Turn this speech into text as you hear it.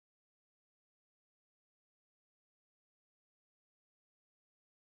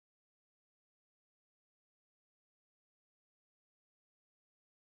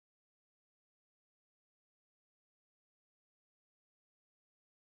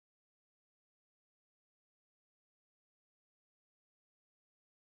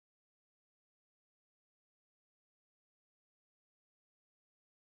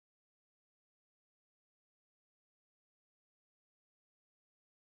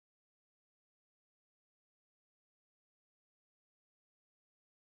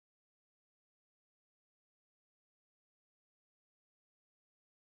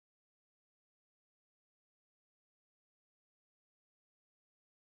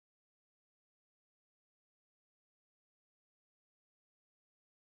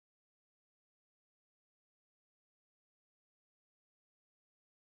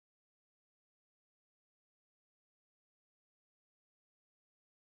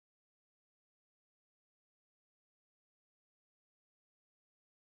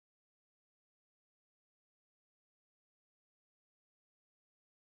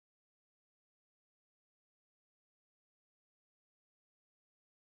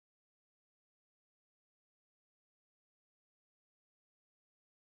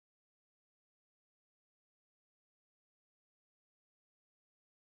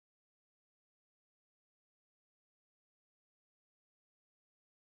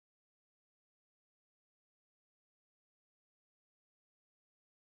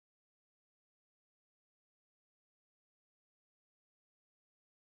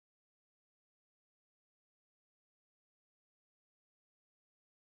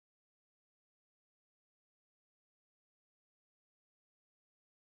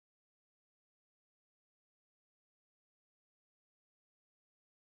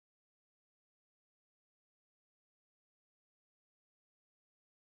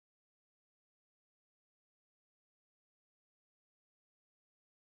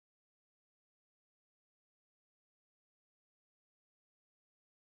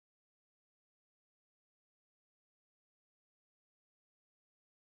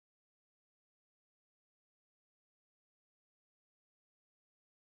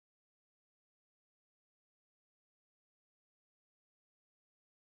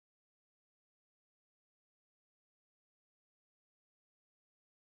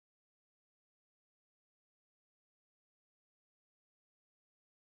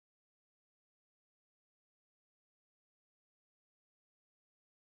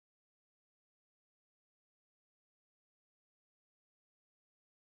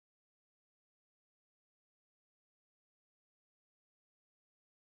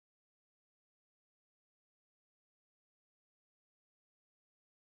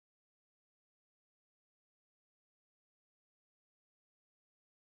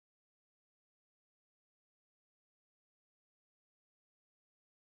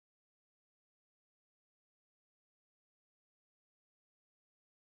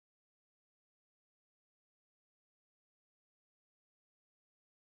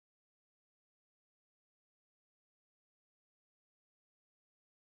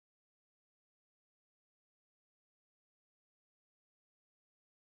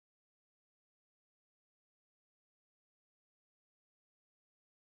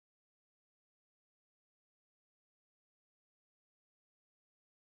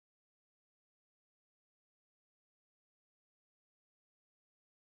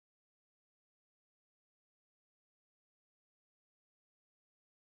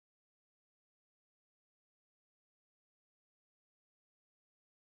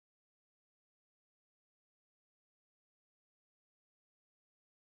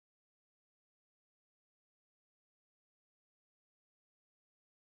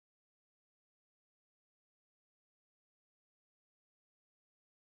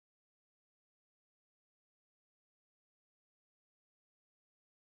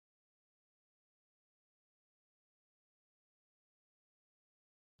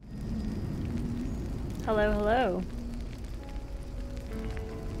Hello, hello.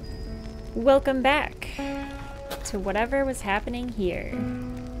 Welcome back to whatever was happening here.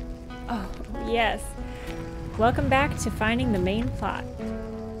 Oh, yes. Welcome back to finding the main plot.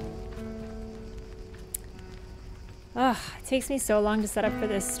 Oh, it takes me so long to set up for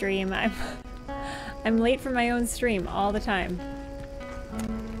this stream. I'm late for my own stream all the time.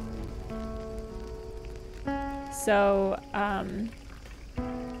 So,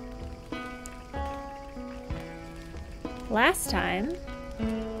 last time,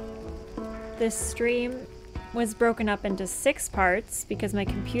 this stream was broken up into 6 parts because my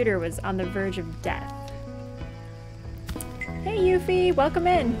computer was on the verge of death. Hey Yuffie, welcome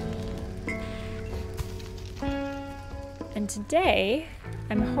in! And today,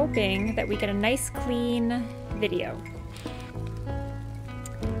 I'm hoping that we get a nice clean video.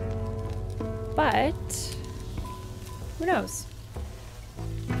 But, who knows?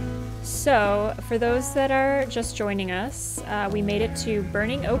 So, for those that are just joining us, we made it to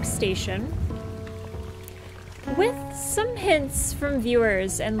Burning Oak Station with some hints from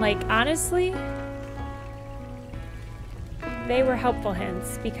viewers, and like, honestly, they were helpful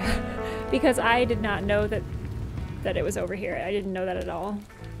hints because I did not know that it was over here. I didn't know that at all.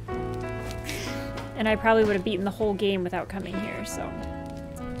 And I probably would have beaten the whole game without coming here, so.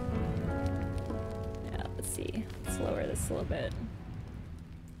 Yeah, let's see. Let's lower this a little bit.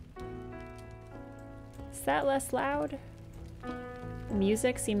 Is that less loud? The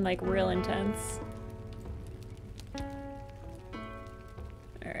music seemed like real intense.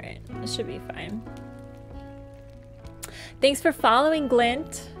 Alright, this should be fine. Thanks for following,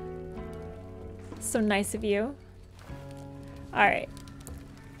 Glint. So nice of you. Alright.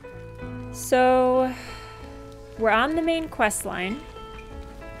 So, we're on the main quest line.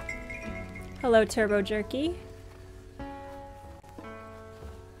 Hello, Turbo Jerky.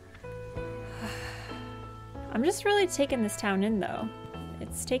 I'm just really taking this town in, though.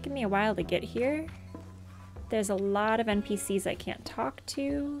 It's taken me a while to get here. There's a lot of NPCs I can't talk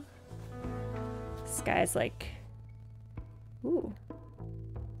to. This guy's like... Ooh.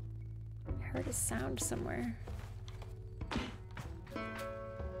 I heard a sound somewhere.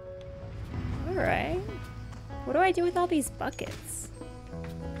 Alright. What do I do with all these buckets?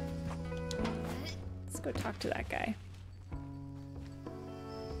 Let's go talk to that guy.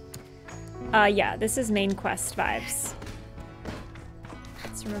 Yeah, this is main quest vibes.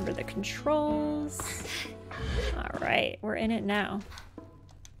 Let's remember the controls. Alright, we're in it now.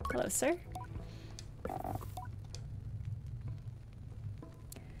 Hello, sir.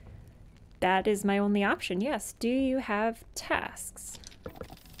 That is my only option, yes. Do you have tasks?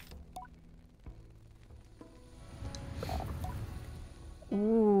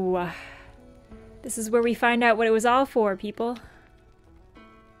 Ooh. This is where we find out what it was all for, people.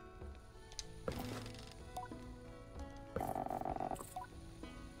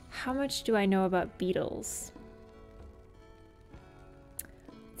 How much do I know about beetles?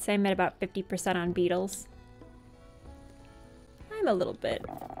 I'd say I'm at about 50% on beetles. I'm a little bit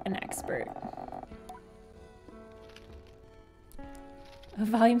an expert.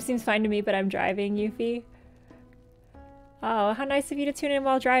 Volume seems fine to me, but I'm driving, Yuffie. Oh, how nice of you to tune in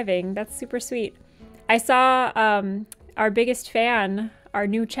while driving. That's super sweet. I saw our biggest fan, our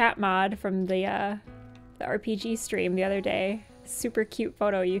new chat mod from the RPG stream the other day. Super cute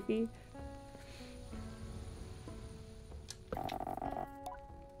photo, Yuffie.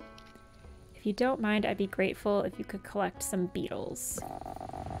 If you don't mind, I'd be grateful if you could collect some beetles.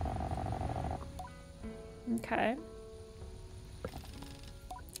 Okay.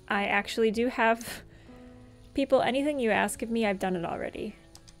 I actually do have people, anything you ask of me, I've done it already.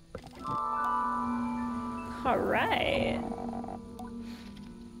 Alright.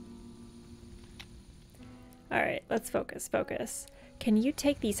 Alright, let's focus, focus. Can you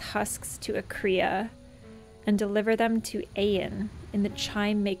take these husks to Akria and deliver them to Ayan in the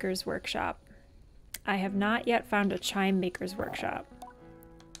Chime Maker's Workshop? I have not yet found a Chime Maker's Workshop.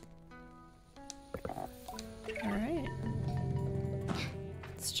 Alright.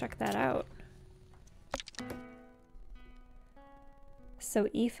 Let's check that out. So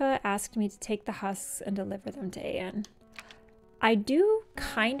Aoife asked me to take the husks and deliver them to Ayan. I do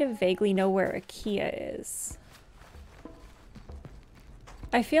kind of vaguely know where Akria is.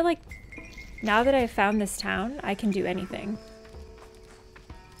 I feel like now that I've found this town, I can do anything.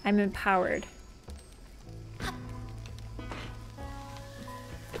 I'm empowered.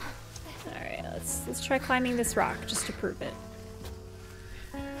 Alright, let's try climbing this rock just to prove it.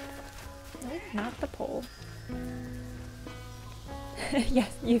 Nope, not the pole.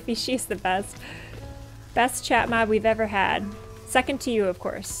 Yes, Yuffie, she's the best. Best chat mod we've ever had. Second to you, of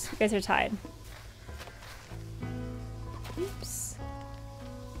course. You guys are tied.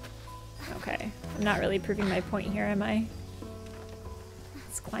 I'm not really proving my point here, am I?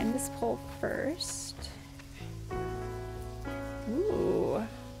 Let's climb this pole first. Ooh.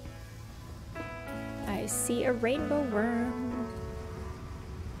 I see a rainbow worm.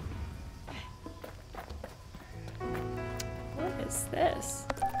 What is this?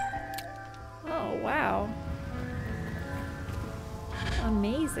 Oh, wow.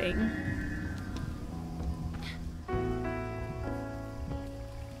 Amazing.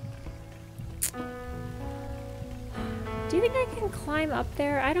 Do you think I can climb up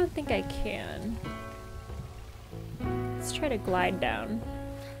there? I don't think I can. Let's try to glide down.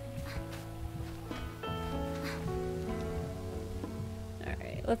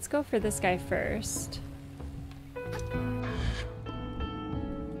 Alright, let's go for this guy first. Ooh,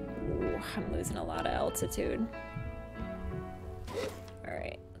 I'm losing a lot of altitude.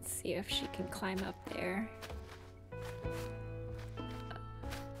 Alright, let's see if she can climb up there.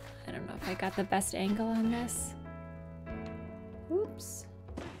 I don't know if I got the best angle on this. Oops.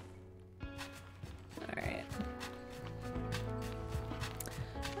 Alright.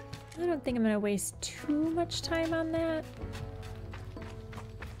 I don't think I'm gonna waste too much time on that.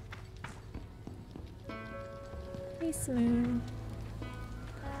 Hey, Smooth.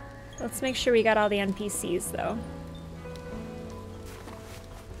 Let's make sure we got all the NPCs though.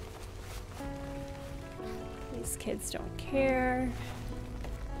 These kids don't care.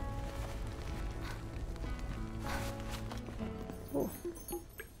 Ooh.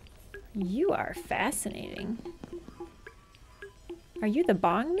 You are fascinating. Are you the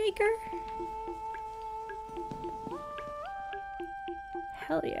bong maker?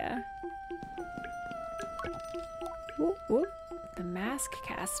 Hell yeah. Whoop, whoop. The mask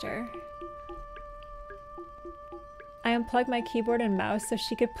caster. I unplugged my keyboard and mouse so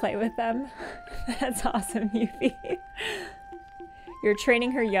she could play with them. That's awesome, Yuffie. You're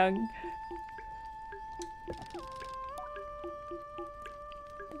training her young.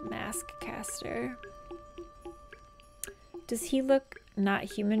 The mask caster. Does he look not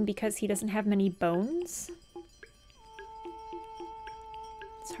human because he doesn't have many bones?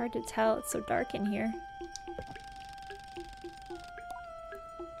 It's hard to tell, it's so dark in here.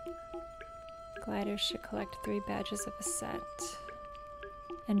 Gliders should collect 3 badges of a set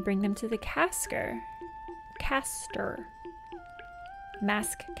and bring them to the caster.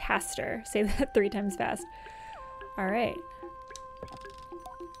 Mask caster. Say that 3 times fast. Alright.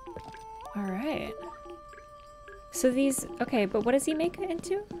 Alright. So these, okay, but what does he make it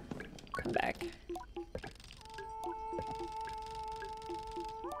into? Come back.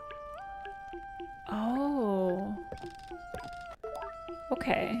 Oh.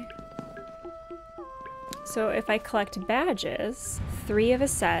 Okay. So if I collect badges, 3 of a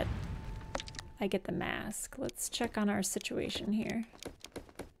set, I get the mask. Let's check on our situation here.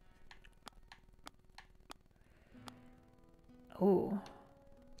 Oh.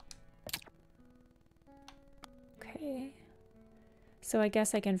 Okay. So I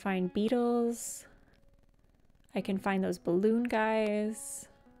guess I can find beetles. I can find those balloon guys.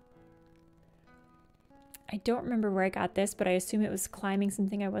 I don't remember where I got this, but I assume it was climbing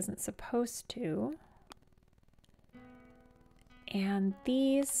something I wasn't supposed to. And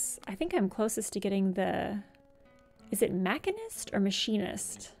these, I think I'm closest to getting the, is it machinist or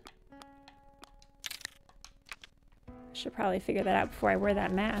machinist? I should probably figure that out before I wear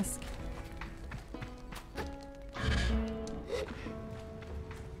that mask.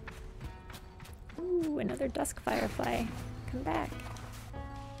 Ooh, another dusk firefly. Come back.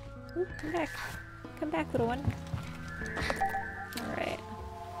 Ooh, come back. Come back, little one. All right.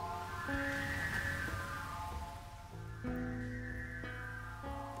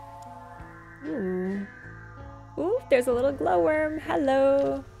 Ooh. Ooh, there's a little glowworm.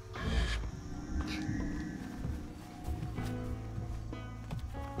 Hello.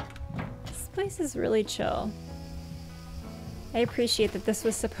 This place is really chill. I appreciate that this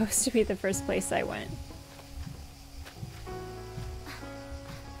was supposed to be the first place I went.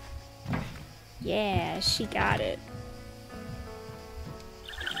 Yeah, she got it.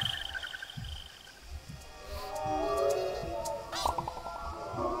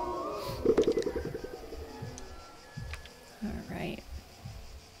 Alright.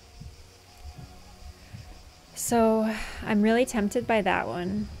 So, I'm really tempted by that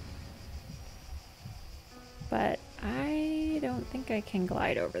one. But I don't think I can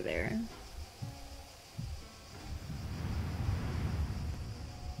glide over there.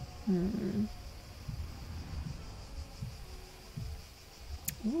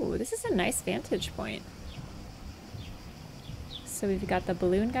 Ooh, this is a nice vantage point. So we've got the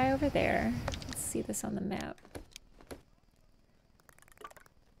balloon guy over there. Let's see this on the map.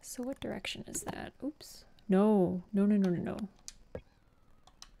 So what direction is that? Oops. No, no, no, no, no, no.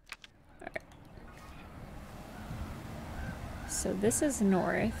 Alright. So this is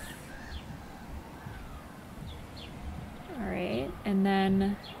north. Alright, and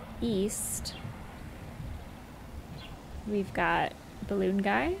then east. We've got Balloon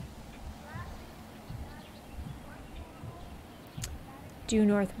Guy. Due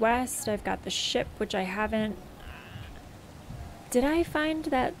northwest, I've got the ship, which I haven't... Did I find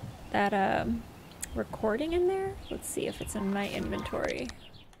that recording in there? Let's see if it's in my inventory.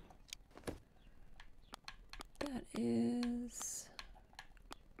 That is...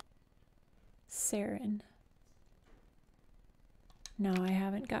 Saren. No, I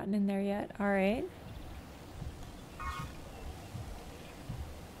haven't gotten in there yet. Alright.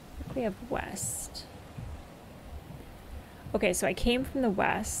 We have west. Okay, so I came from the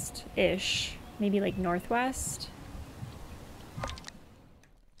west-ish. Maybe like northwest.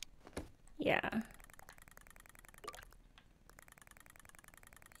 Yeah.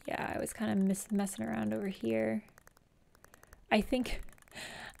 Yeah, I was kind of messing around over here. I think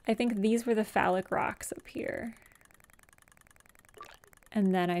these were the phallic rocks up here.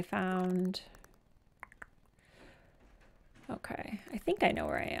 And then I found... Okay, I think I know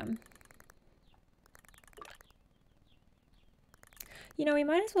where I am. You know, we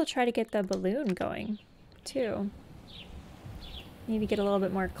might as well try to get the balloon going, too. Maybe get a little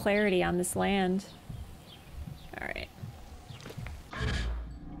bit more clarity on this land. Alright.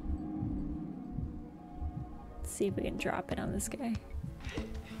 Let's see if we can drop it on this guy.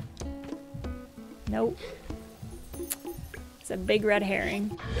 Nope. It's a big red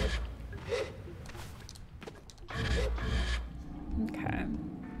herring. Okay.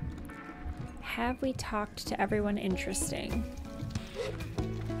 Have we talked to everyone interesting?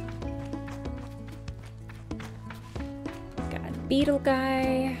 Got Beetle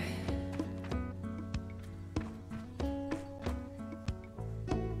Guy.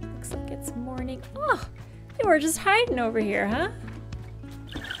 Looks like it's morning. Oh, they were just hiding over here, huh?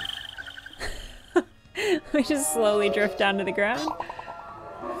 We just slowly drift down to the ground.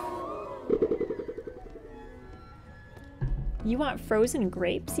 You want frozen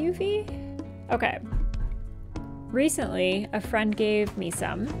grapes, Yuffie? Okay. Recently, a friend gave me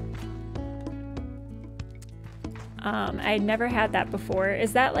some. I had never had that before.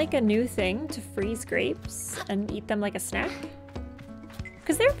 Is that like a new thing, to freeze grapes and eat them like a snack?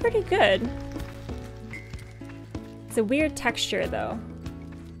 Because they're pretty good. It's a weird texture, though.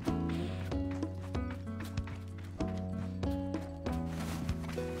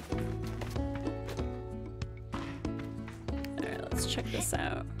 Alright, let's check this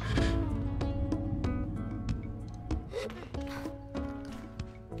out.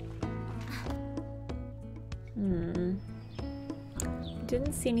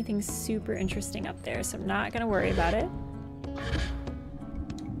 Didn't see anything super interesting up there, so I'm not gonna worry about it.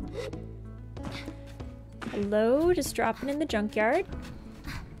 Hello, just dropping in the junkyard.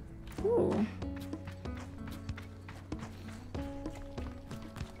 Ooh.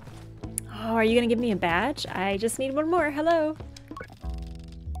 Oh, are you gonna give me a badge? I just need one more. Hello.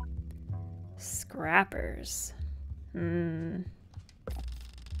 Scrappers.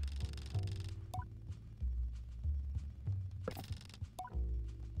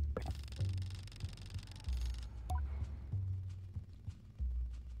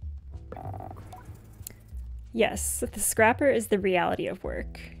 Yes, the scrapper is the reality of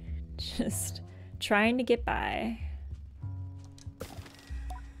work. Just trying to get by.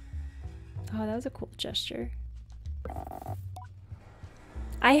 Oh, that was a cool gesture.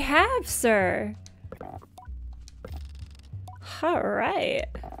 I have, sir! Alright.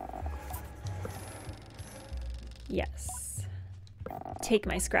 Yes. Take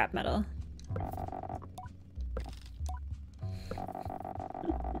my scrap metal.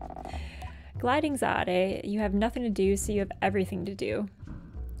 Gliding's odd, eh? You have nothing to do, so you have everything to do.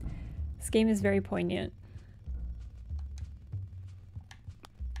 This game is very poignant.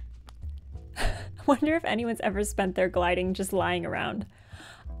 I wonder if anyone's ever spent their gliding just lying around.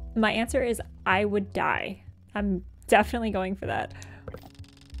 My answer is I would die. I'm definitely going for that.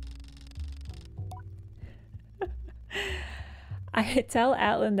 I tell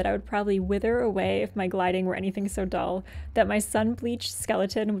Atlan that I would probably wither away if my gliding were anything so dull, that my sun-bleached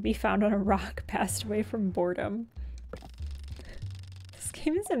skeleton would be found on a rock passed away from boredom. This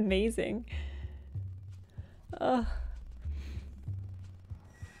game is amazing. Ugh.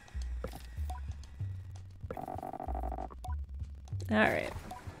 Alright.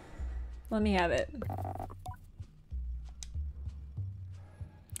 Let me have it.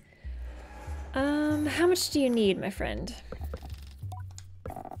 How much do you need, my friend?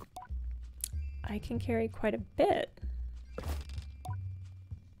 I can carry quite a bit.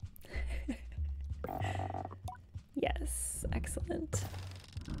 Yes, excellent.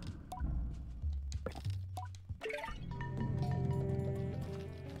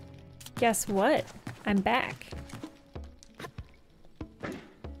 Guess what? I'm back.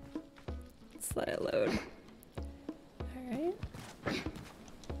 Let's let it load. Alright.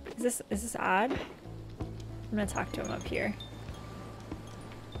 Is this odd? I'm gonna talk to him up here.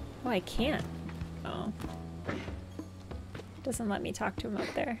 Oh, I can't. Oh. Doesn't let me talk to him up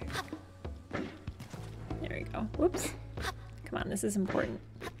there. There we go. Whoops. Come on, this is important.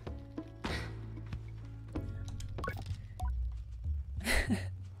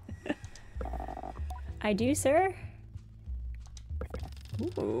 I do, sir.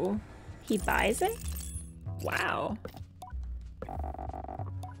 Ooh. He buys it? Wow.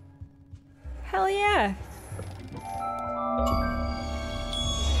 Hell yeah.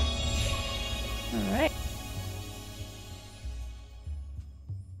 All right.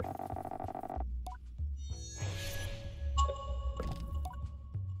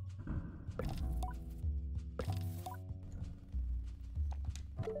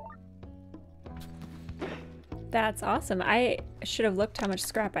 That's awesome. I should have looked how much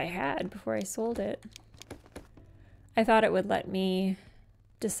scrap I had before I sold it. I thought it would let me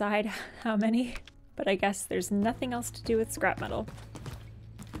decide how many, but I guess there's nothing else to do with scrap metal.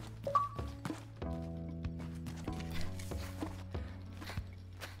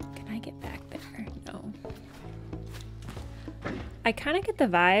 Can I get back there? No. I kind of get the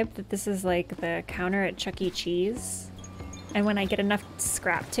vibe that this is like the counter at Chuck E. Cheese, and when I get enough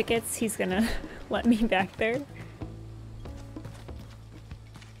scrap tickets, he's gonna let me back there.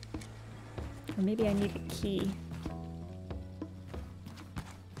 Or maybe I need a key.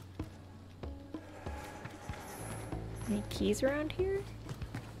 Any keys around here?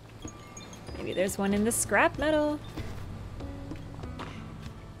 Maybe there's one in the scrap metal.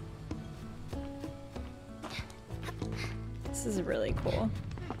 This is really cool.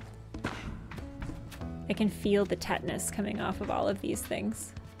 I can feel the tetanus coming off of all of these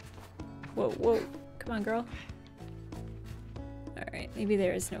things. Whoa, whoa. Come on, girl. Alright, maybe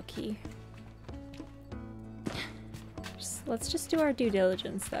there is no key. Let's just do our due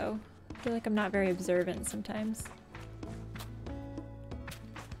diligence, though. I feel like I'm not very observant sometimes.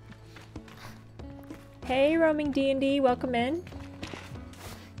 Hey, roaming D&D, welcome in.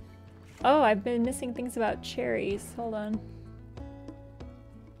 Oh, I've been missing things about cherries. Hold on.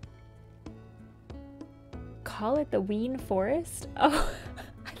 Call it the Ween Forest? Oh,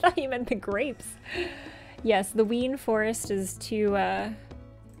 I thought you meant the grapes. Yes, the Ween Forest is to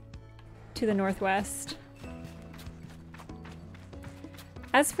the northwest.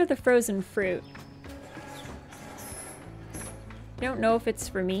 As for the frozen fruit, I don't know if it's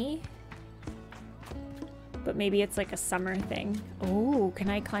for me, but maybe it's like a summer thing. Oh, can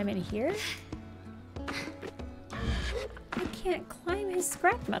I climb in here? I can't climb his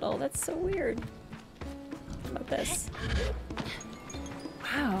scrap metal. That's so weird. How about this?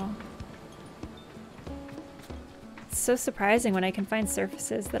 Wow. It's so surprising when I can find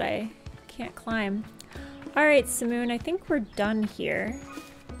surfaces that I can't climb. All right, Simoon, I think we're done here.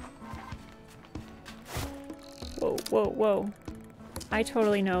 Whoa, whoa, whoa. I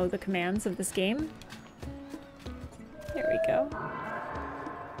totally know the commands of this game. There we go.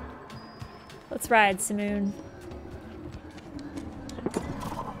 Let's ride, Simoon.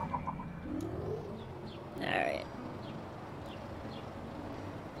 Alright.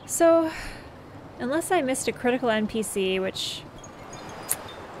 So, unless I missed a critical NPC, which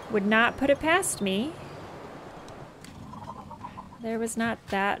would not put it past me, there was not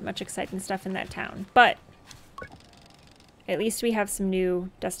that much exciting stuff in that town. But at least we have some new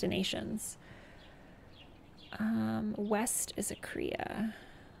destinations. West is a Korea.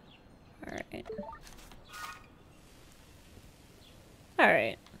 Alright.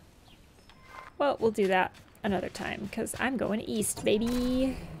 Alright. Well, we'll do that another time, because I'm going east,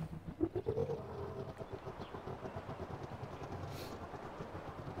 baby.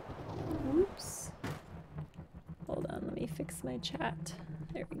 Oops. Hold on, let me fix my chat.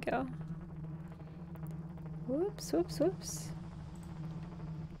 There we go. Whoops, whoops, whoops.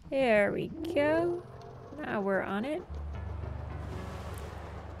 There we go. Now we're on it.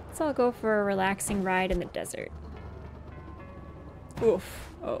 Let's all go for a relaxing ride in the desert. Oof.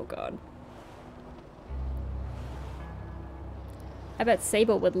 Oh god. I bet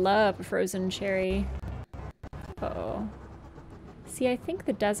Sable would love a frozen cherry. Uh-oh. See, I think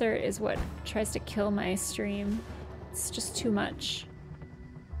the desert is what tries to kill my stream. It's just too much.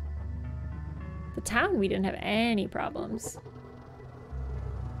 The town, we didn't have any problems.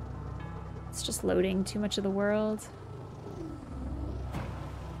 It's just loading too much of the world.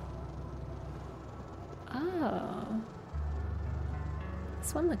 Oh.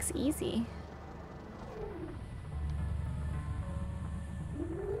 This one looks easy.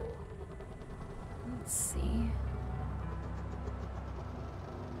 Let's see.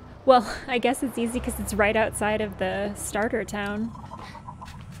 Well, I guess it's easy because it's right outside of the starter town.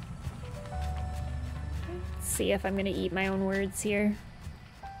 Let's see if I'm gonna eat my own words here.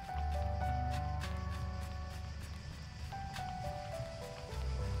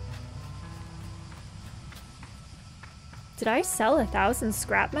 Did I sell 1,000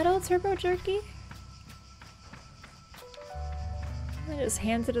 scrap metal turbo jerky? I just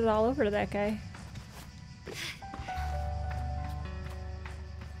handed it all over to that guy.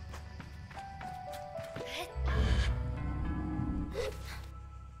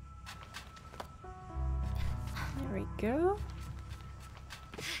 There we go.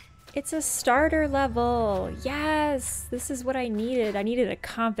 It's a starter level. Yes, this is what I needed. I needed a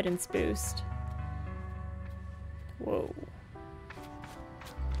confidence boost. Whoa.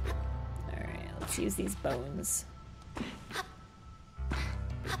 Alright, let's use these bones.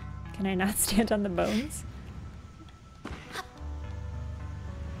 Can I not stand on the bones?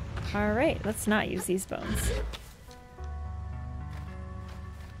 Alright, let's not use these bones.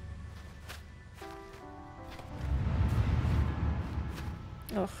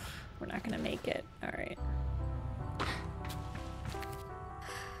 Ugh, we're not gonna make it. Alright.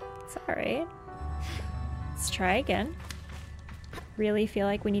 It's alright. Let's try again. Really feel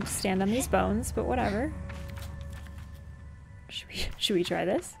like we need to stand on these bones, but whatever. Should we try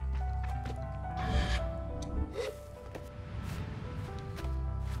this?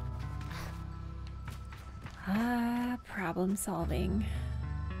 Problem solving.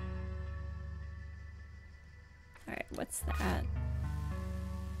 Alright, what's that?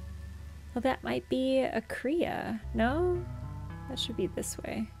 Well, that might be a Kriya. No? That should be this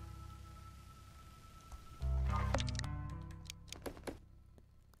way.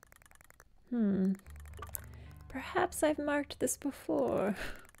 Perhaps I've marked this before.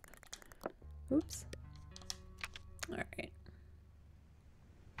 Oops. Alright.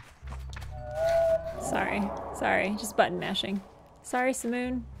 Sorry, just button mashing. Sorry,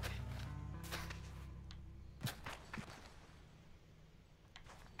 Simoon.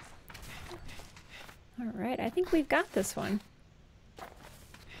 Alright, I think we've got this one.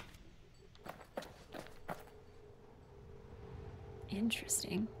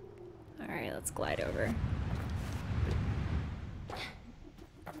 Interesting. Alright, let's glide over.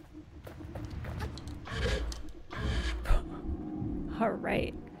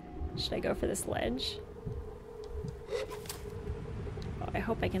 Alright. Should I go for this ledge? Oh, I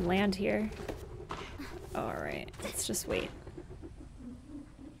hope I can land here. Alright, let's just wait.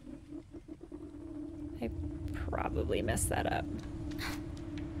 I probably messed that up.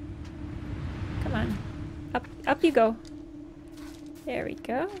 Come on. Up you go. There we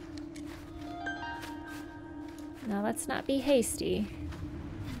go. Now let's not be hasty.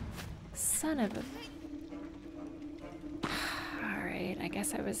 Son of a... Alright, I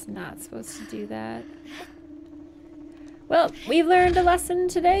guess I was not supposed to do that. Well, we've learned a lesson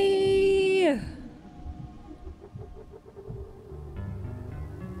today!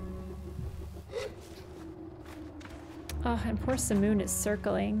 Oh, and poor Simoon is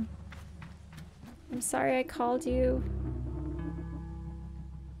circling. I'm sorry I called you.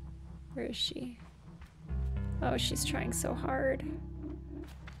 Where is she? Oh, she's trying so hard.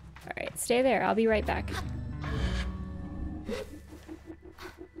 Alright, stay there. I'll be right back.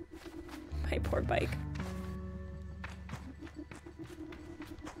 My poor bike.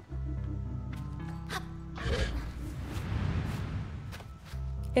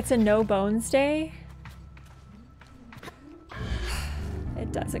 It's a no bones day?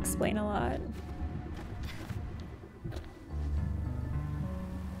 It does explain a lot.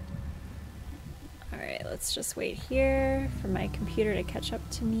 Alright, let's just wait here for my computer to catch up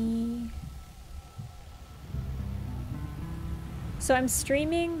to me. So I'm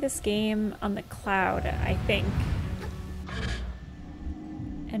streaming this game on the cloud, I think.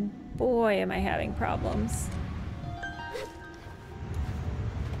 And boy, am I having problems.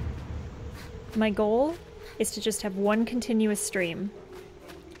 My goal is to just have one continuous stream.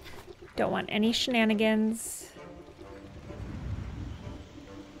 Don't want any shenanigans.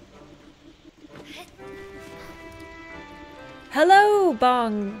 Hello,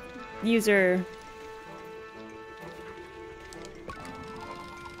 Bong user.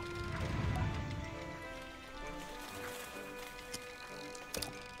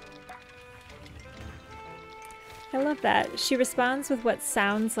 I love that. She responds with what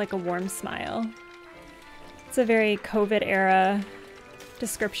sounds like a warm smile. It's a very COVID era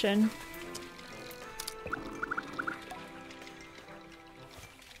description.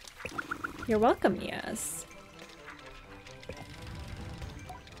 You're welcome, yes.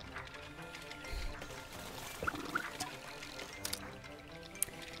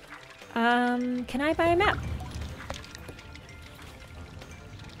 Can I buy a map?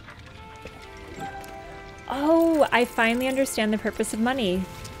 Oh, I finally understand the purpose of money.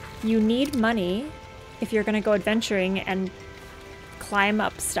 You need money if you're gonna go adventuring and climb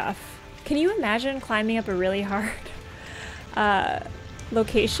up stuff. Can you imagine climbing up a really hard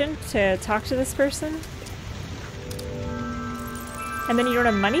location to talk to this person? And then you don't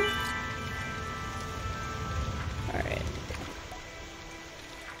have money? Alright.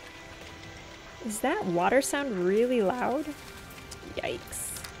 Is that water sound really loud? Yikes.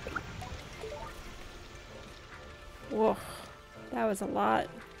 Whoa, that was a lot.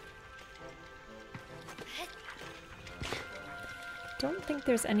 Don't think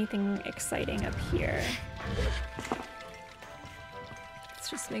there's anything exciting up here. Let's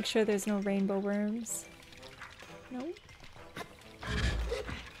just make sure there's no rainbow worms. Nope.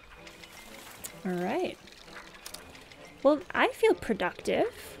 Alright. Well, I feel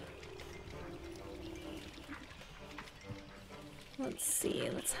productive. Let's see,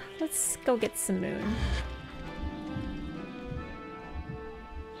 let's go get some moon.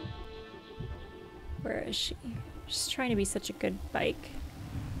 Where is she? She's trying to be such a good bike.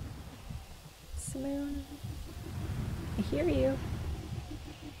 Simoon, I hear you.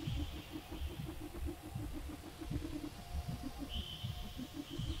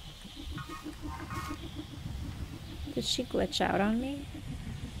 Did she glitch out on me?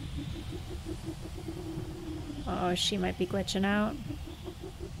 Oh, she might be glitching out.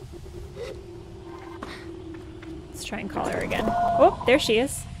 Let's try and call her again. Oh, there she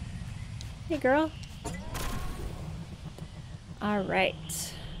is. Hey, girl. All right.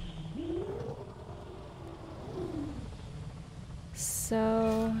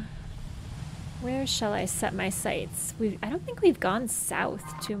 So, where shall I set my sights? I don't think we've gone south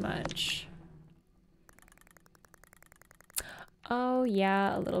too much. Oh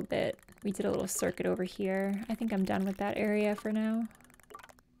yeah, a little bit. We did a little circuit over here. I think I'm done with that area for now.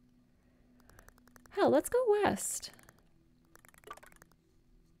 Hell, let's go west.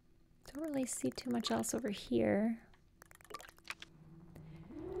 Don't really see too much else over here.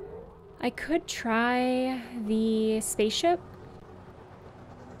 I could try the spaceship,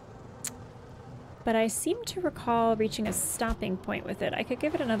 but I seem to recall reaching a stopping point with it. I could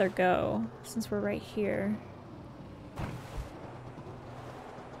give it another go since we're right here.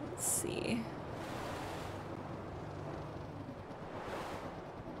 Let's see.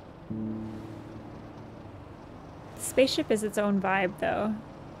 Spaceship is its own vibe, though.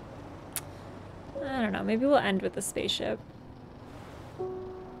 I don't know, maybe we'll end with the spaceship.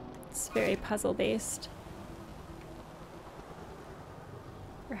 It's very puzzle-based.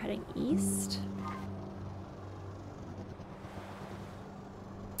 We're heading east.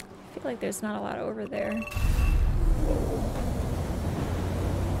 I feel like there's not a lot over there.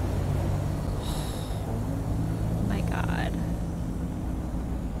 Oh my god.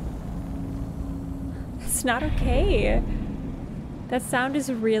 That's not okay. That sound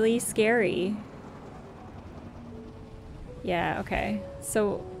is really scary. Yeah, okay.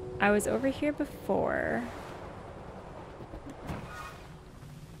 So I was over here before.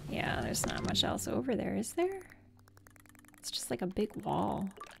 Yeah, there's not much else over there, is there? It's just like a big wall.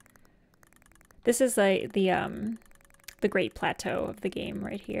 This is like the Great Plateau of the game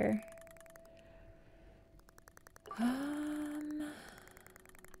right here.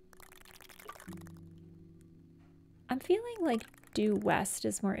 I'm feeling like due west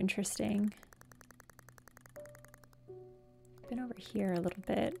is more interesting. Been over here a little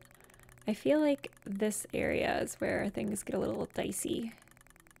bit. I feel like this area is where things get a little dicey.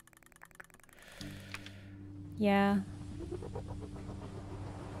 Yeah.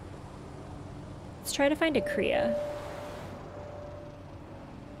 Let's try to find a Kriya.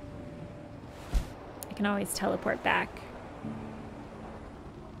 I can always teleport back.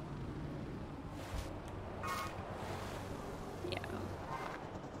 Yeah.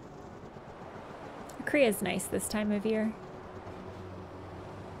 Kriya is nice this time of year.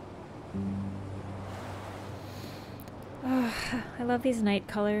 Oh, I love these night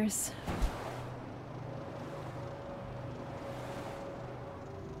colors.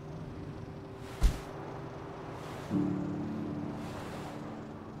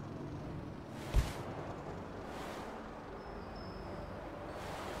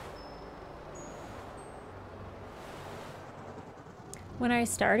 When I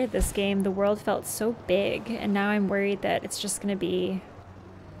started this game, the world felt so big, and now I'm worried that it's just going to be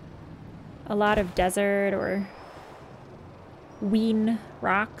a lot of desert or ween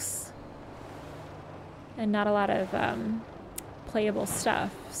rocks and not a lot of playable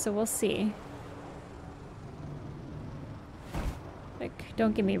stuff, so we'll see. Like,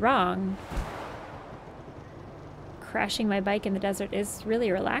 don't get me wrong, crashing my bike in the desert is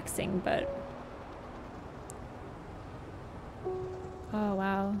really relaxing, but oh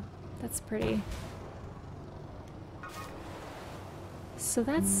wow, that's pretty. So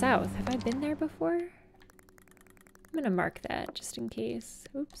that's south. Have I been there before? I'm gonna mark that just in case.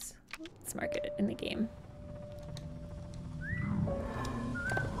 Oops. Let's mark it in the game.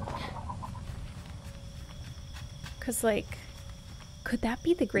 Cause like, could that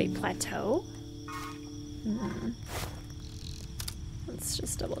be the Great Plateau? Let's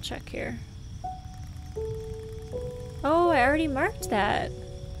just double check here. Oh, I already marked that.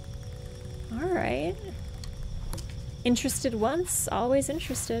 All right. Interested once, always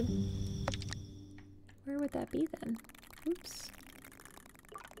interested. Where would that be then? Oops.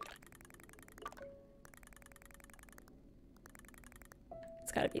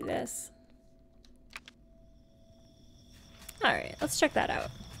 It's gotta be this. All right, let's check that out.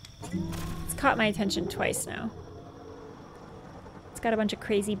 It's caught my attention twice now. It's got a bunch of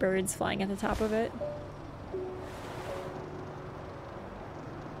crazy birds flying at the top of it.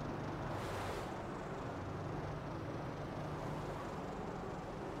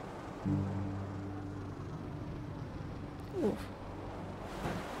 Ooh.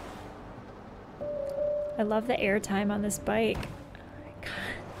 I love the airtime on this bike. Oh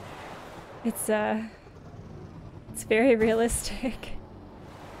my God. It's very realistic.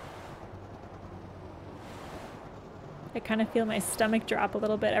 I kind of feel my stomach drop a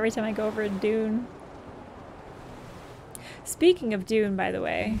little bit every time I go over a dune. Speaking of Dune, by the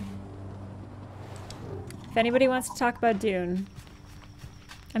way, if anybody wants to talk about Dune,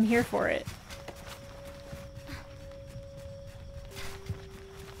 I'm here for it.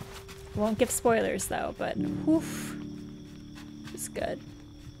 Won't give spoilers though, but woof, it's good.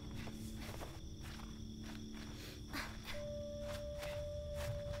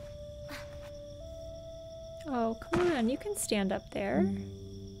 Oh, come on, you can stand up there.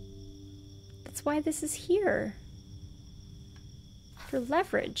 That's why this is here. For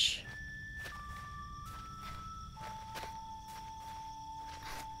leverage.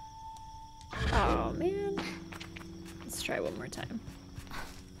 Oh, man. Let's try one more time.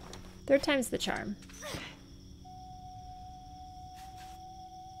 Third time's the charm.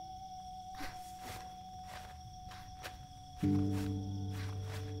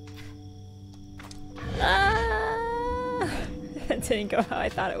 Ah! That didn't go how I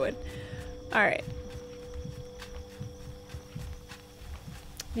thought it would. Alright.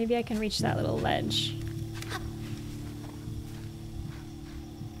 Maybe I can reach that little ledge.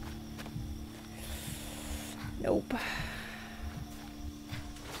 Nope.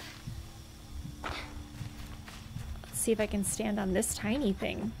 Let's see if I can stand on this tiny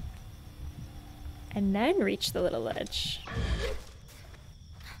thing. And then reach the little ledge.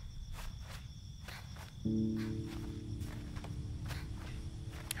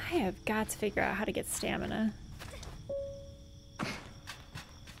 I have got to figure out how to get stamina.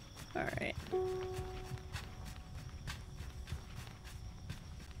 Alright. Oh,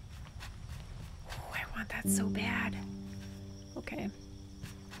 I want that so bad. Okay.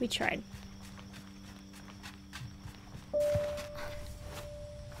 We tried.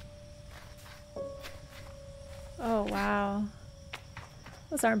 Oh, wow.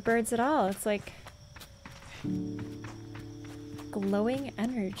 Those aren't birds at all. It's like glowing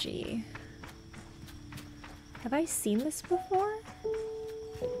energy. Have I seen this before?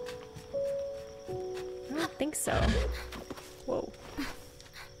 I don't think so. Whoa.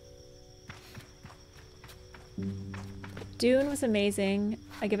 Dune was amazing.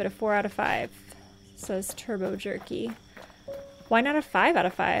 I give it a 4 out of 5. Says Turbo Jerky. Why not a 5 out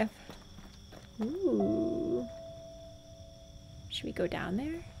of 5? Ooh. Should we go down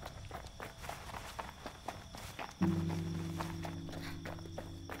there?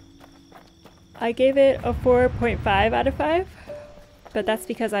 I gave it a 4.5 out of 5, but that's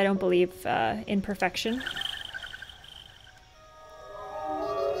because I don't believe in perfection.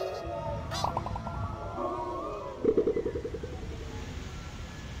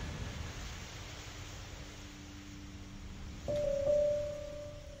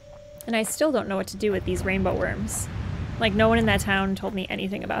 And I still don't know what to do with these rainbow worms. Like, no one in that town told me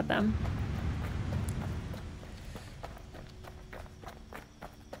anything about them.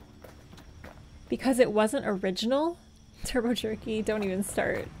 Because it wasn't original, Turbo Jerky, don't even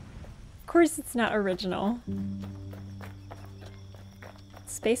start. Of course it's not original.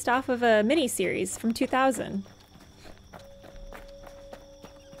 It's based off of a mini-series from 2000.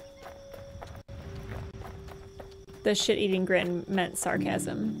 The shit-eating grin meant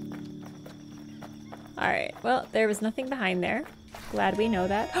sarcasm. Alright, well, there was nothing behind there. Glad we know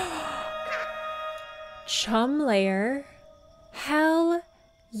that. Chum Lair. Hell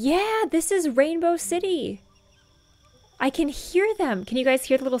yeah, this is Rainbow City. I can hear them. Can you guys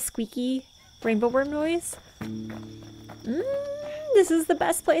hear the little squeaky rainbow worm noise? This is the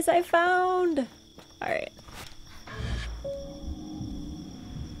best place I found. Alright.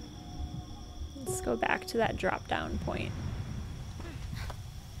 Let's go back to that drop down point.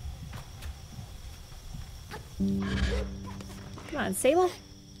 Come on, Sable.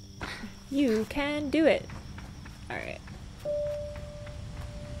 You can do it. Alright.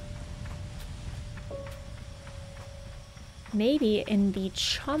 Maybe in the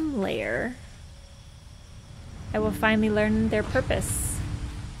Chum Lair, I will finally learn their purpose.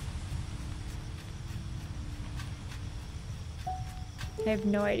 I have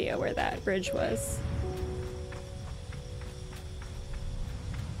no idea where that bridge was.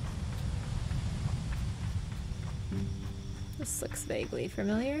 This looks vaguely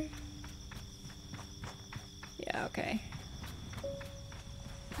familiar. Yeah, okay.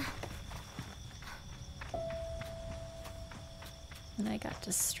 And I got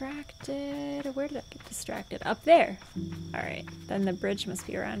distracted. Where did I get distracted? Up there. Alright, then the bridge must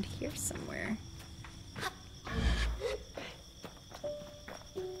be around here somewhere.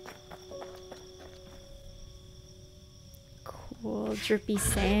 Cool, drippy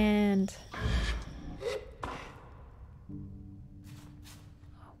sand. Oh,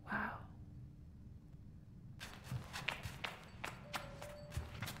 wow.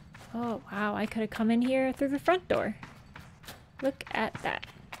 Oh, wow, I could have come in here through the front door. Look at that.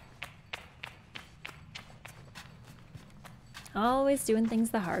 Always doing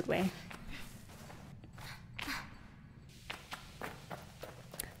things the hard way.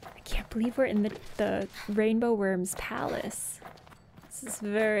 I can't believe we're in the Rainbow Worm's palace. This is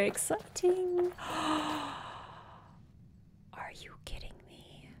very exciting. Are you kidding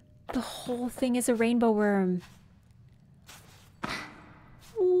me? The whole thing is a rainbow worm.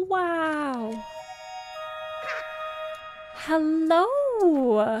 Wow.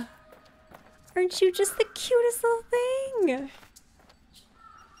 Hello! Aren't you just the cutest little thing?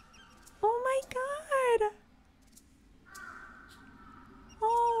 Oh my god!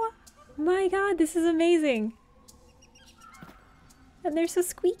 Oh my god, this is amazing! And they're so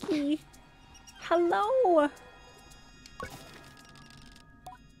squeaky. Hello!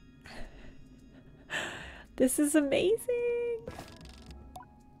 This is amazing!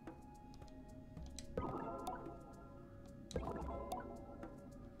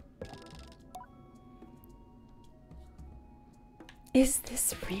 Is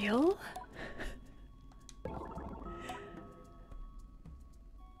this real?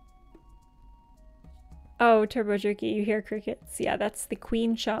 Oh, Turbo Jerky, you hear crickets. Yeah, that's the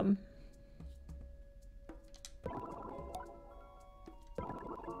Queen Chum.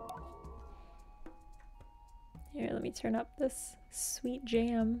 Here, let me turn up this sweet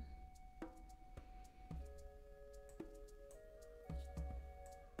jam.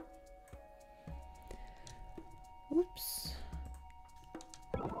 Oops.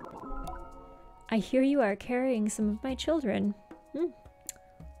 I hear you are carrying some of my children.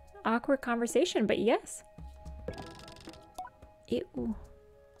 Awkward conversation, but yes. Ew.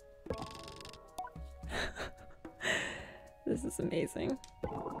 This is amazing.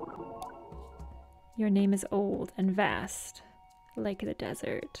 Your name is old and vast, like the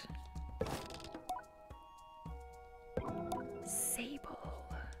desert. Sable.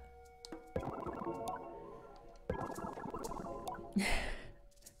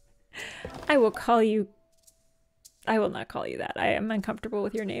 I will call you... I will not call you that. I am uncomfortable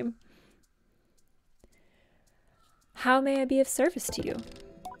with your name. How may I be of service to you?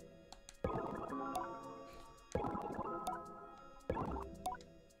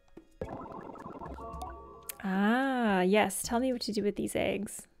 Ah, yes. Tell me what to do with these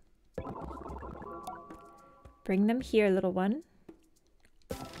eggs. Bring them here, little one.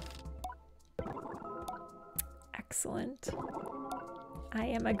 Excellent. I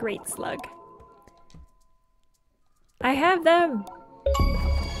am a great slug. I have them!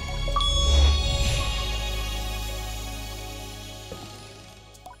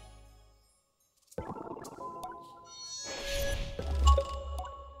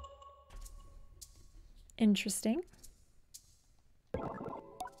 Interesting.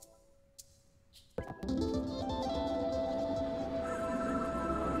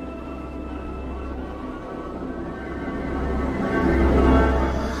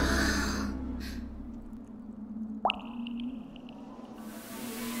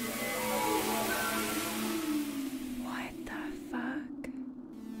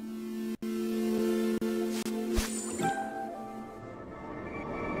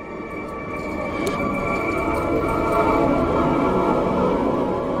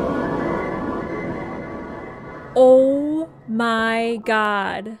 My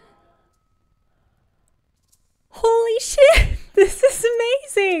God. Holy shit! This is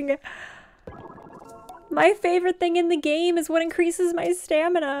amazing! My favorite thing in the game is what increases my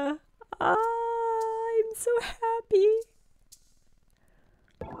stamina. Ah, I'm so happy.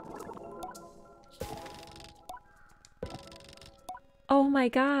 Oh my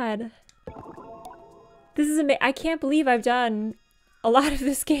God. This is amazing. I can't believe I've done a lot of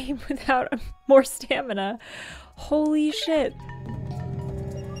this game without more stamina. Holy shit.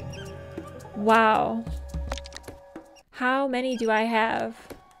 Wow. How many do I have?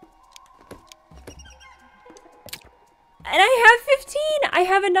 And I have 15! I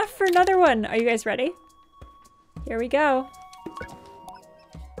have enough for another one. Are you guys ready? Here we go.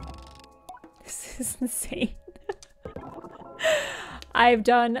 This is insane. I've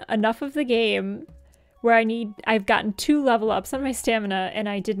done enough of the game where I've gotten 2 level ups on my stamina, and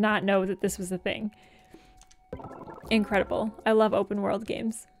I did not know that this was a thing. Incredible. I love open world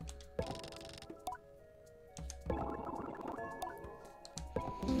games.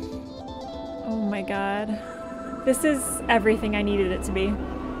 Oh my God. This is everything I needed it to be.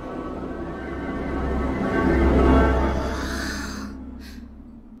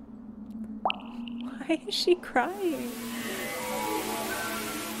 Why is she crying?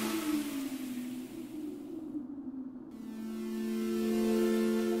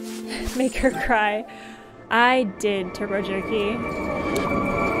 Make her cry. I did turbo jerky.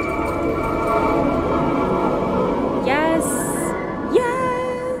 Yes!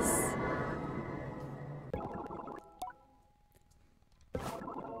 Yes!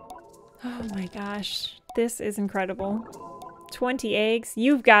 Oh my gosh. This is incredible. 20 eggs.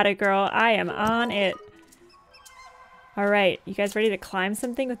 You've got it, girl. I am on it. Alright, you guys ready to climb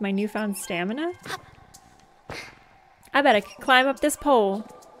something with my newfound stamina? I bet I could climb up this pole.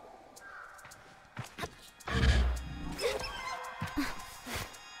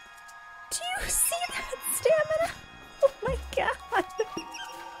 Do you see that stamina? Oh my God.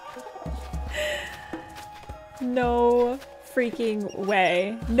 No freaking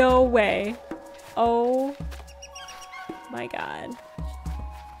way. No way. Oh my God.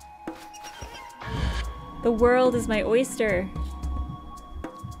 The world is my oyster.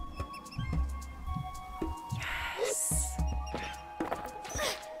 Yes.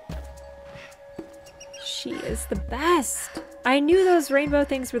 She is the best. I knew those rainbow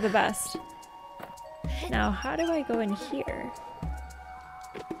things were the best. Now, how do I go in here?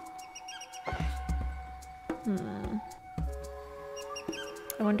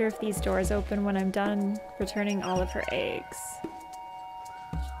 I wonder if these doors open when I'm done returning all of her eggs.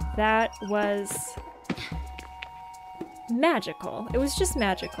 That was magical. It was just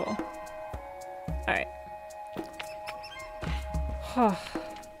magical. Alright.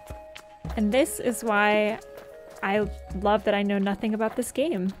 And this is why I love that I know nothing about this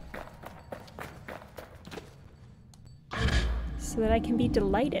game. So that I can be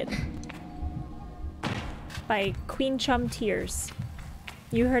delighted by Queen Chum tears.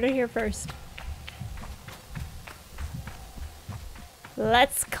 You heard it here first.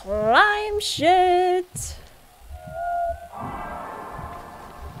 Let's climb shit!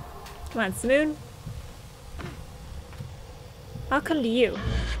 Come on, Simoon. I'll come to you.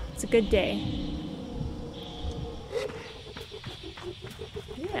 It's a good day.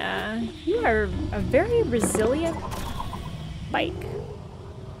 Yeah, you are a very resilient bike.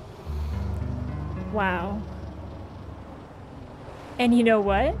 Wow. And you know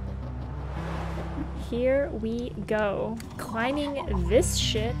what? Here we go. Climbing this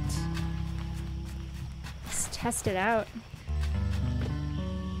shit. Let's test it out.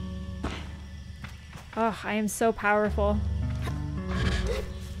 Oh, I am so powerful.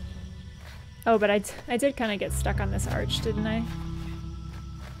 Oh, but I did kind of get stuck on this arch, didn't I?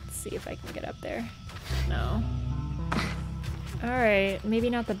 Let's see if I can get up there. No. Alright, maybe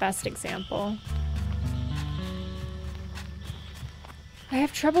not the best example. I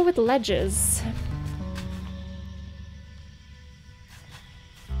have trouble with ledges.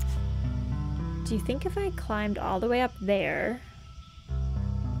 Do you think if I climbed all the way up there,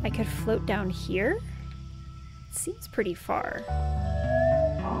 I could float down here? It seems pretty far.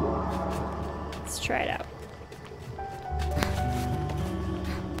 Let's try it out.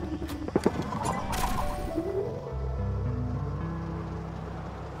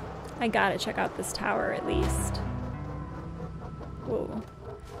 I gotta check out this tower at least. Whoa.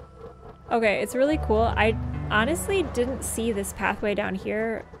 Okay, it's really cool. I honestly didn't see this pathway down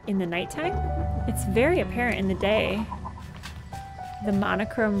here in the nighttime. It's very apparent in the day. The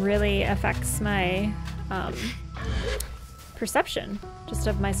monochrome really affects my perception just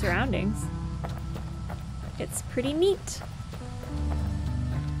of my surroundings. It's pretty neat.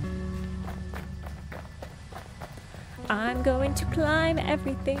 I'm going to climb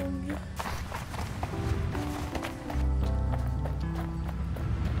everything.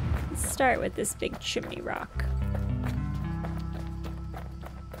 Let's start with this big chimney rock.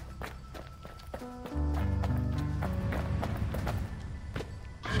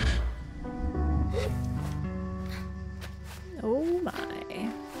 Oh my.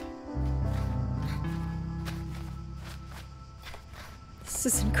 This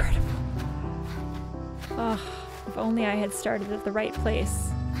is incredible. Oh, if only I had started at the right place.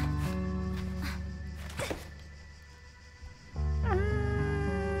 Ah.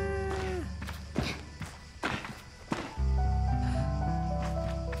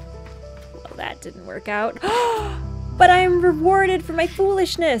 Well, that didn't work out. But I am rewarded for my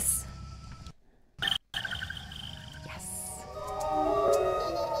foolishness. Yes.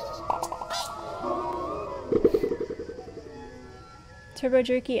 Turbo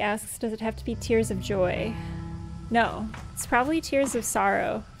Jerky asks, does it have to be tears of joy? No, it's probably tears of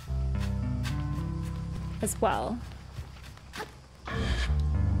sorrow as well.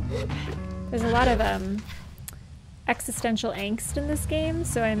 There's a lot of existential angst in this game,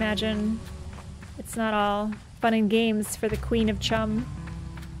 so I imagine it's not all fun and games for the Queen of Chum.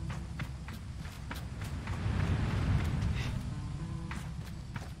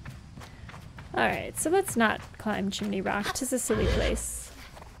 Alright, so let's not climb Chimney Rock. 'Tis a silly place.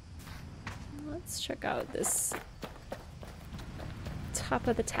 Let's check out this top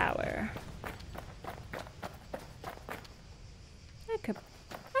of the tower. I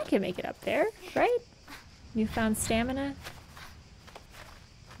could make it up there, right? Newfound stamina?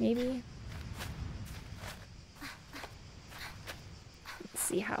 Maybe? Let's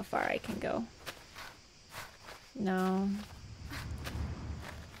see how far I can go. No.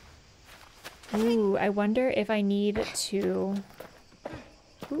 Ooh, I wonder if I need to...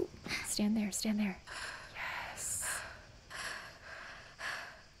 Ooh, stand there, stand there. Yes.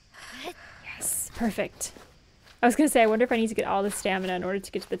 Yes, perfect. I was gonna say, I wonder if I need to get all the stamina in order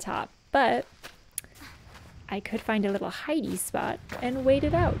to get to the top, but I could find a little hidey spot and wait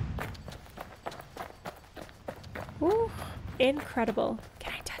it out. Ooh, incredible.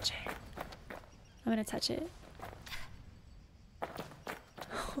 Can I touch it? I'm gonna touch it.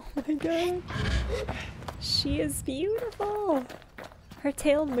 Oh my god. She is beautiful. Her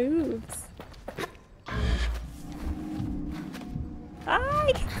tail moves. Ah,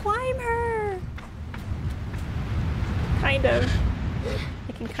 I can climb her. Kind of.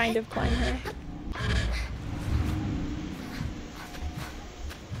 I can kind of climb her.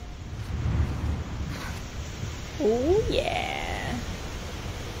 Oh yeah.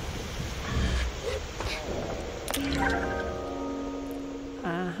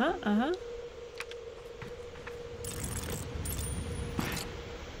 Uh-huh, uh-huh.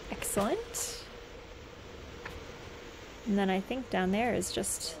 Excellent. And then I think down there is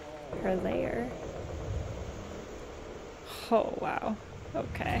just her lair. Oh, wow.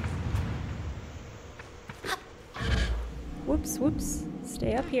 Okay. Whoops, whoops.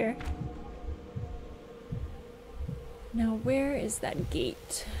 Stay up here. Now, where is that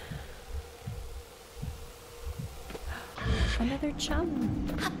gate? Another chum.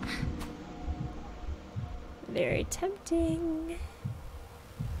 Very tempting.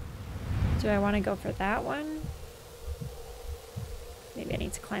 Do I want to go for that one? Maybe I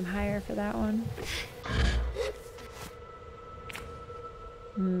need to climb higher for that one.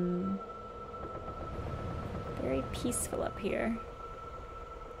 Very peaceful up here.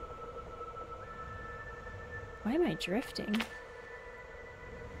 Why am I drifting?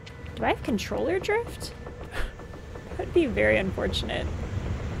 Do I have controller drift? That'd be very unfortunate.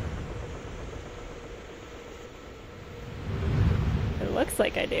 It looks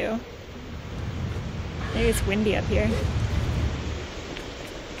like I do. Maybe it's windy up here.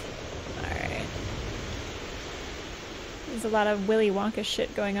 Alright. There's a lot of Willy Wonka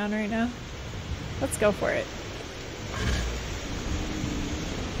shit going on right now. Let's go for it.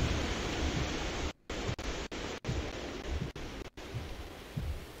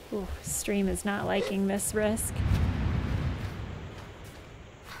 Ooh, stream is not liking this risk.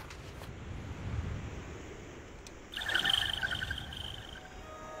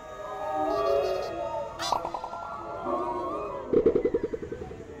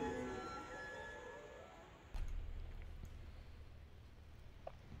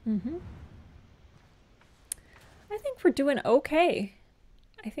 I think we're doing okay.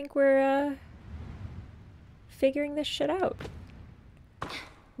 I think we're figuring this shit out.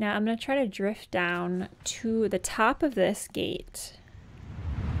 Now I'm gonna try to drift down to the top of this gate.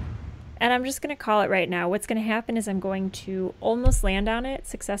 And I'm just gonna call it right now. What's gonna happen is I'm going to almost land on it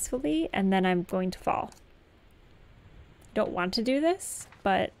successfully, and then I'm going to fall. don't want to do this,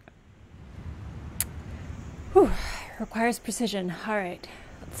 but whew, requires precision. All right,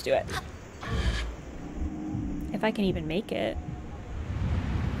 let's do it. If I can even make it.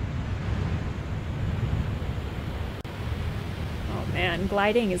 Oh man,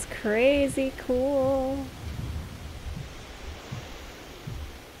 gliding is crazy cool.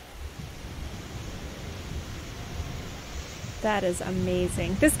 That is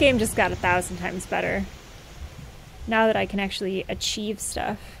amazing. This game just got 1,000 times better. Now that I can actually achieve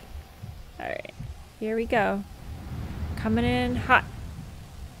stuff. Alright, here we go. Coming in hot.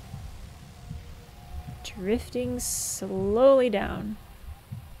 Drifting slowly down.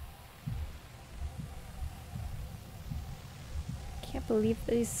 Can't believe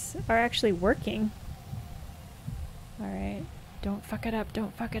these are actually working. Alright, don't fuck it up,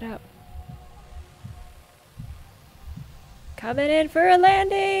 don't fuck it up. Coming in for a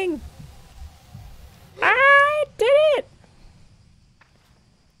landing! I did it!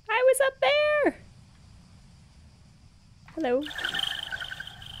 I was up there! Hello.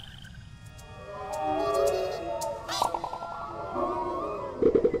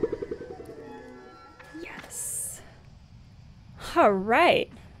 Yes.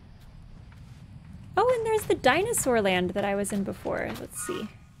 Alright. Oh, and there's the dinosaur land that I was in before. Let's see.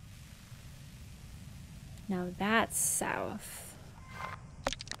 Now that's south.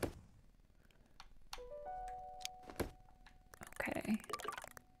 Okay.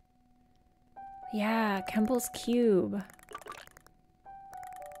 Yeah, Kemble's Cube.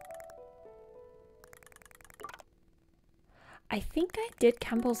 I think I did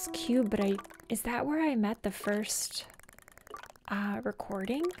Kemble's Cube, but is that where I met the first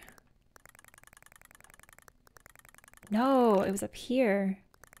recording? No, it was up here.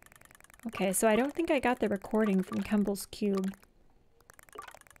 Okay, so I don't think I got the recording from Kemble's Cube.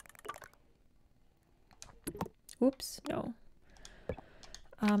 Oops, no.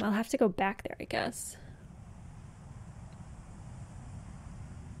 I'll have to go back there, I guess.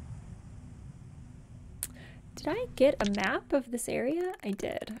 Did I get a map of this area? I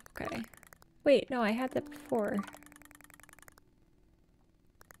did. Okay. Wait, no, I had that before.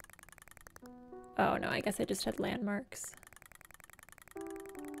 Oh no, I guess I just had landmarks.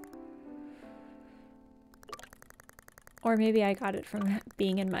 Or maybe I got it from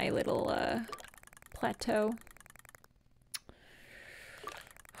being in my little plateau.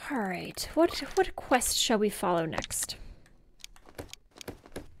 Alright, what quest shall we follow next?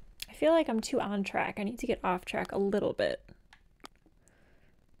 I feel like I'm too on track. I need to get off track a little bit.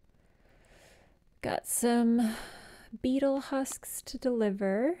 Got some beetle husks to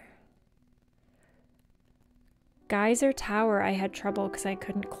deliver. Geyser Tower, I had trouble because I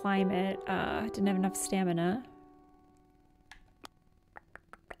couldn't climb it. Didn't have enough stamina.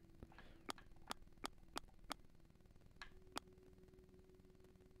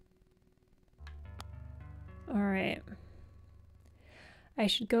 Alright. I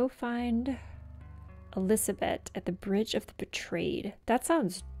should go find Elizabeth at the Bridge of the Betrayed. That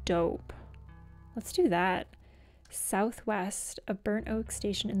sounds dope. Let's do that. Southwest of Burnt Oak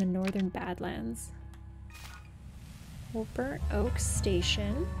Station in the Northern Badlands. Well, Burnt Oak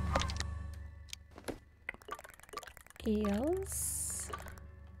Station is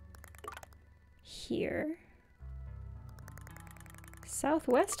here.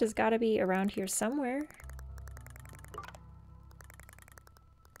 Southwest has got to be around here somewhere.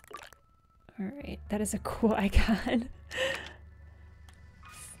 Alright, that is a cool icon.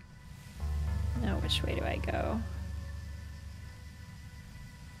 Now, which way do I go?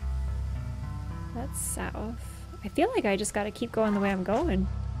 That's south. I feel like I just gotta keep going the way I'm going.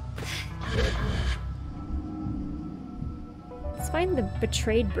 Let's find the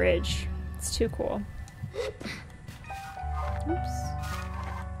Betrayed Bridge. It's too cool. Oops.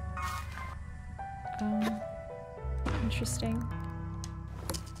 Interesting.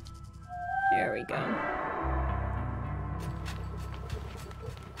 There we go.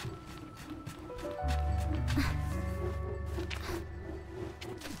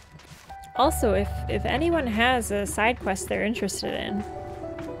 Also, if anyone has a side quest they're interested in,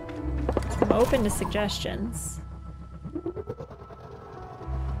 I'm open to suggestions.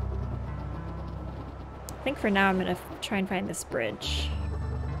 I think for now I'm gonna try and find this bridge.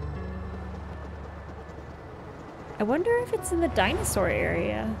 I wonder if it's in the dinosaur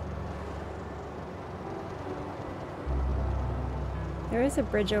area. There is a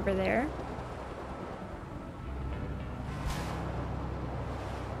bridge over there.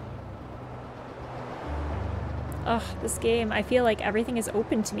 Ugh, this game, I feel like everything is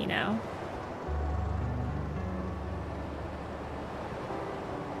open to me now.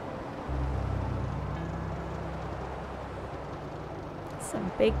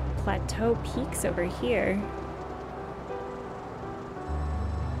 Some big plateau peaks over here.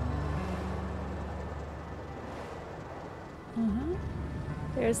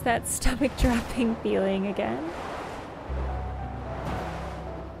 There's that stomach dropping feeling again.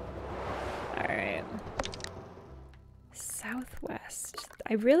 Alright. Southwest.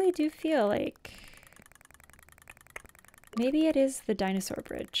 I really do feel like maybe it is the dinosaur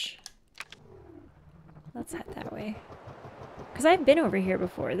bridge. Let's head that way. Because I've been over here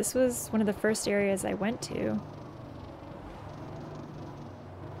before. This was one of the first areas I went to.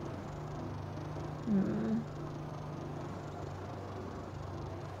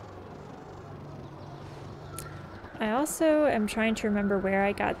 I also am trying to remember where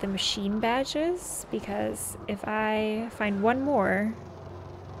I got the machine badges, because if I find one more,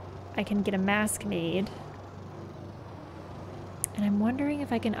 I can get a mask made. And I'm wondering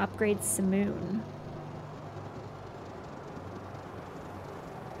if I can upgrade Simoon.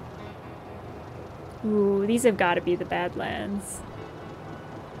 Ooh, these have got to be the Badlands.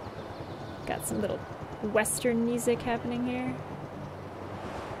 Got some little Western music happening here.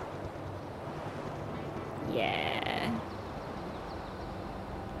 Yeah.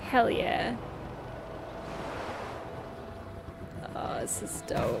 Hell yeah. Oh, this is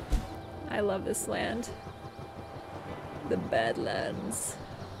dope. I love this land. The Badlands.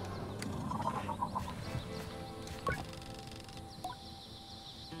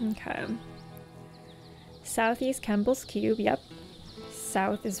 Okay. Southeast Kemble's Cube, yep.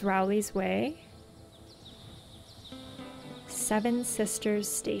 South is Rowley's Way. Seven Sisters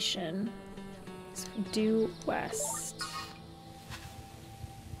Station. So due west.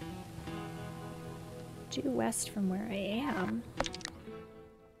 Due west from where I am.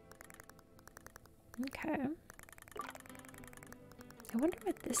 Okay. I wonder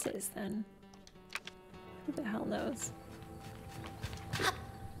what this is then. Who the hell knows?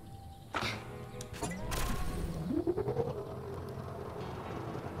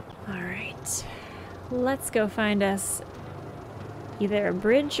 Alright. Let's go find us either a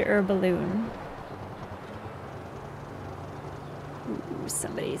bridge or a balloon. Ooh,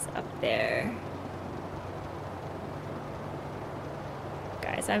 somebody's up there.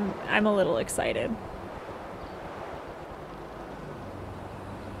 Guys, I'm a little excited.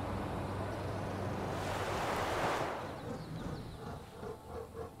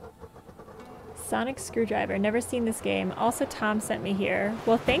 Sonic Screwdriver. Never seen this game. Also, Tom sent me here.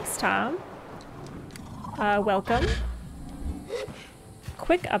 Well, thanks, Tom. Welcome.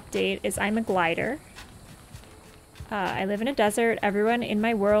 Quick update is I'm a glider. I live in a desert. Everyone in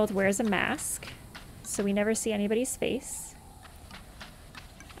my world wears a mask, so we never see anybody's face.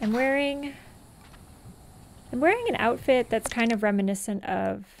 I'm wearing an outfit that's kind of reminiscent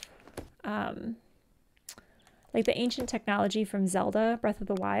of like the ancient technology from Zelda Breath of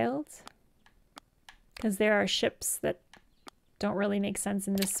the Wild. Because there are ships that don't really make sense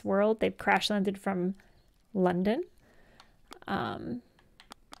in this world. They've crash landed from London. But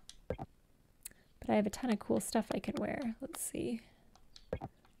I have a ton of cool stuff I can wear. Let's see.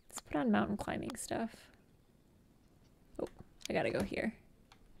 Let's put on mountain climbing stuff. Oh, I gotta go here.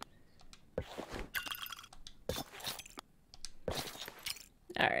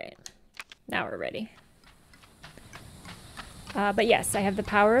 Alright. Now we're ready. But yes, I have the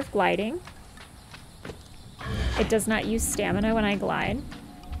power of gliding. It does not use stamina when I glide.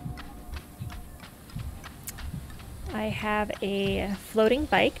 I have a floating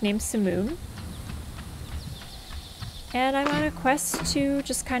bike named Simoon. And I'm on a quest to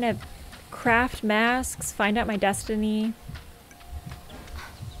just kind of craft masks, find out my destiny.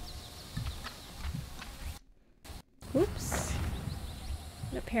 Oops.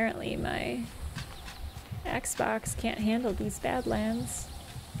 And apparently my Xbox can't handle these Badlands.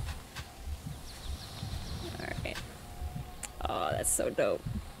 Alright. Oh, that's so dope.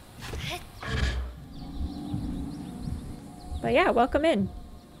 But yeah, welcome in.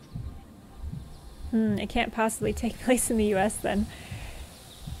 It can't possibly take place in the US then.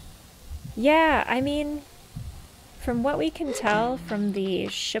 Yeah, I mean, from what we can tell from the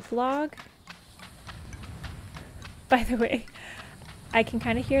ship log. By the way, I can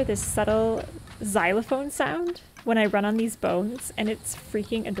kind of hear this subtle xylophone sound when I run on these bones, and it's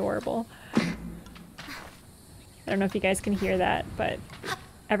freaking adorable. I don't know if you guys can hear that, but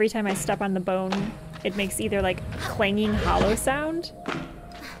every time I step on the bone, it makes either like a clanging hollow sound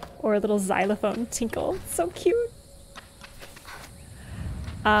or a little xylophone tinkle. It's so cute.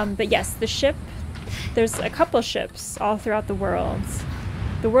 But yes, the ship, there's a couple ships all throughout the world.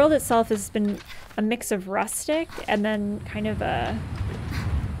 The world itself has been a mix of rustic and then kind of a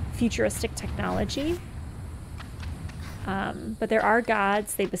futuristic technology. But there are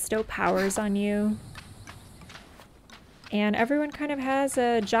gods, they bestow powers on you. And everyone kind of has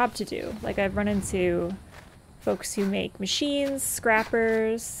a job to do. Like, I've run into folks who make machines,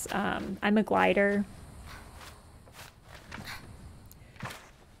 scrappers. I'm a glider.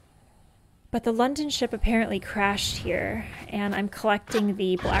 But the London ship apparently crashed here, and I'm collecting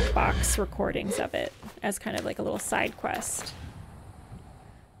the black box recordings of it as kind of like a little side quest,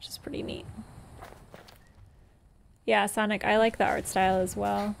 which is pretty neat. Yeah, Sonic, I like the art style as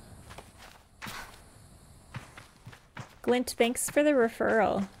well. Glint, thanks for the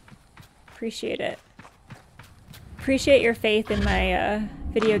referral. Appreciate it. Appreciate your faith in my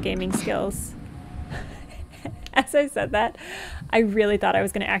video gaming skills. As I said that, I really thought I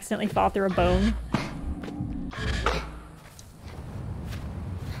was going to accidentally fall through a bone.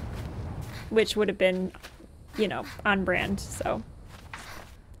 Which would have been, you know, on brand, so.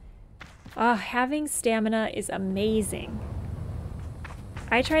 Having stamina is amazing.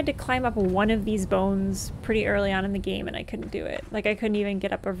 I tried to climb up one of these bones pretty early on in the game and I couldn't do it. Like, I couldn't even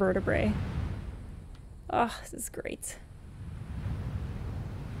get up a vertebrae. Oh, this is great.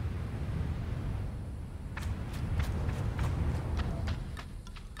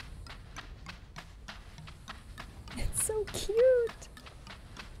 It's so cute.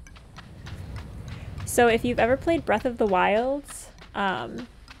 So if you've ever played Breath of the Wild,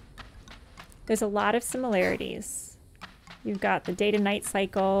 there's a lot of similarities. You've got the day to night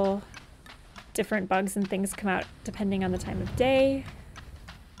cycle, different bugs and things come out depending on the time of day,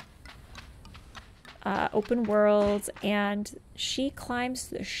 open world, and she climbs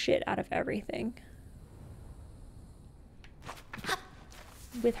the shit out of everything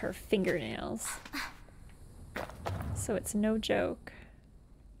with her fingernails. So it's no joke.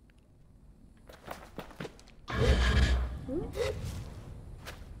 Ooh.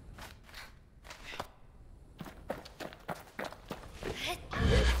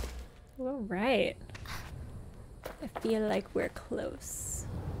 All right. I feel like we're close.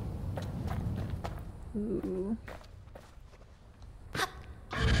 Ooh.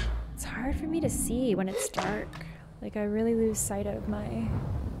 It's hard for me to see when it's dark. Like, I really lose sight of my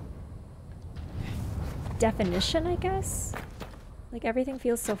definition, I guess? Like, everything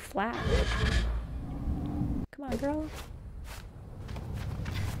feels so flat. Come on, girl.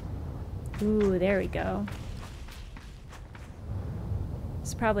 Ooh, there we go.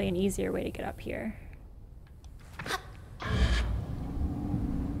 It's probably an easier way to get up here.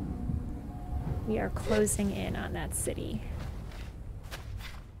 We are closing in on that city.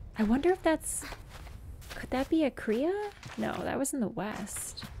 I wonder if that's... Could that be a Kriya? No, that was in the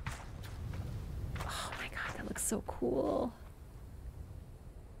west. Oh my god, that looks so cool.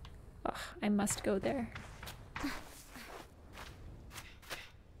 Oh, I must go there.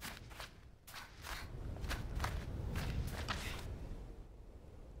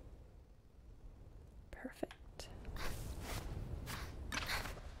 Perfect.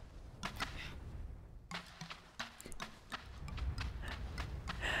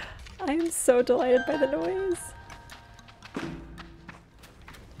 I am so delighted by the noise.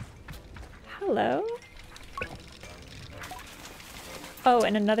 Hello. Oh,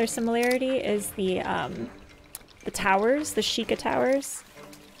 and another similarity is the towers, the Sheikah towers.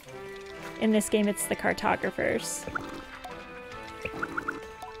 In this game, it's the cartographers.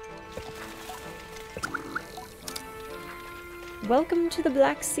 Welcome to the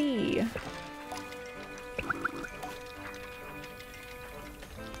Black Sea.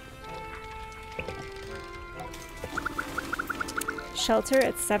 Shelter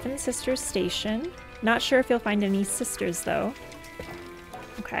at Seven Sisters Station. Not sure if you'll find any sisters, though.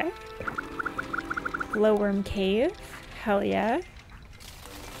 Okay. Glowworm Cave. Hell yeah.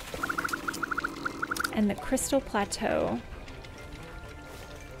 And the Crystal Plateau.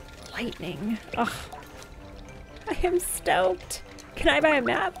 Lightning. Ugh. I am stoked. Can I buy a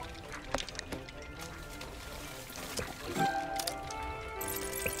map?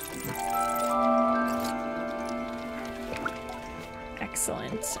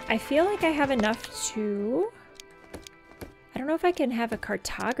 Excellent. I feel like I have enough to... I don't know if I can have a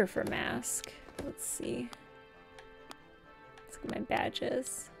cartographer mask. Let's see. Let's look at my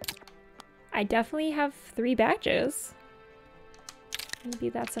badges. I definitely have 3 badges. Maybe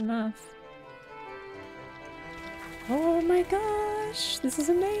that's enough. Oh my gosh, this is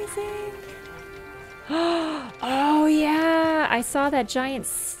amazing. Oh yeah, I saw that giant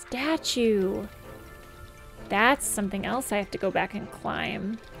statue. That's something else I have to go back and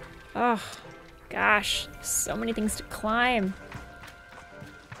climb. Oh gosh, so many things to climb.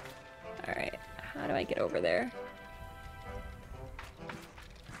 All right, how do I get over there?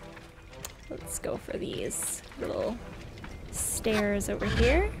 Let's go for these little stairs over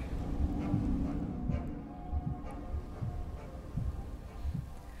here.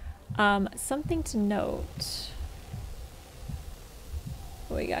 Something to note.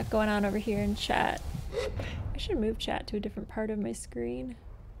 What we got going on over here in chat? I should move chat to a different part of my screen.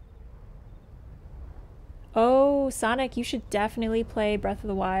 Oh, Sonic, you should definitely play Breath of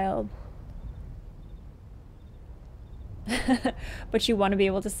the Wild. But you want to be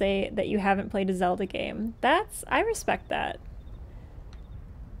able to say that you haven't played a Zelda game. I respect that.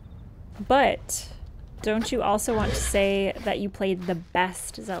 But don't you also want to say that you played the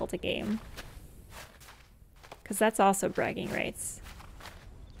best Zelda game? Because that's also bragging rights.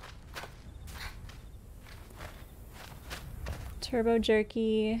 Turbo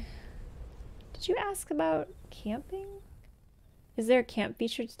Jerky. Did you ask about camping? Is there a camp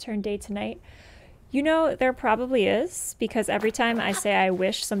feature to turn day to night? You know, there probably is, because every time I say I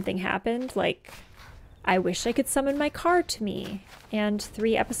wish something happened, like, I wish I could summon my car to me, and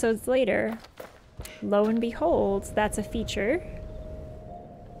 3 episodes later, lo and behold, that's a feature.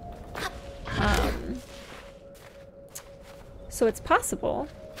 So it's possible.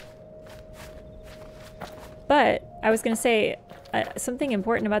 But I was gonna say, something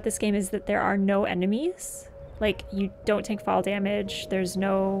important about this game is that there are no enemies. Like, you don't take fall damage, there's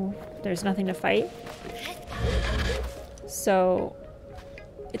nothing to fight. So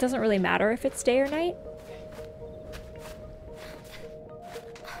it doesn't really matter if it's day or night.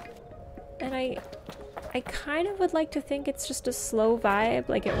 And I kind of would like to think it's just a slow vibe,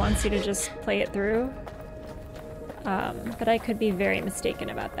 like it wants you to just play it through. But I could be very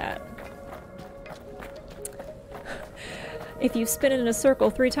mistaken about that. If you spin it in a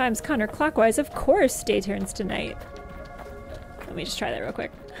circle 3 times counterclockwise, of course day turns to night. Let me just try that real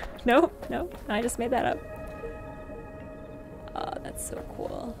quick. No, I just made that up. Oh, that's so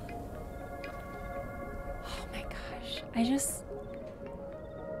cool. Oh my gosh.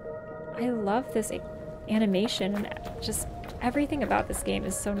 I love this animation, and just everything about this game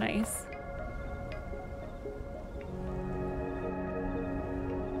is so nice.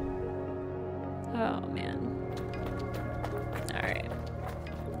 Oh man. Alright.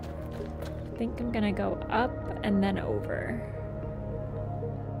 I think I'm gonna go up and then over.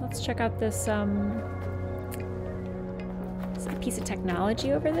 Let's check out this, is it a piece of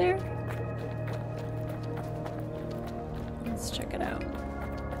technology over there? Let's check it out.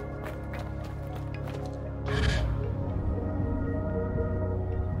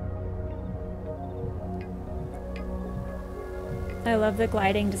 I love the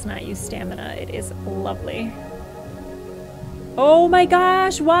gliding does not use stamina. It is lovely. Oh my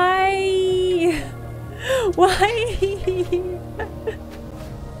gosh, why? Why?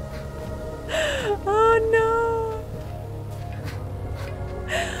 Oh no.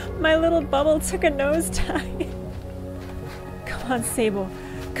 My little bubble took a nosedive. Come on, Sable.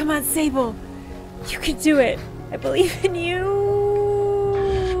 Come on, Sable. You can do it. I believe in you.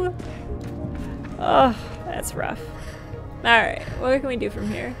 Oh, that's rough. Alright, what can we do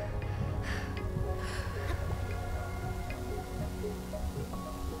from here?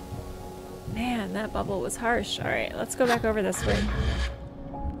 Man, that bubble was harsh. Alright, let's go back over this way.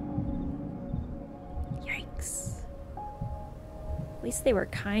 Yikes. At least they were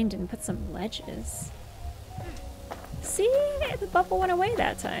kind and put some ledges. See? The bubble went away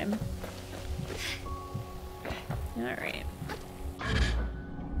that time. Alright.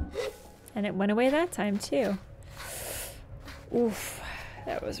 And it went away that time too. Oof,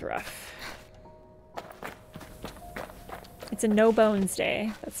 that was rough. It's a no bones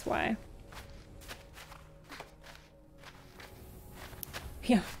day, that's why.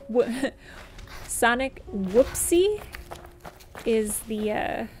 Yeah, Sonic Whoopsie is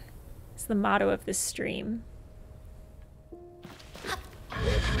the motto of this stream.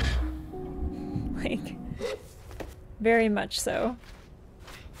 Like, very much so.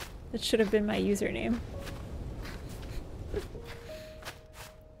 That should have been my username.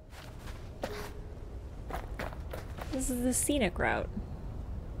 This is the scenic route.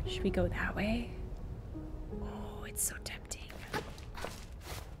 Should we go that way? Oh, it's so tempting.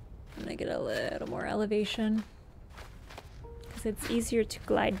 I'm gonna get a little more elevation because it's easier to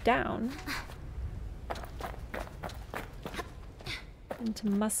glide down and to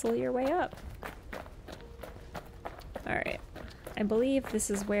muscle your way up. Alright, I believe this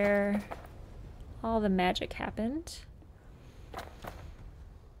is where all the magic happened.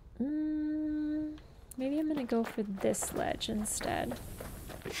 Maybe I'm gonna go for this ledge instead.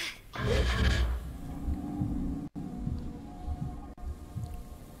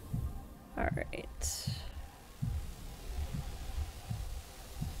 Alright.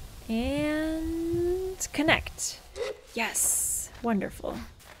 And connect. Yes! Wonderful.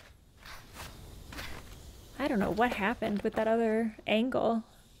 I don't know what happened with that other angle.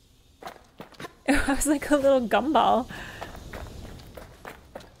 I was like a little gumball.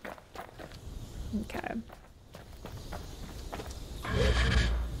 Okay.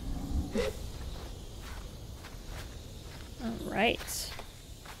 All right.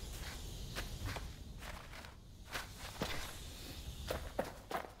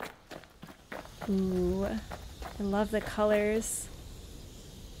 Ooh, I love the colors.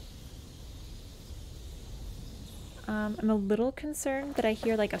 I'm a little concerned that I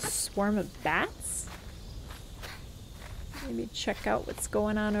hear like a swarm of bats. Maybe check out what's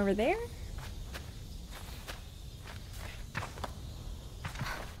going on over there.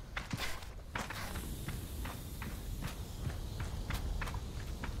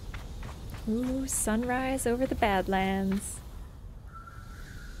 Ooh, sunrise over the Badlands.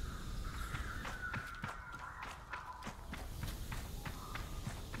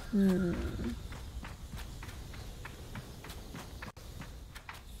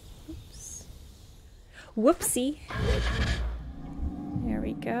 Oops. Whoopsie. There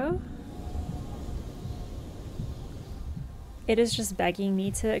we go. It is just begging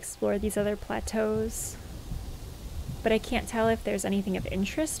me to explore these other plateaus. But I can't tell if there's anything of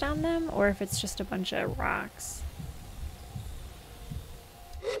interest on them or if it's just a bunch of rocks.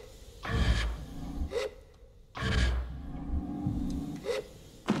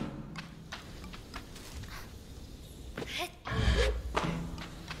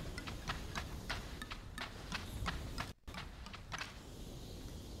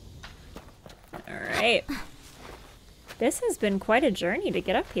 Alright. This has been quite a journey to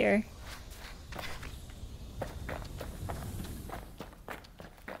get up here.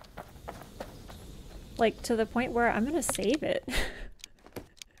 Like, to the point where I'm gonna save it.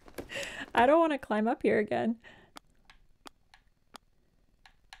 I don't want to climb up here again.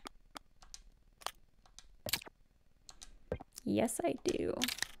 Yes, I do.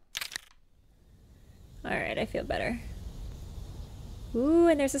 Alright, I feel better. Ooh,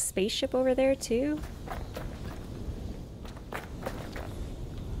 and there's a spaceship over there, too.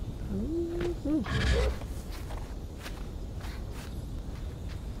 Ooh.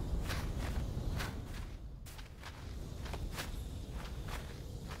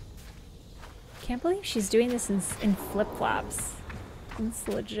 Can't believe she's doing this in flip-flops. It's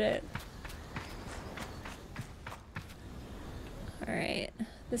legit. Alright.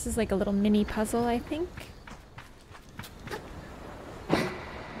 This is like a little mini puzzle, I think.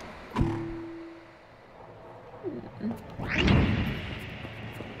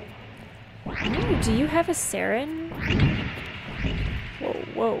 Ooh, do you have a Saren? Whoa,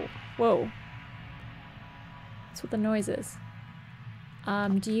 whoa, whoa. That's what the noise is.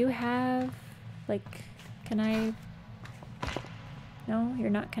 Do you have... like, can I... No, you're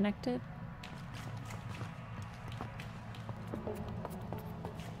not connected?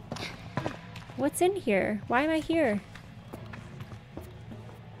 What's in here? Why am I here?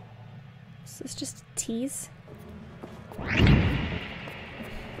 Is this just a tease?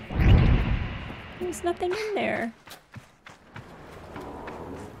 There's nothing in there.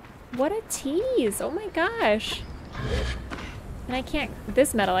 What a tease! Oh my gosh! And I can't...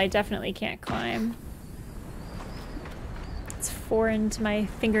 this metal I definitely can't climb. It's foreign to my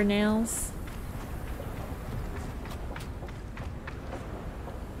fingernails.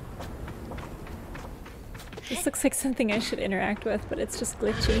 This looks like something I should interact with, but it's just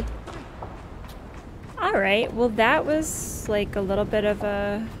glitchy. Alright, well that was like a little bit of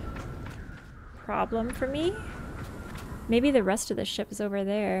a problem for me. Maybe the rest of the ship is over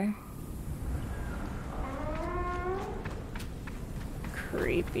there.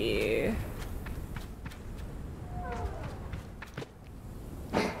 Creepy.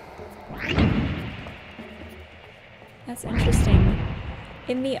 That's interesting.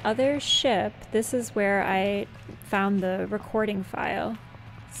 In the other ship, this is where I found the recording file.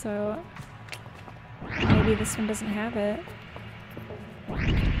 So maybe this one doesn't have it.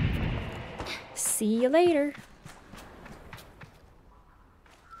 See you later.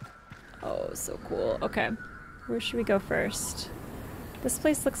 Oh, so cool. Okay, where should we go first? This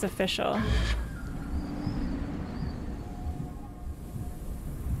place looks official.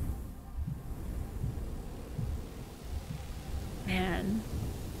 Man,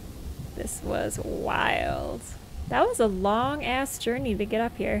 this was wild. That was a long-ass journey to get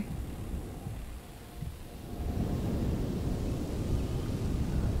up here.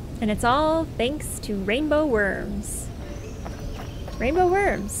 And it's all thanks to rainbow worms. Rainbow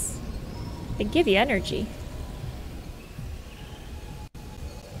worms. They give you energy.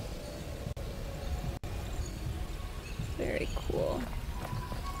 Very cool.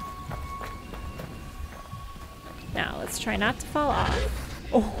 Just try not to fall off.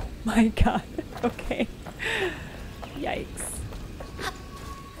 Oh my god. Okay. Yikes.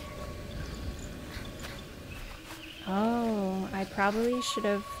 Oh, I probably should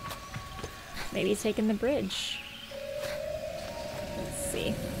have maybe taken the bridge. Let's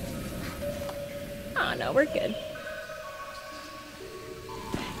see. Oh no, we're good.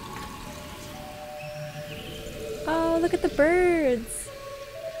 Oh, look at the birds.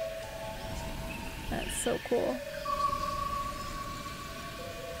 That's so cool.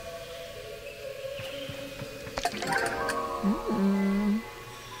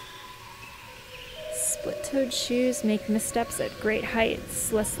 Split-toed shoes make missteps at great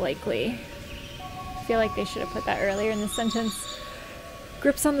heights less likely. I feel like they should have put that earlier in the sentence.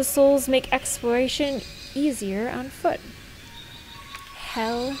 Grips on the soles make exploration easier on foot.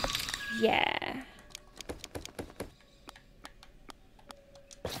 Hell yeah.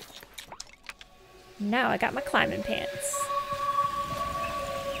 Now I got my climbing pants.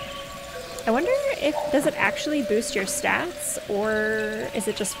 I wonder if, does it actually boost your stats, or is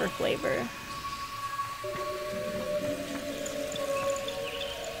it just for flavor?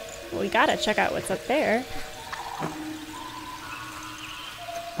 Well, we gotta check out what's up there.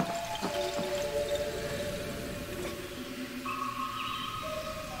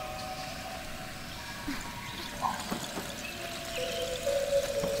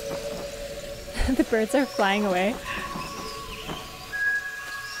 The birds are flying away.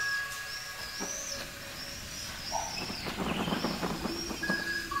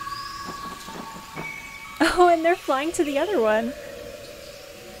 Oh, and they're flying to the other one.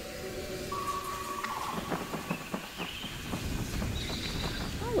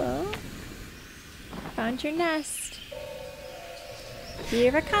 Hello. Found your nest.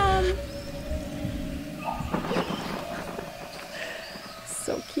 Here I come.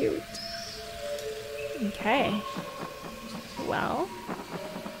 So cute. Okay. Well.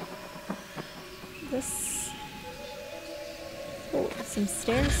 This... Oh, some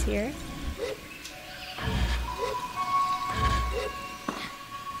stairs here.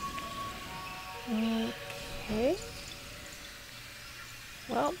 Okay.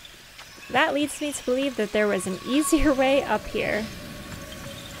 Well, that leads me to believe that there was an easier way up here.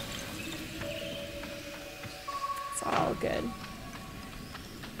 It's all good.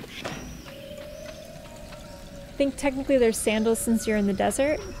 I think technically there's sandals since you're in the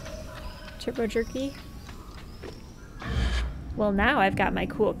desert. Turbo jerky. Well, now I've got my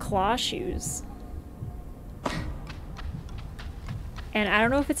cool claw shoes. And I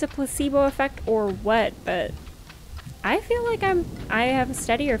don't know if it's a placebo effect or what, but I feel like I have a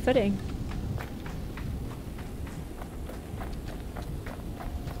steadier footing.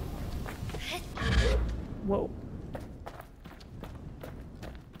 Whoa.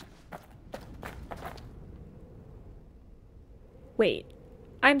 Wait,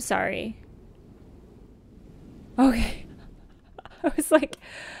 I'm sorry. Okay. I was like,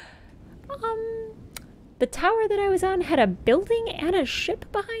 the tower that I was on had a building and a ship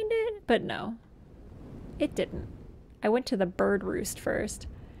behind it, but no, it didn't. I went to the bird roost first.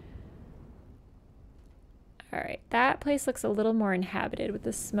 All right, that place looks a little more inhabited with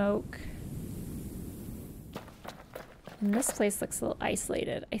the smoke. And this place looks a little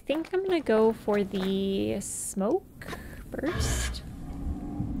isolated. I think I'm gonna go for the smoke first.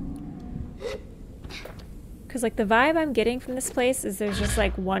 Because like the vibe I'm getting from this place is there's just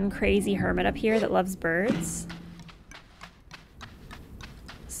like one crazy hermit up here that loves birds.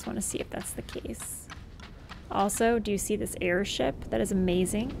 Just want to see if that's the case. Also, do you see this airship? That is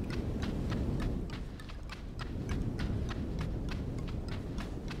amazing.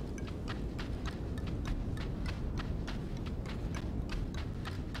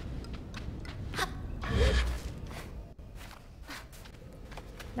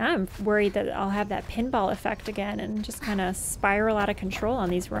 Now I'm worried that I'll have that pinball effect again and just kind of spiral out of control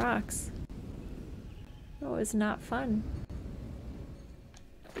on these rocks. Oh, it's not fun.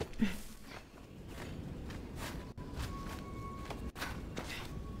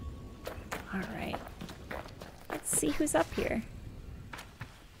 All right. Let's see who's up here.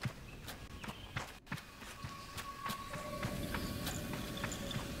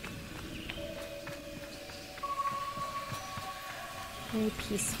 Very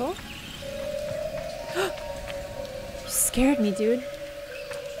peaceful. You scared me, dude.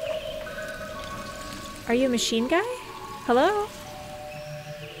 Are you a machine guy? Hello?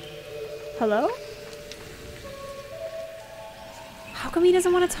 Hello? How come he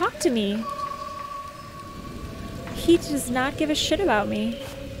doesn't want to talk to me? He does not give a shit about me.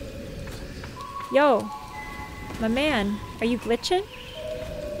 Yo, my man, are you glitching?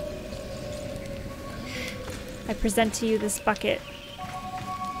 I present to you this bucket.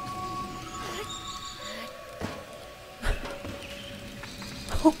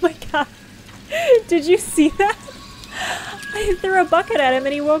 Oh my god. Did you see that? I threw a bucket at him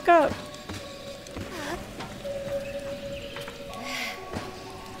and he woke up.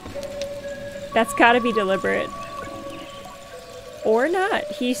 That's gotta be deliberate. Or not.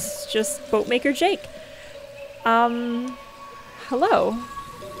 He's just Boatmaker Jake. Hello.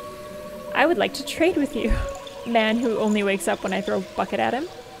 I would like to trade with you. Man who only wakes up when I throw a bucket at him.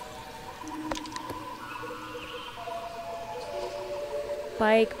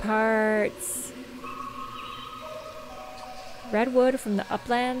 Bike parts. Redwood from the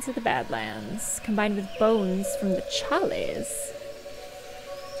uplands of the Badlands, combined with bones from the Chales.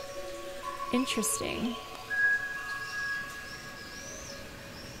 Interesting.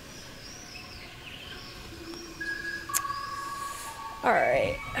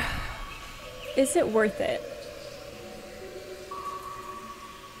 Alright. Is it worth it?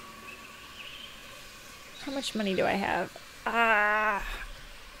 How much money do I have? I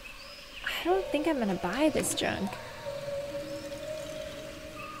don't think I'm gonna buy this junk.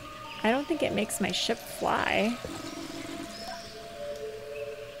 I don't think it makes my ship fly.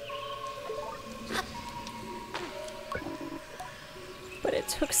 But it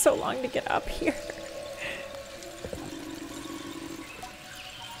took so long to get up here.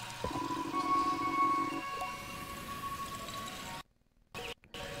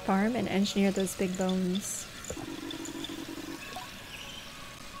 Farm and engineer those big bones.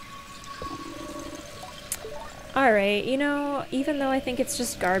 Alright, you know, even though I think it's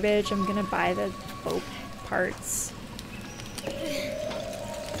just garbage, I'm gonna buy the boat parts.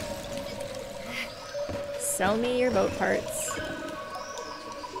 Sell me your boat parts.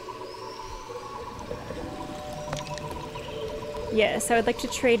 Yes, I would like to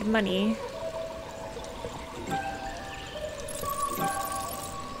trade money.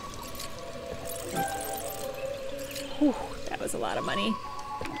 Whew, that was a lot of money.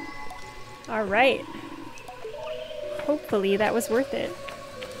 Alright. Hopefully that was worth it.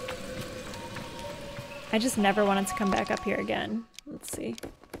 I just never wanted to come back up here again. Let's see.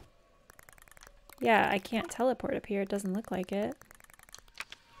 Yeah, I can't teleport up here. It doesn't look like it.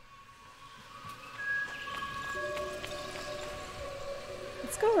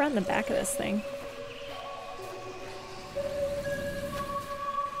 Let's go around the back of this thing.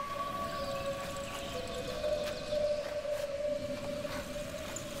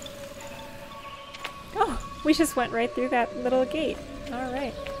 Oh, we just went right through that little gate. All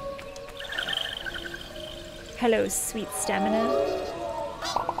right. Hello, sweet stamina.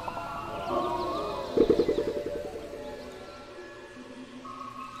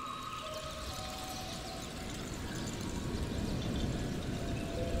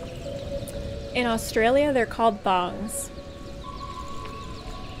 In Australia, they're called thongs.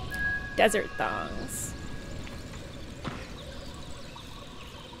 Desert thongs.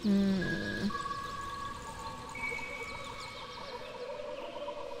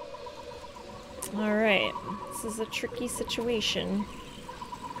 Alright, this is a tricky situation.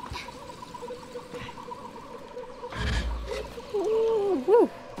 Ooh, woo.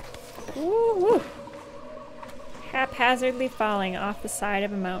 Ooh, woo. Haphazardly falling off the side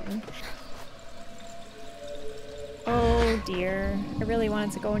of a mountain. Oh dear, I really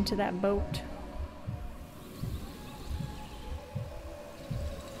wanted to go into that boat.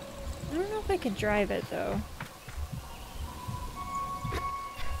 I don't know if I could drive it though.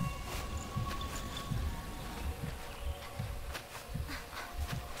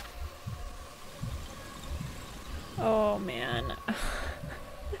 Oh man.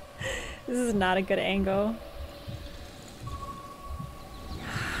 This is not a good angle.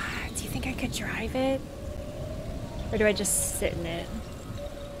 Do you think I could drive it? Or do I just sit in it?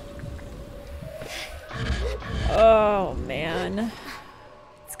 Oh man.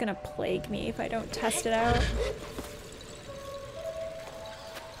 It's gonna plague me if I don't test it out.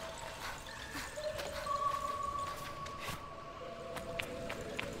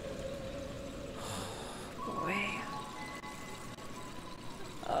 Oh boy.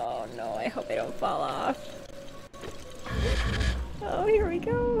 Oh no, I hope I don't fall off. Oh, here we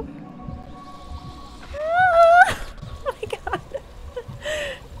go.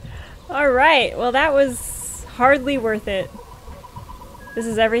 Alright, well that was hardly worth it. This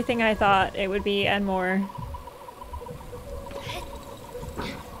is everything I thought it would be and more.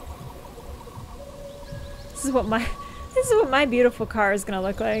 This is what my beautiful car is gonna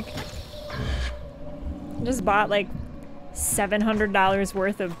look like. I just bought like $700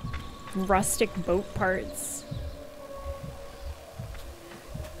 worth of rustic boat parts.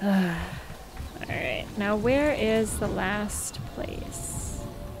 Alright, Alright, now where is the last place?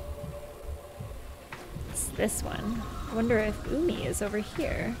 It's this one. I wonder if Umi is over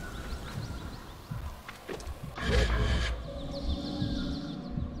here.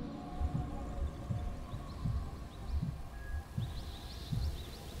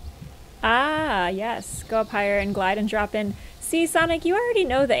 Ah, yes. Go up higher and glide and drop in. See, Sonic, you already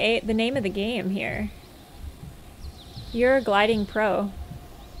know the name of the game here. You're a gliding pro.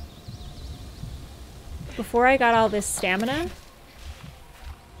 Before I got all this stamina,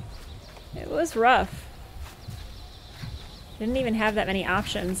 it was rough. Didn't even have that many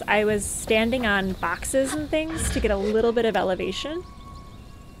options. I was standing on boxes and things to get a little bit of elevation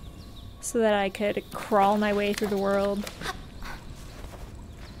so that I could crawl my way through the world.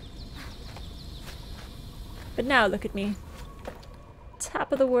 But now look at me.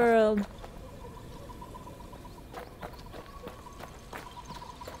 Top of the world.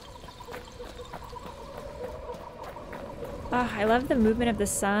 Oh, I love the movement of the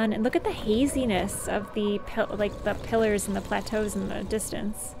sun, and look at the haziness of the pillars and the plateaus in the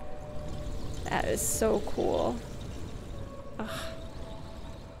distance. That is so cool. Oh,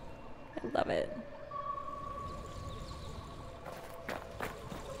 I love it.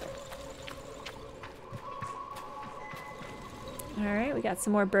 Alright, we got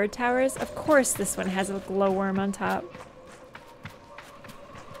some more bird towers. Of course this one has a glowworm on top.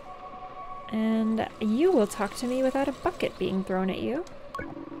 And you will talk to me without a bucket being thrown at you.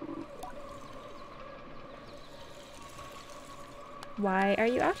 Why are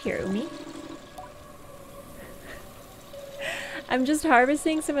you out here, Umi? I'm just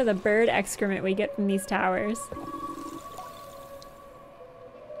harvesting some of the bird excrement we get from these towers.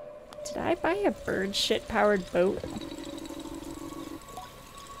 Did I buy a bird shit powered boat?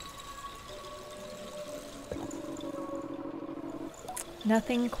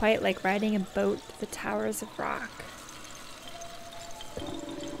 Nothing quite like riding a boat to the towers of rock.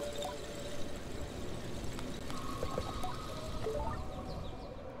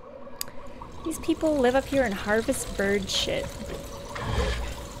 These people live up here and harvest bird shit.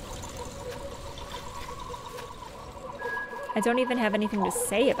 I don't even have anything to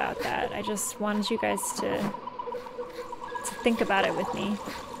say about that. I just wanted you guys to think about it with me.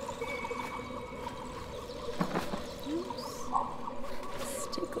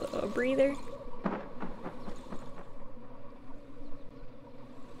 A breather.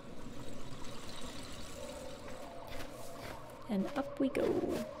 And up we go.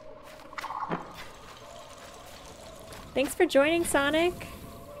 Thanks for joining, Sonic.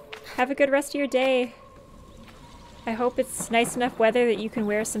 Have a good rest of your day. I hope it's nice enough weather that you can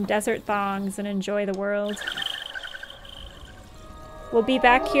wear some desert thongs and enjoy the world. We'll be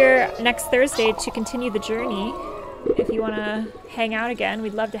back here next Thursday to continue the journey. If you want to hang out again,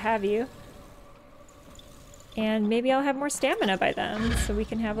 we'd love to have you. And maybe I'll have more stamina by then, so we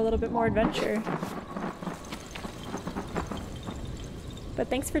can have a little bit more adventure. But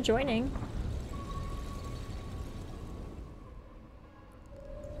thanks for joining.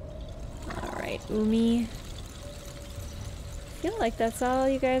 Alright, Umi. I feel like that's all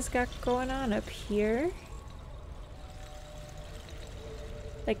you guys got going on up here.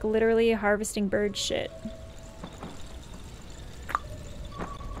 Like literally harvesting bird shit.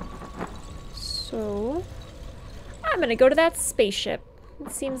 So, I'm gonna go to that spaceship.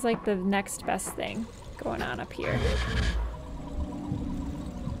 It seems like the next best thing going on up here.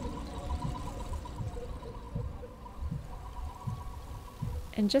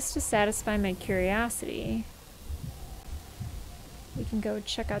 And just to satisfy my curiosity, we can go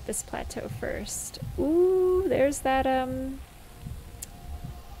check out this plateau first. Ooh, there's that,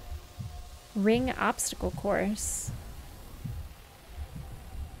 ring obstacle course.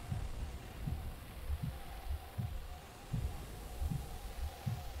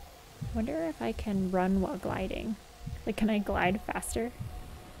 Wonder if I can run while gliding. Like, can I glide faster?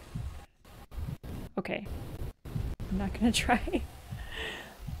 Okay. I'm not gonna try.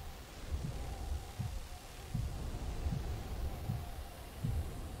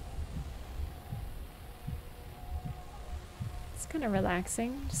 It's kind of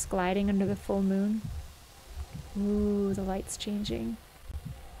relaxing, just gliding under the full moon. Ooh, the light's changing.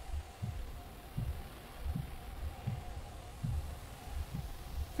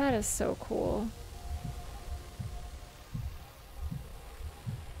 That is so cool.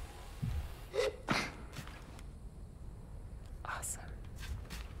 Awesome.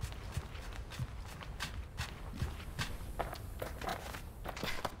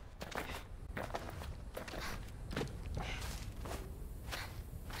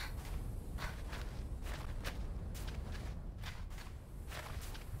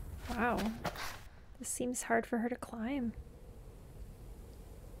 Wow. seems hard for her to climb.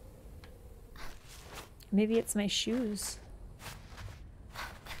 Maybe it's my shoes.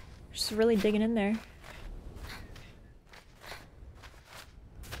 Just really digging in there.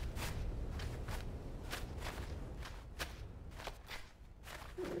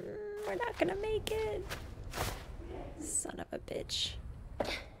 We're not gonna make it. Son of a bitch.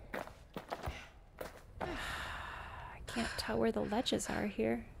 I can't tell where the ledges are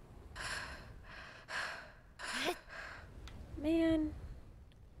here. Man.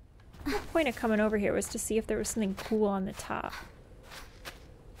 The point of coming over here was to see if there was something cool on the top.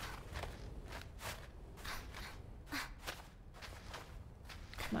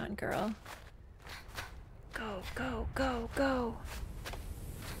 Come on, girl. Go, go, go, go.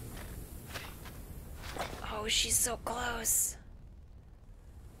 Oh, she's so close.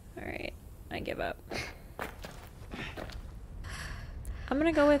 Alright, I give up. I'm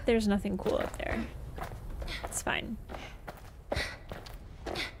gonna go with there's nothing cool up there. It's fine.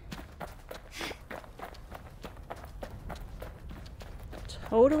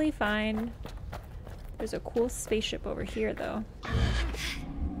 Totally fine. There's a cool spaceship over here, though.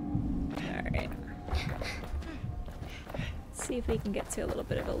 Alright. Let's see if we can get to a little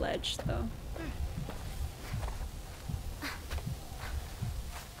bit of a ledge, though.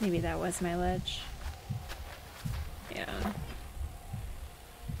 Maybe that was my ledge. Yeah.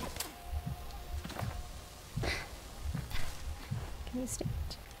 Can you stand?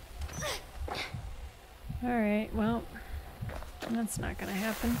 Alright, well, that's not gonna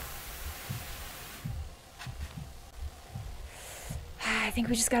happen. I think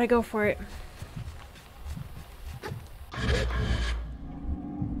we just gotta go for it.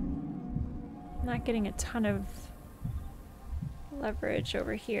 Not getting a ton of leverage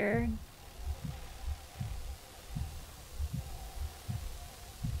over here.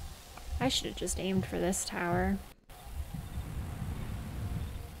 I should have just aimed for this tower.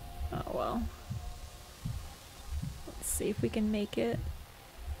 Oh well. Let's see if we can make it.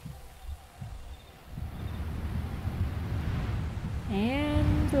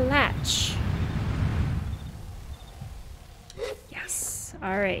 And latch. Yes.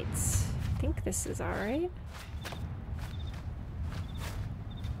 Alright. I think this is alright.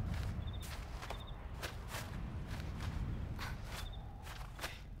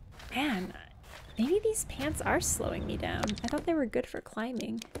 Man, maybe these pants are slowing me down. I thought they were good for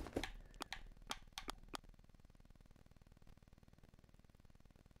climbing.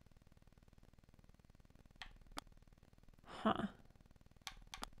 Huh.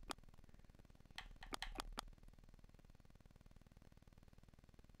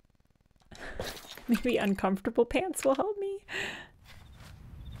 Maybe uncomfortable pants will help me.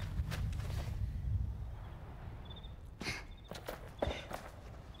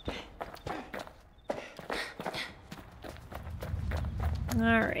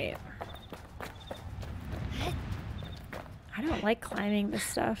 Alright. I don't like climbing this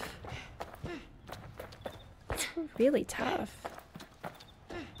stuff. It's really tough.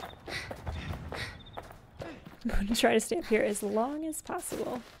 I'm going to try to stay up here as long as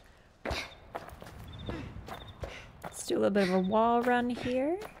possible. Let's do a little bit of a wall run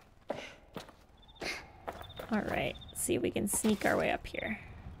here. Alright, let's see if we can sneak our way up here.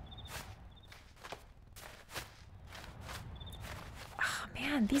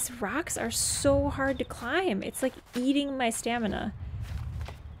 Man, these rocks are so hard to climb. It's like eating my stamina.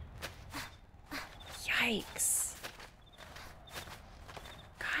 Yikes.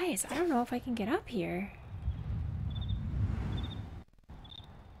 Guys, I don't know if I can get up here.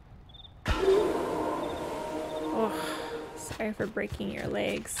 Oh, sorry for breaking your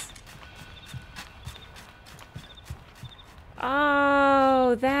legs.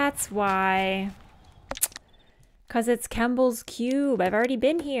 Oh, that's why. 'Cause it's Kemble's cube. I've already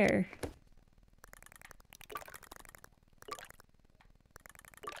been here.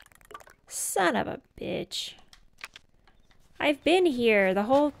 Son of a bitch. I've been here. The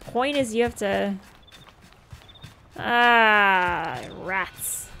whole point is you have to... Ah,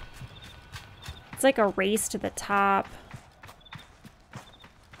 rats. It's like a race to the top.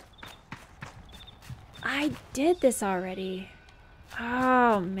 I did this already.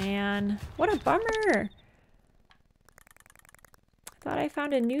 Oh, man. What a bummer. Thought I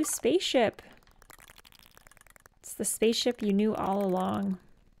found a new spaceship. It's the spaceship you knew all along.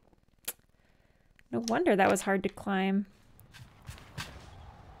 No wonder that was hard to climb.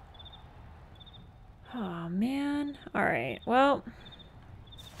 Oh, man. Alright, well.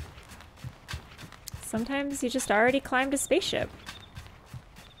 Sometimes you just already climbed a spaceship.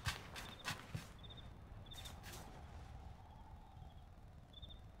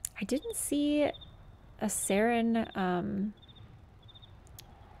 I didn't see a sarin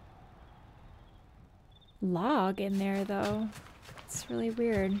log in there, though. It's really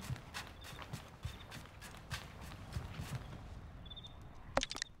weird.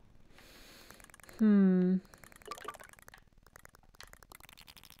 I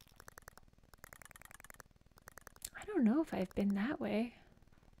don't know if I've been that way.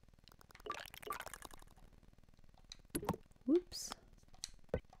 Whoops.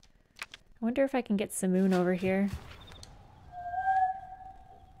 I wonder if I can get Simoon over here.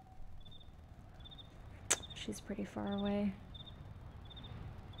 She's pretty far away.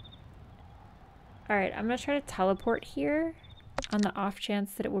 Alright, I'm gonna try to teleport here on the off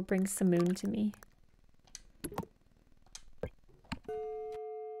chance that it will bring Simoon to me.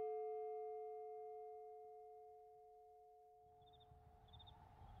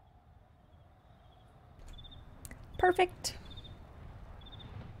 Perfect.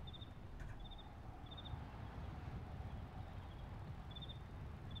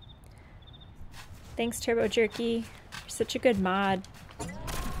 Thanks, Turbo Jerky. You're such a good mod.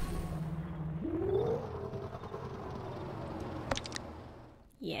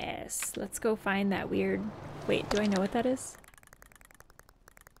 Yes, let's go find that weird... Wait, do I know what that is?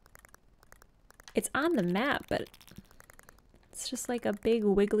 It's on the map, but it's just like a big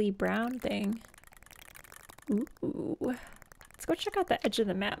wiggly brown thing. Ooh. Let's go check out the edge of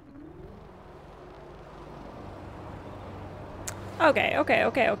the map. Okay.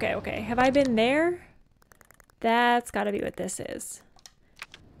 Have I been there? That's gotta be what this is.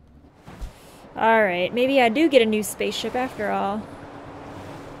 Alright, maybe I do get a new spaceship after all.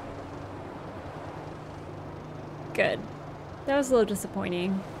 Good. That was a little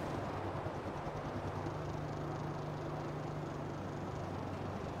disappointing.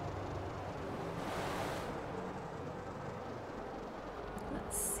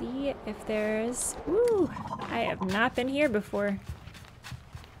 Let's see if there's... Ooh, I have not been here before.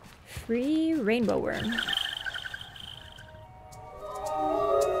 Free rainbow worm.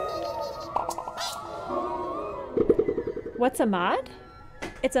 What's a mod?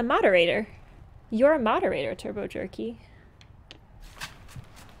 It's a moderator. You're a moderator, Turbo Jerky.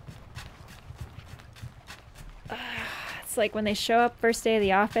 It's like when they show up first day of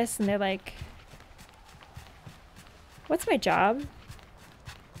the office and they're like, what's my job?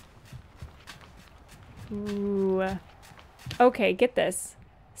 Ooh. Okay, get this.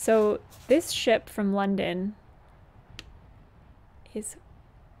 So this ship from London is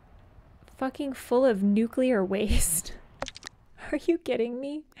fucking full of nuclear waste. Are you kidding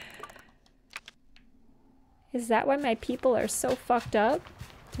me? Is that why my people are so fucked up?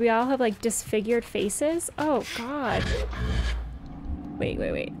 Do we all have like disfigured faces? Oh god. Wait.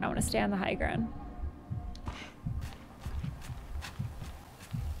 I want to stay on the high ground.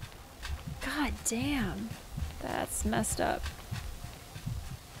 God damn. That's messed up.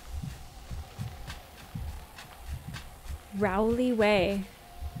 Rowley Way.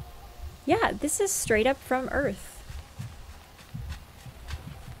 Yeah, this is straight up from Earth.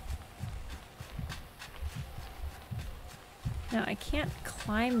 Now, I can't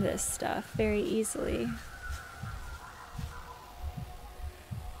climb this stuff very easily.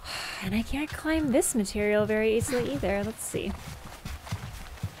 And I can't climb this material very easily either. Let's see.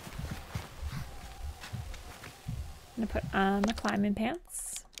 I'm gonna put on the climbing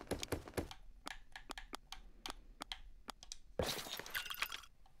pants.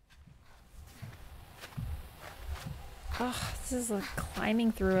 Oh, this is like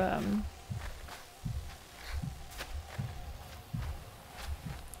climbing through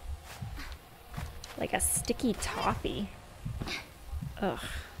like a sticky toffee. Ugh.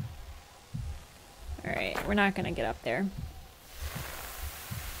 Alright, we're not gonna get up there.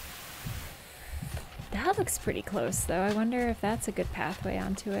 That looks pretty close though. I wonder if that's a good pathway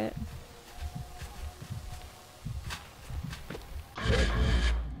onto it.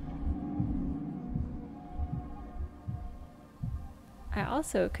 I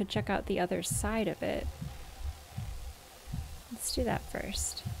also could check out the other side of it. Let's do that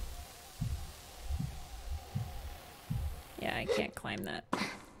first. Yeah, I can't climb that.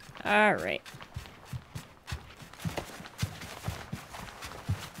 All right.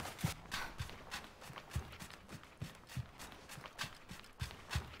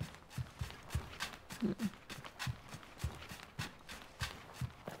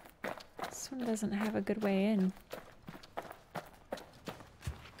 This one doesn't have a good way in.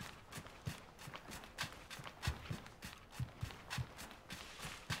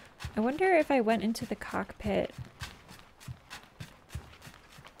 I wonder if I went into the cockpit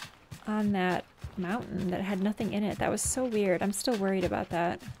on that mountain that had nothing in it. That was so weird. I'm still worried about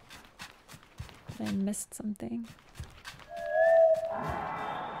that. I missed something.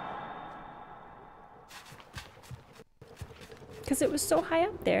 Because it was so high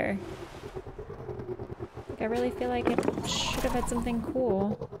up there. Like, I really feel like it should have had something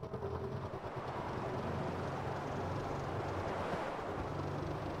cool.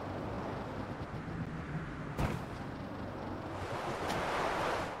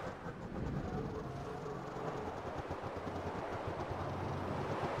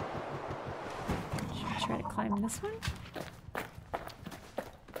 Should I try to climb this one?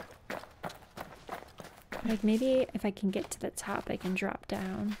 Like, maybe if I can get to the top, I can drop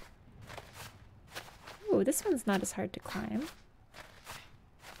down. Ooh, this one's not as hard to climb.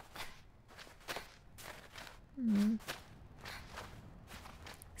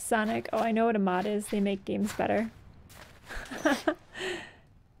 Sonic. Oh, I know what a mod is. They make games better.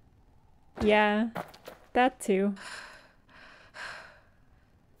 Yeah, that too.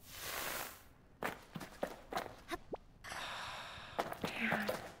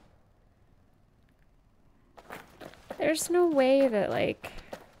 There's no way that, like,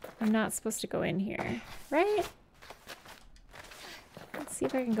 I'm not supposed to go in here, right? Let's see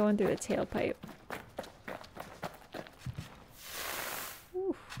if I can go in through the tailpipe.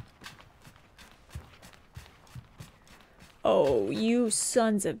 Ooh. Oh, you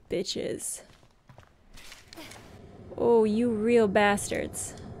sons of bitches. Oh, you real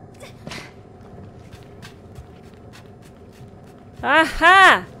bastards.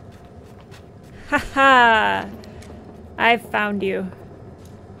 Aha! Ha-ha! I found you.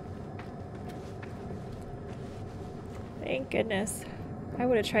 Thank goodness. I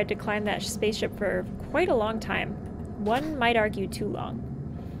would have tried to climb that spaceship for quite a long time. One might argue too long.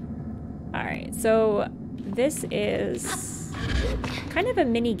 Alright, so this is kind of a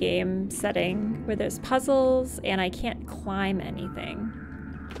mini game setting where there's puzzles and I can't climb anything.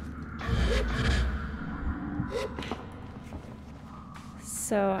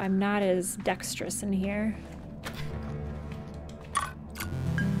 So I'm not as dexterous in here.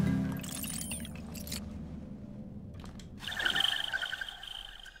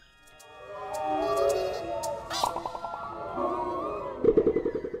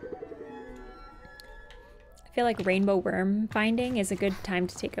 I feel like rainbow worm finding is a good time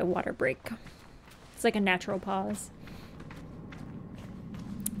to take a water break. It's like a natural pause.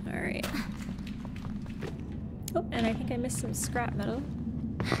 Alright. Oh, and I think I missed some scrap metal.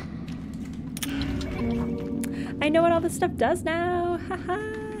 I know what all this stuff does now! Haha!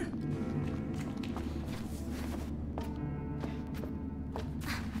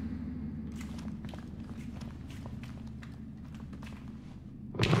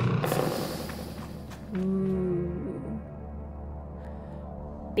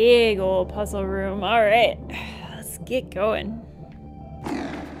 Big old puzzle room. All right, let's get going.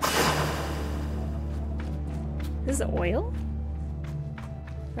 This is oil?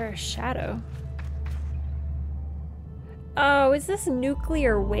 Or a shadow? Oh, is this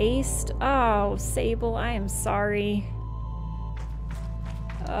nuclear waste? Oh, Sable, I am sorry.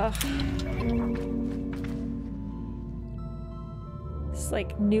 Ugh. It's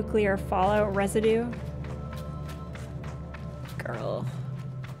like nuclear fallout residue. Girl.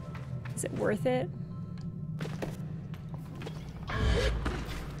 Is it worth it?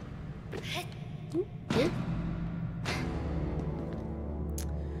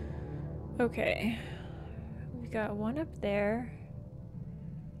 Okay. We got one up there.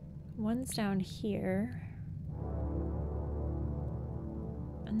 One's down here.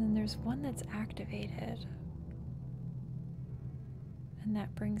 And then there's one that's activated. And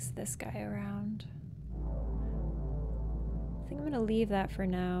that brings this guy around. I think I'm gonna leave that for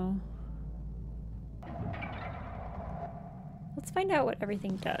now. Let's find out what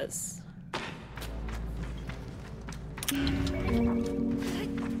everything does.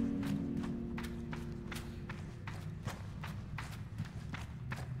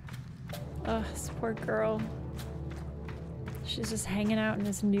 Ugh, this poor girl. She's just hanging out in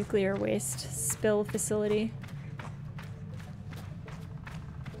this nuclear waste spill facility.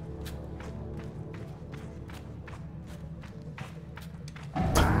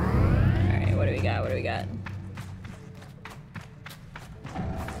 Alright, what do we got? What do we got?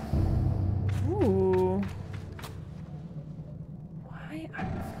 Ooh. Why on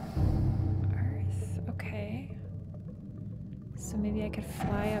Earth? Okay. So maybe I could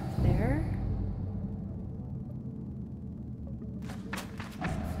fly up there?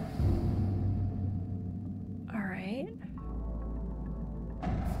 Alright.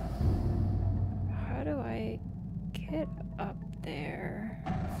 How do I get up there?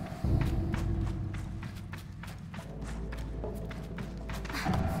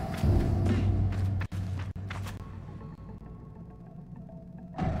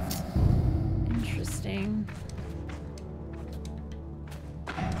 interesting.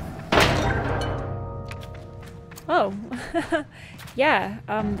 Oh, yeah,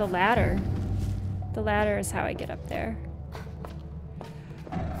 the ladder. The ladder is how I get up there.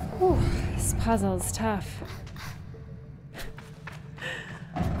 Whew, this puzzle is tough.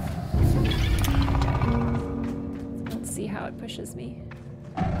 Let's see how it pushes me.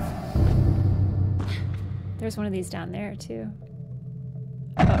 There's one of these down there, too.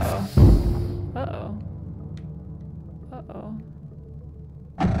 Uh-oh. Uh-oh. Uh-oh.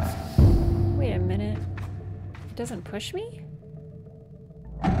 Wait a minute. It doesn't push me?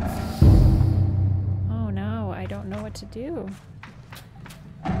 Oh no, I don't know what to do.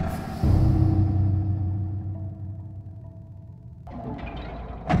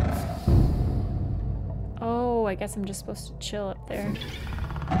 Oh, I guess I'm just supposed to chill up there.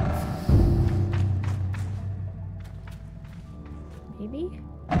 Maybe?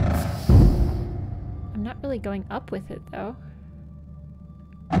 I'm not really going up with it, though.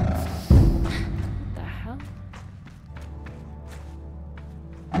 What the hell?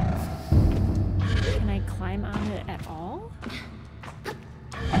 Can I climb on it at all?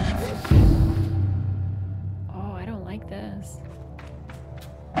 Oh, I don't like this.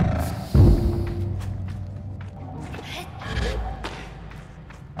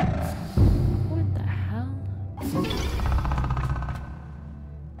 What the hell?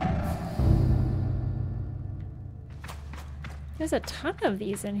 There's a ton of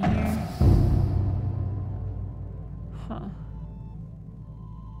these in here. Huh.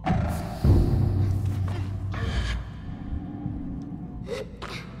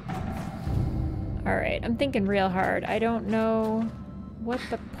 Alright, I'm thinking real hard. I don't know what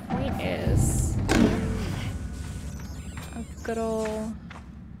the point is of good ol'...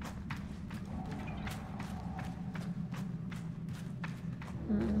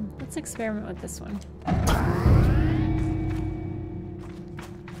 Let's experiment with this one.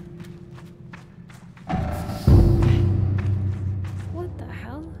 What the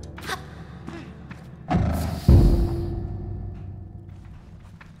hell?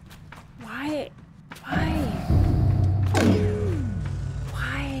 Why?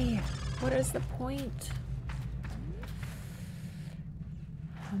 Why? What is the point?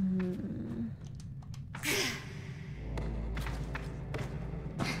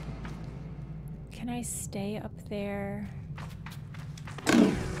 Can I stay up there?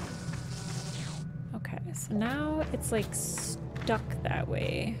 Okay, so now it's like stuck that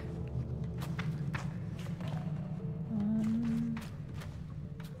way.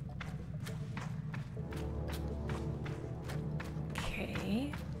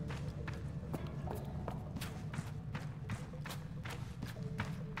 Okay.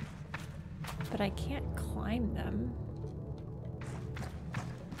 But I can't climb them.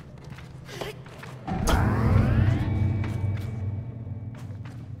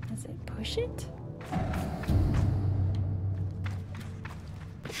 Does it push it?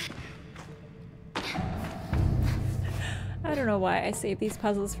 I don't know why I save these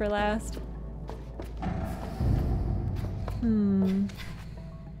puzzles for last. And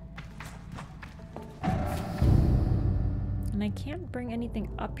I can't bring anything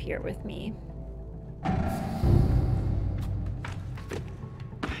up here with me.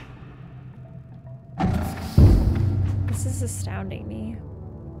 This is astounding me.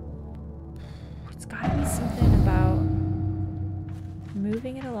 It's gotta be something about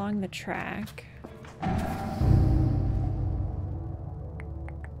moving it along the track.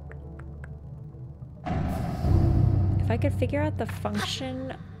 If I could figure out the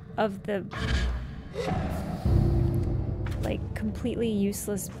function of the like completely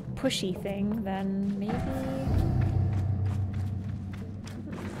useless pushy thing, then maybe...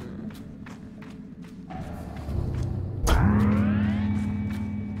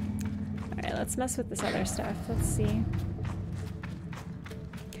 Alright, let's mess with this other stuff. Let's see.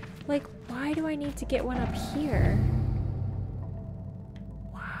 Like, why do I need to get one up here?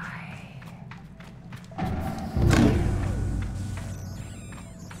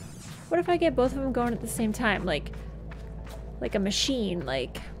 What if I get both of them going at the same time? Like a machine,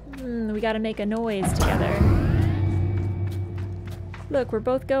 like, we gotta make a noise together. Look, we're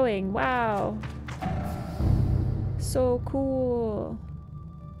both going, wow. So cool.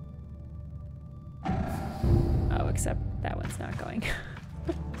 Oh, except that one's not going.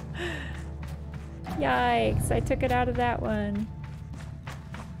 Yikes, I took it out of that one.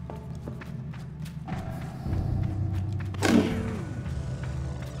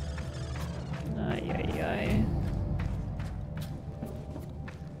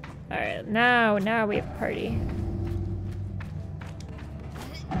 Alright, now we have a party.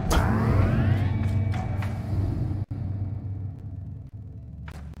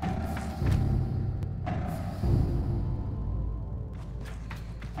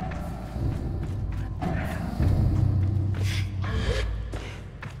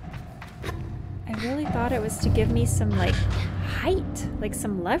 really thought it was to give me some, like, height, like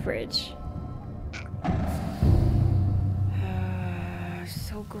some leverage.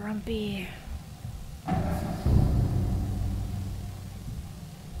 So grumpy.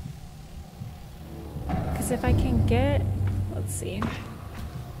 Because if I can get, let's see.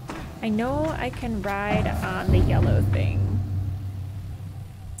 I know I can ride on the yellow thing.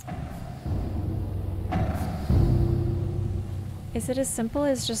 Is it as simple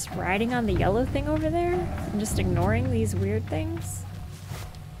as just riding on the yellow thing over there and just ignoring these weird things?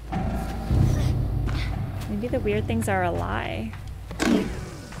 Maybe the weird things are a lie.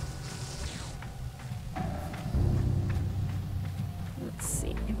 Let's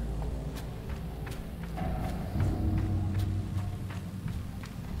see.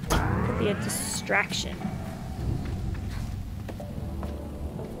 Could be a distraction.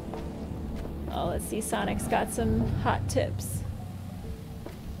 Oh, let's see. Sonic's got some hot tips.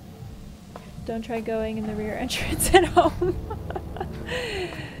 Don't try going in the rear entrance at home.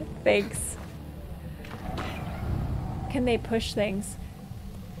 Thanks. Can they push things?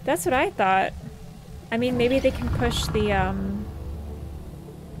 That's what I thought. I mean, maybe they can push the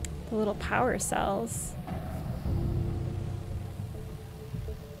little power cells.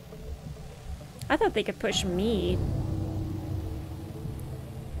 I thought they could push me.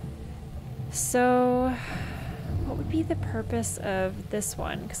 So, what would be the purpose of this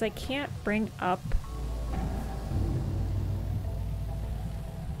one? Because I can't bring up...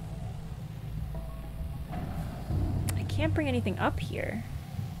 I can't bring anything up here.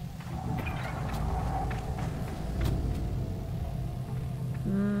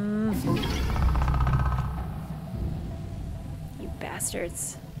 You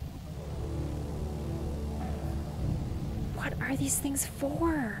bastards. What are these things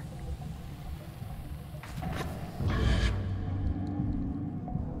for?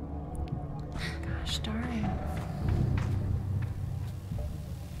 Gosh darn.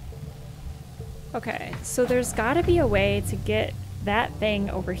 Okay, so there's gotta be a way to get that thing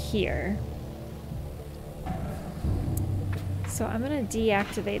over here. So I'm gonna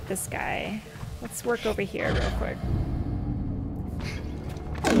deactivate this guy. Let's work over here real quick.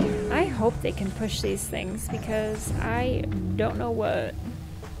 I hope they can push these things because I don't know what.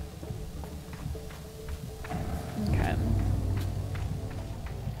 Okay.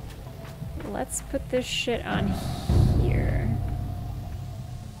 Let's put this shit on here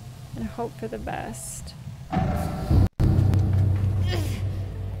and hope for the best.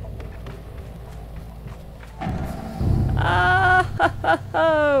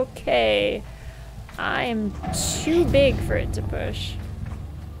 Okay. I'm too big for it to push.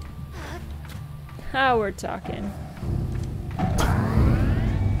 Now we're talking.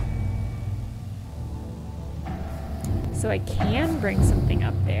 So I can bring something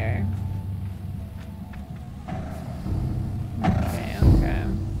up there. Okay, okay.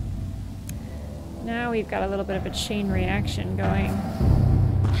 Now we've got a little bit of a chain reaction going.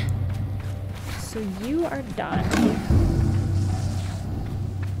 So you are done.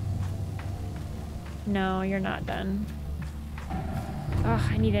 No, you're not done. Oh,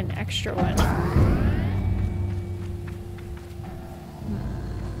 I need an extra one.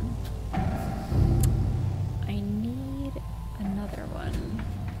 I need another one.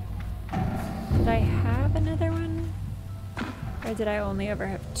 Did I have another one? Or did I only ever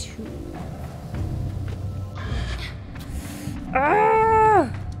have two? Ah!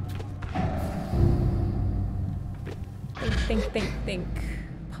 Think, think, think, think.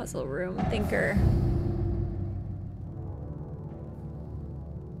 Puzzle room thinker.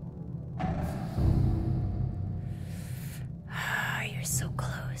 You're so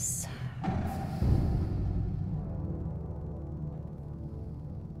close.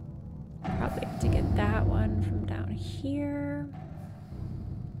 Probably have to get that one from down here.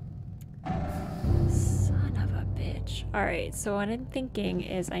 Son of a bitch. Alright, so what I'm thinking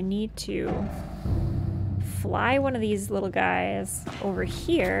is I need to fly one of these little guys over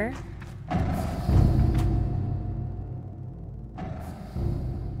here.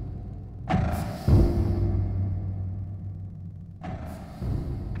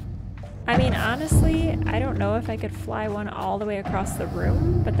 I mean, honestly, I don't know if I could fly one all the way across the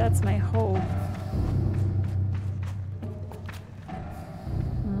room, but that's my hope.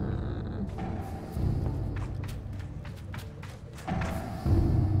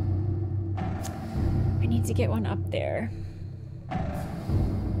 I need to get one up there. I'm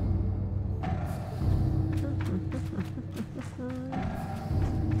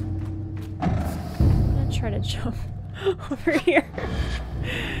gonna try to jump over here.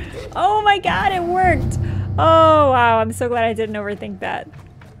 Oh my god, it worked! Oh wow, I'm so glad I didn't overthink that.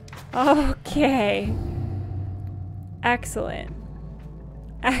 Okay. Excellent.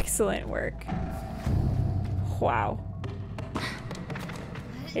 Excellent work. Wow.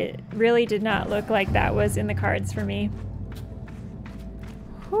 It really did not look like that was in the cards for me.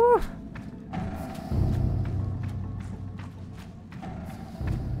 Whew.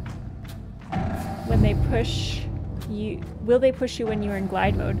 When they push you, will they push you when you're in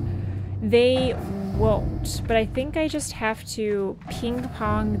glide mode? They won't, but I think I just have to ping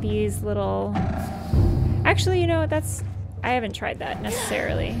pong these little... Actually, you know, that's... I haven't tried that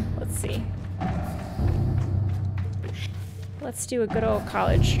necessarily. Let's see. Let's do a good old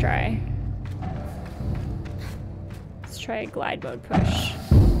college try. Let's try a glide mode push.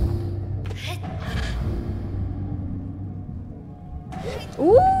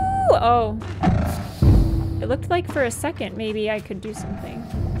 Ooh! Oh. It looked like for a second maybe I could do something.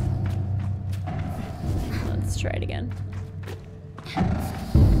 Let's try it again.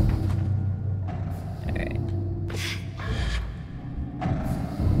 Alright.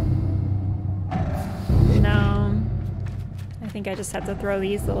 No. I think I just have to throw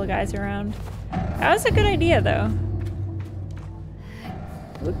these little guys around. That was a good idea though.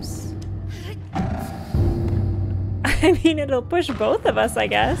 Whoops. I mean, it'll push both of us, I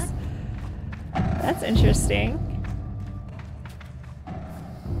guess. That's interesting.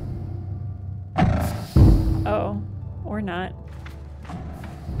 Oh, or not.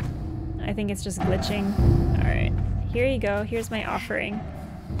 I think it's just glitching. Alright, here you go. Here's my offering.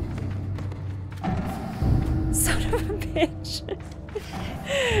 Son of a bitch.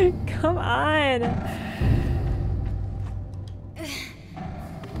 Come on.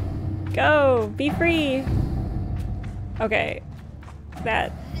 Go, be free. Okay,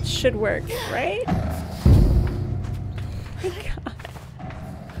 that should work, right? Oh my god.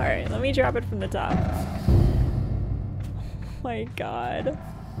 Alright, let me drop it from the top. Oh my god.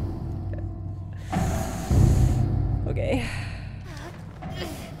 Okay.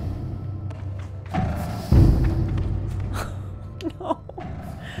 No.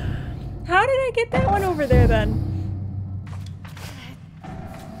 How did I get that one over there then?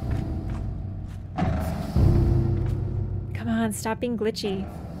 Come on, stop being glitchy.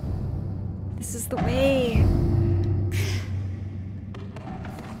 This is the way.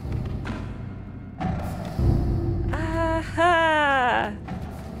 Aha!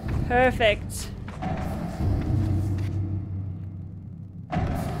 Perfect.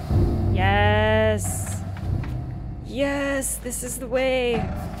 Yes. Yes, this is the way.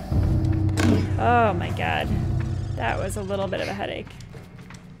 Oh my god. That was a little bit of a headache.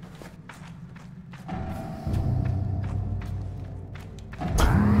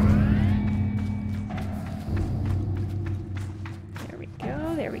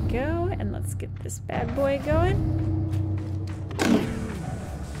 There we go. And let's get this bad boy going.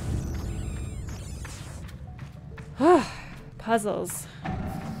 Puzzles.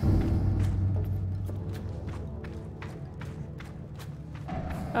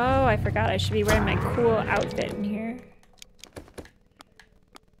 Oh, I forgot I should be wearing my cool outfit in here.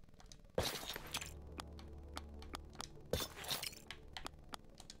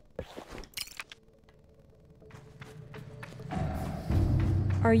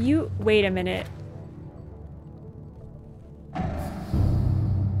 Are you... Wait a minute.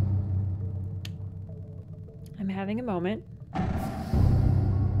 I'm having a moment.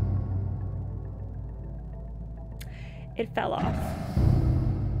 It fell off.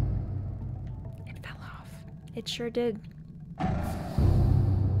 It fell off. It sure did.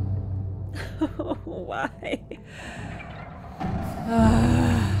 Why?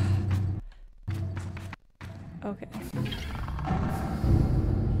 Okay.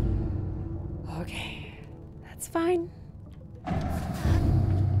 Okay. That's fine.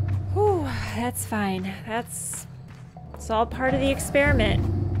 Whew, that's fine. It's all part of the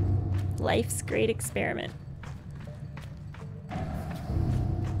experiment. Life's great experiment.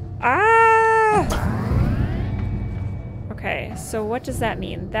 Ah! Okay, so what does that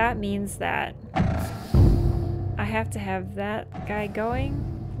mean? That means that I have to have that guy going?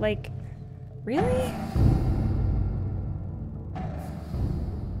 Like, really?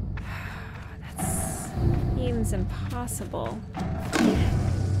 That seems impossible.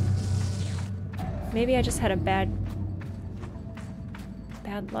 Maybe I just had a bad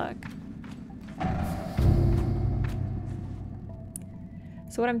luck.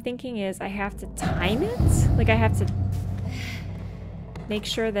 So what I'm thinking is I have to time it? Like I have to make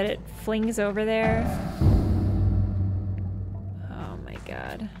sure that it flings over there. Oh my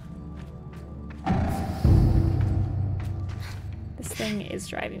god. This thing is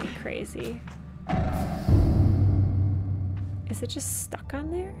driving me crazy. Is it just stuck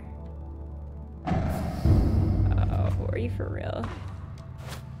on there? Are you for real?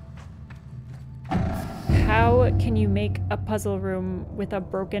 How can you make a puzzle room with a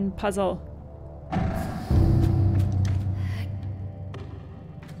broken puzzle?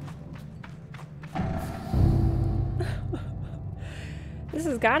 This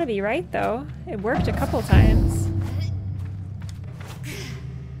has got to be right, though. It worked a couple times.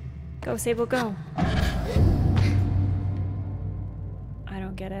 Go, Sable, go. I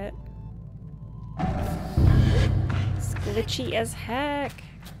don't get it. It's glitchy as heck.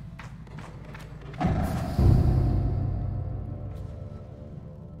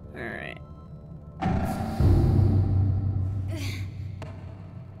 Alright.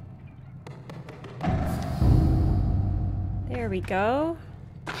 There we go.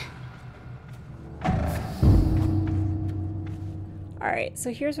 Alright,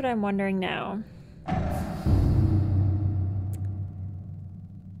 so here's what I'm wondering now.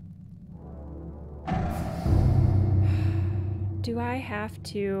 Do I have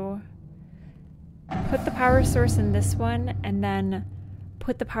to put the power source in this one and then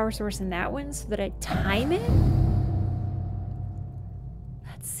put the power source in that one so that I time it?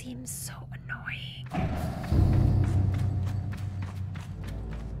 That seems so annoying.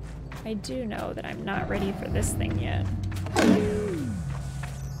 I do know that I'm not ready for this thing yet.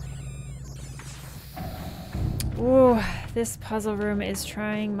 Ooh, this puzzle room is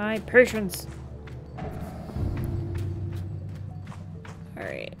trying my patience.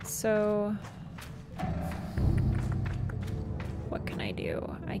 Alright, so what can I do?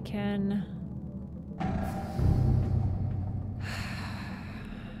 I can...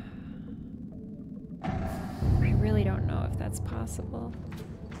 I really don't know if that's possible.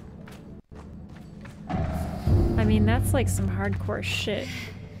 I mean, that's like some hardcore shit.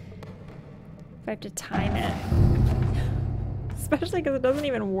 If I have to time it. Especially because it doesn't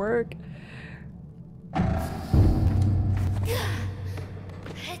even work.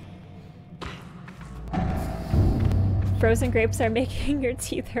 Frozen grapes are making your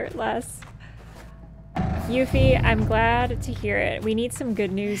teeth hurt less. Yuffie, I'm glad to hear it. We need some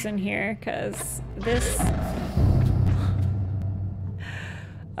good news in here, because this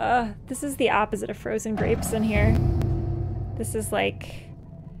is the opposite of frozen grapes in here. This is like...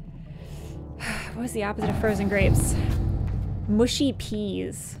 What was the opposite of frozen grapes? Mushy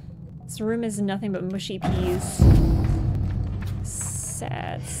peas. This room is nothing but mushy peas.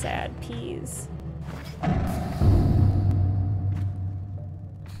 Sad, sad peas.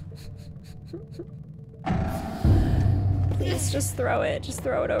 Please, just throw it. Just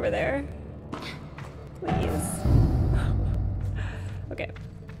throw it over there. Please. Okay.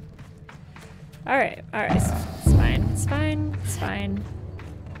 Alright, alright. It's fine. It's fine. It's fine.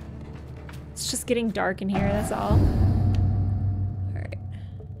 It's just getting dark in here, that's all. Alright.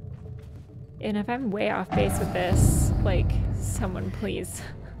 And if I'm way off base with this, like, someone please.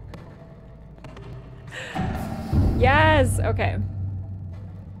 Yes! Okay.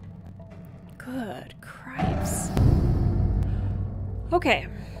 Good cripes. Okay.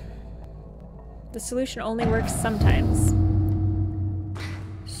 The solution only works sometimes.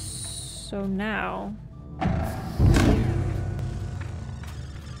 So now...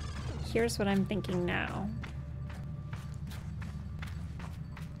 Here's what I'm thinking now.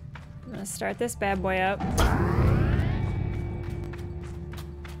 I'm gonna start this bad boy up.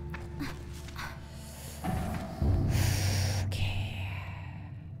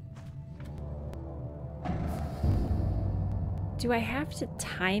 Do I have to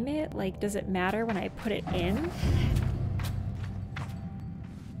time it? Like, does it matter when I put it in?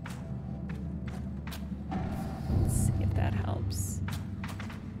 Let's see if that helps.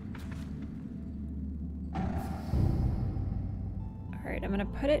 Alright, I'm gonna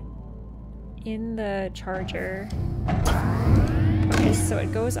put it in the charger. Okay, so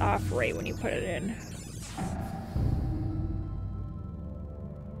it goes off right when you put it in.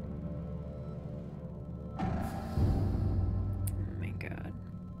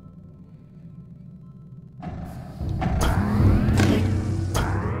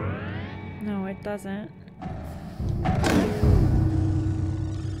 Doesn't.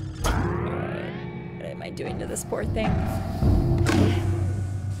 What am I doing to this poor thing?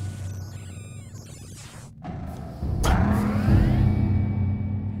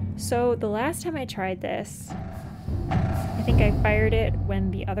 So the last time I tried this, I think I fired it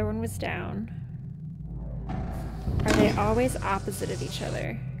when the other one was down. Are they always opposite of each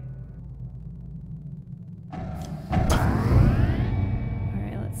other?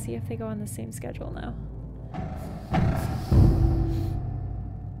 See if they go on the same schedule now.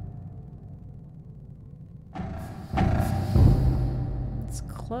 It's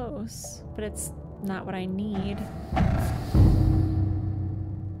close, but it's not what I need.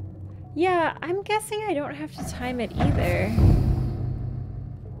 Yeah, I'm guessing I don't have to time it either.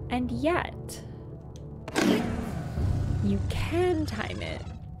 And yet, you can time it.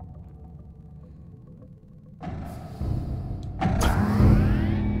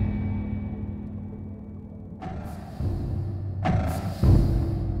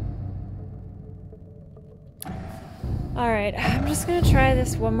 Alright, I'm just gonna try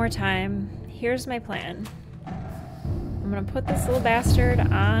this one more time. Here's my plan. I'm gonna put this little bastard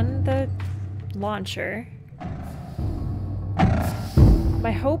on the launcher.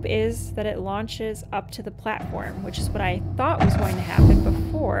 My hope is that it launches up to the platform, which is what I thought was going to happen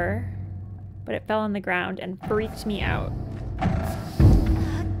before, but it fell on the ground and freaked me out.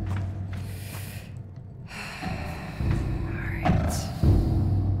 Alright.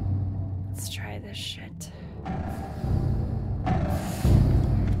 Let's try this shit.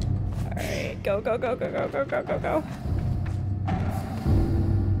 Alright, go, go, go, go, go, go, go, go, go.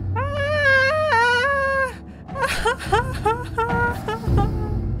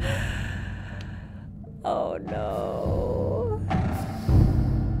 Oh no.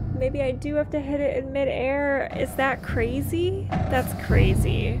 Maybe I do have to hit it in midair. Is that crazy? That's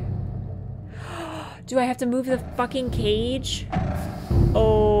crazy. Do I have to move the fucking cage?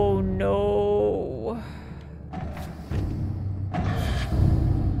 Oh no.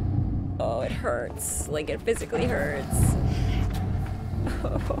 Oh, it hurts. Like, it physically hurts.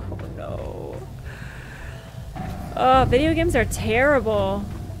 Oh no. Oh, video games are terrible.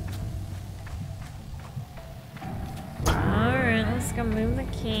 Alright, let's go move the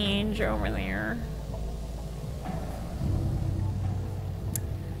cage over there. I'm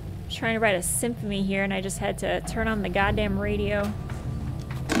trying to write a symphony here and I just had to turn on the goddamn radio.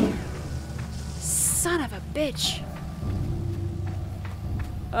 Son of a bitch.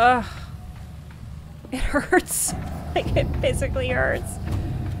 Ugh. It hurts. Like, it physically hurts.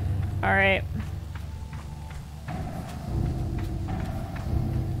 Alright.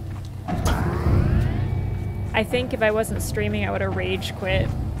 I think if I wasn't streaming, I would have rage quit.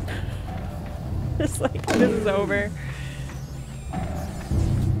 Just like, this is over.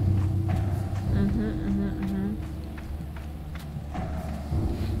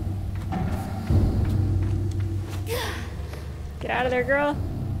 Get out of there, girl.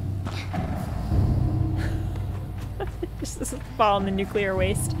 Just fall in the nuclear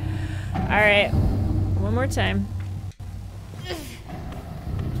waste. Alright. One more time.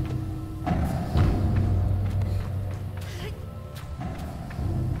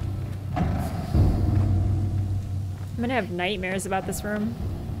 I'm gonna have nightmares about this room.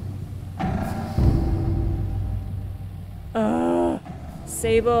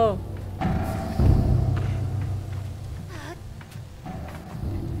 Sable.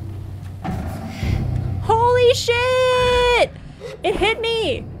 Holy shit! It hit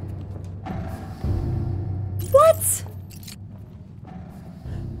me! What?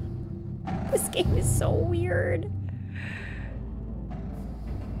 This game is so weird.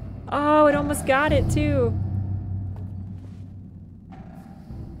 Oh, it almost got it too.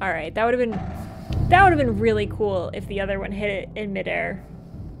 Alright, that would have been really cool if the other one hit it in midair.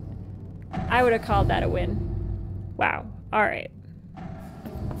 I would have called that a win. Wow. Alright.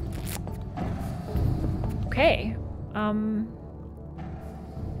 Okay.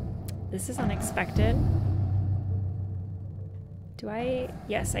 This is unexpected.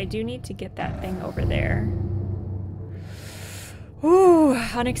 Yes, I do need to get that thing over there. Ooh,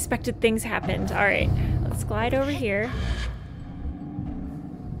 unexpected things happened. Alright, let's glide over here.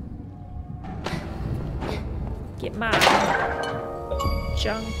 Get my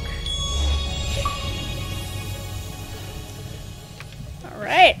junk.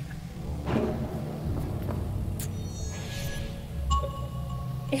 Alright.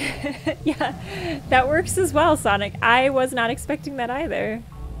 Yeah, that works as well, Sonic. I was not expecting that either.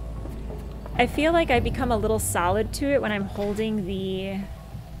 I feel like I become a little solid to it when I'm holding the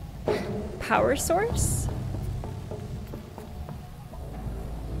power source.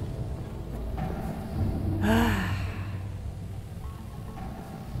 God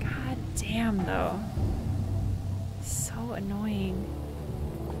damn, though. So annoying.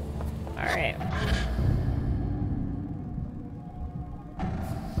 Alright.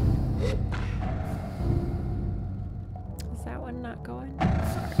 Is that one not going?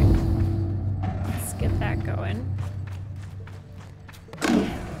 Alright. Let's get that going.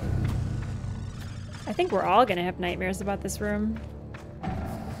 I think we're all gonna have nightmares about this room.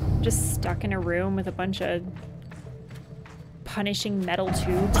 Just stuck in a room with a bunch of punishing metal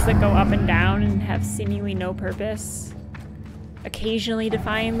tubes that go up and down and have seemingly no purpose. occasionally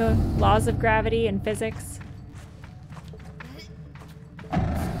defying the laws of gravity and physics.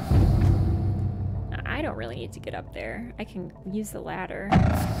 I don't really need to get up there. I can use the ladder.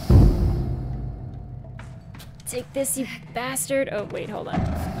 Take this, you bastard. Oh, wait, hold on.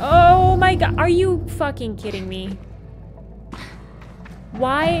 Oh my god, are you fucking kidding me?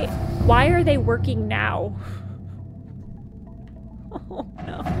 Why are they working now? Oh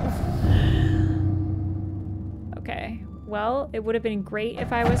no. Okay, well, it would have been great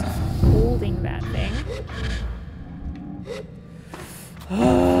if I was holding that thing.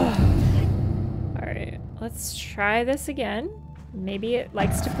 Alright, let's try this again. Maybe it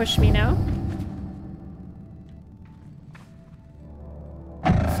likes to push me now.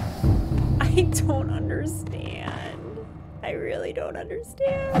 I don't understand. I really don't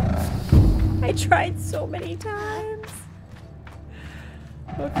understand. I tried so many times.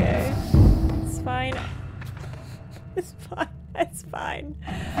 Okay. It's fine. It's fine. It's fine.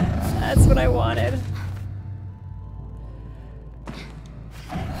 That's what I wanted.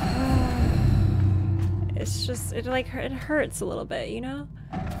 It's just, it hurts a little bit, you know?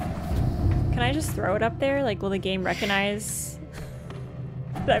 Can I just throw it up there? Like, will the game recognize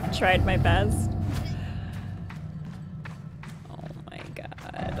that I've tried my best? Oh my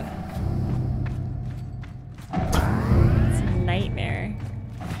god. It's a nightmare.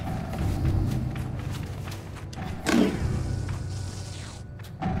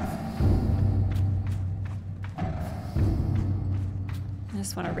 I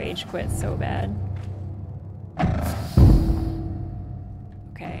just want to rage quit so bad.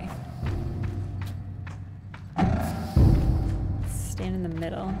 Okay. Stand in the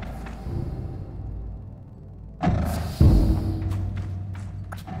middle.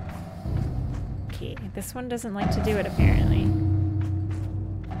 Okay, this one doesn't like to do it apparently.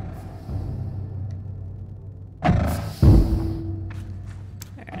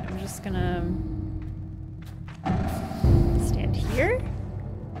 Alright, I'm just gonna stand here.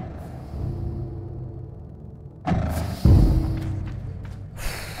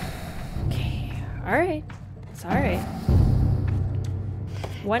 Alright, it's alright.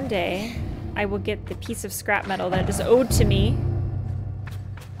 One day, I will get the piece of scrap metal that is owed to me.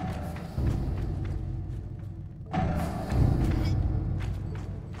 I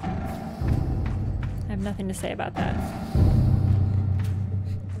have nothing to say about that.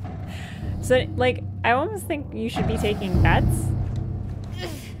 So, like, I almost think you should be taking bets.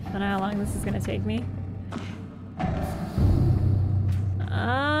 I don't know how long this is gonna take me.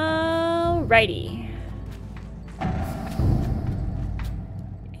 Alrighty.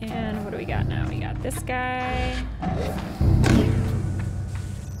 And what do we got now? We got this guy.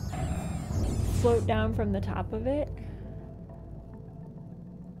 Float down from the top of it.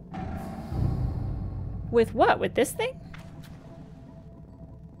 With what? With this thing?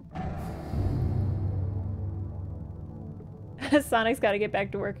 Sonic's gotta get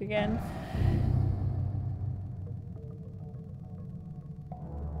back to work again.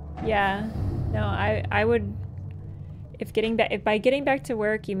 Yeah, no, I would, if by getting back to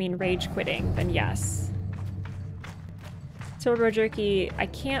work you mean rage quitting, then yes. Turbo Jerky, I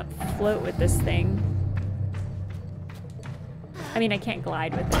can't float with this thing. I mean, I can't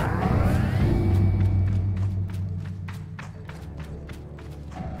glide with it.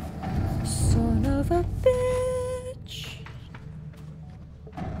 Son of a bitch.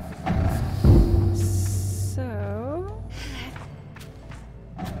 So...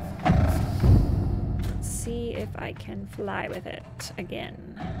 see if I can fly with it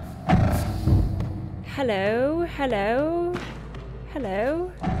again. Hello, hello,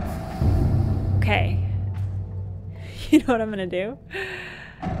 hello. Okay. You know what I'm gonna do?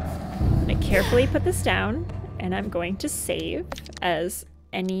 I'm gonna carefully put this down and I'm going to save, as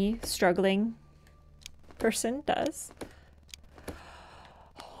any struggling person does.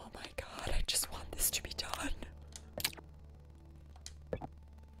 Oh my god, I just want this to be done.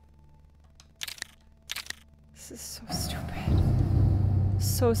 This is so stupid.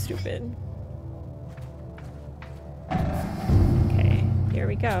 So stupid. Okay, here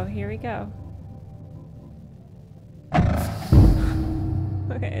we go, here we go.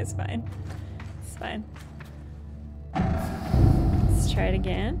 Okay, it's fine. It's fine. Let's try it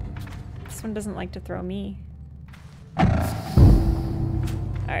again. This one doesn't like to throw me.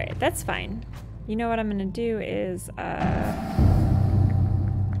 Alright, that's fine. You know what I'm gonna do is,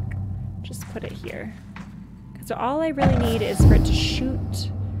 just put it here. So all I really need is for it to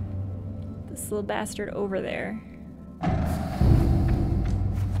shoot this little bastard over there.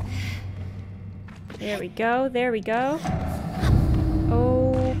 There we go, there we go.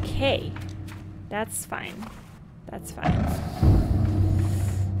 Okay. That's fine. That's fine.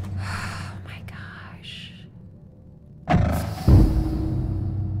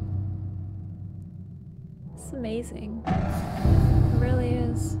 amazing. It really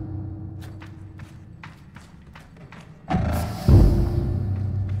is.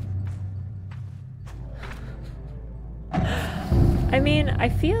 I mean, I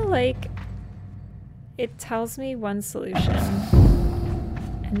feel like it tells me one solution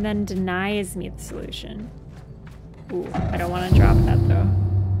and then denies me the solution. Ooh, I don't want to drop that though.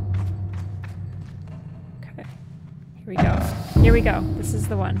 Okay, here we go. Here we go. This is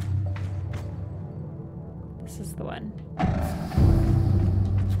the one. This is the one.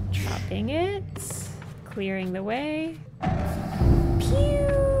 Dropping it, clearing the way. Pew!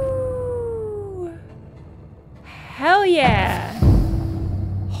 Hell yeah!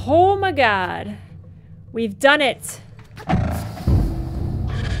 Oh my god. We've done it.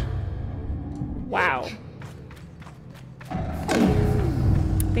 Wow.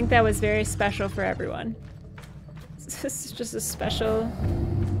 I think that was very special for everyone. This is just a special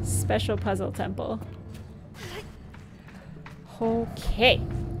puzzle temple. Okay.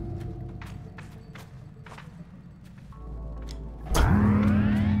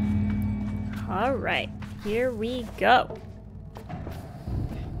 All right, here we go.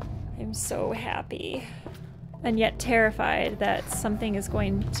 I'm so happy and yet terrified that something is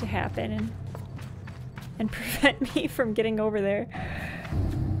going to happen and prevent me from getting over there.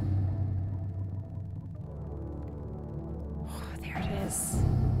 Oh, there it is.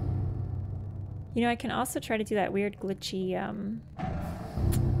 You know, I can also try to do that weird glitchy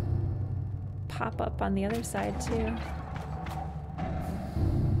pop-up on the other side too.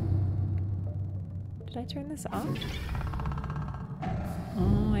 Did I turn this off?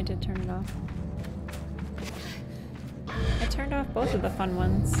 Oh, I did turn it off. I turned off both of the fun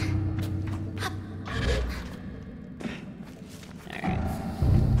ones. Alright.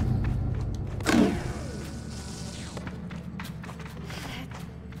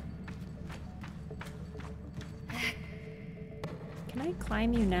 Can I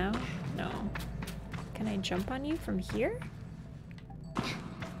climb you now? No. Can I jump on you from here? I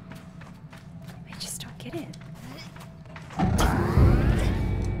just don't get it.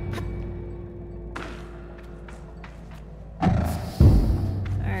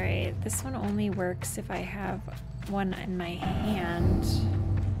 This one only works if I have one in my hand.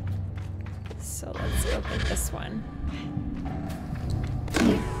 So let's go get this one.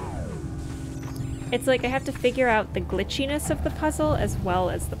 It's like I have to figure out the glitchiness of the puzzle as well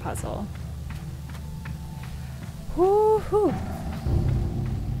as the puzzle. Woo-hoo!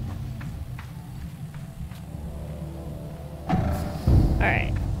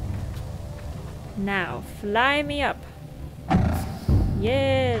 Alright. Now, fly me up.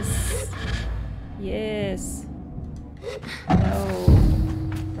 Yes! Yes! No.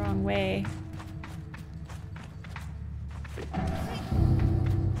 Wrong way.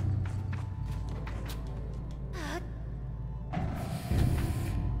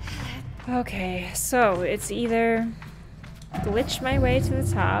 Okay, so it's either glitch my way to the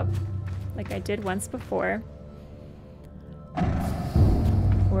top, like I did once before,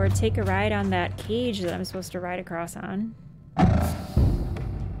 or take a ride on that cage that I'm supposed to ride across on.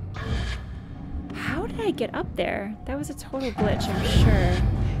 How did I get up there? That was a total glitch, I'm sure.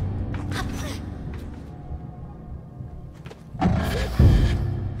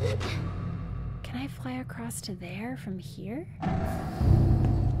 Can I fly across to there from here?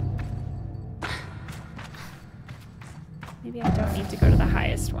 Maybe I don't need to go to the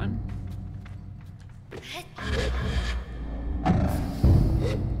highest one.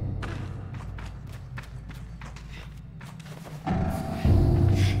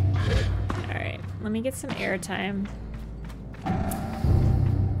 Let me get some airtime. Oh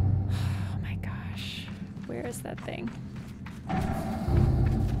my gosh. Where is that thing?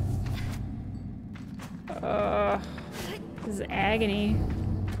 Oh, this is agony.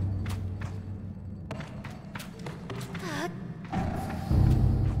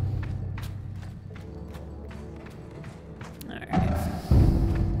 Alright.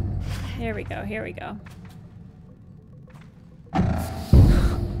 Here we go, here we go.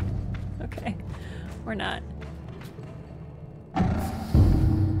 Okay. Or not.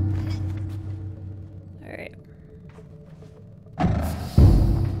 Alright.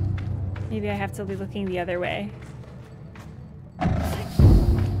 Maybe I have to be looking the other way.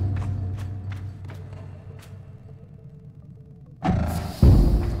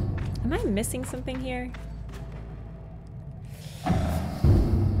 Am I missing something here?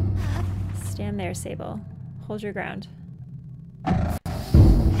 Stand there, Sable. Hold your ground.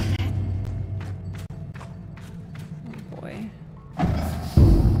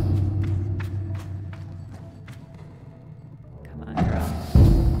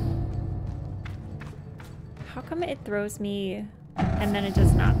 How come, it throws me, and then it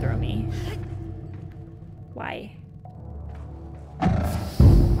does not throw me. Why?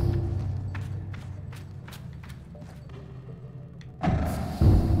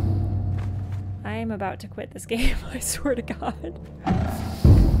 I am about to quit this game, I swear to God.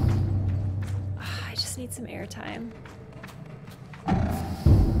 I just need some airtime.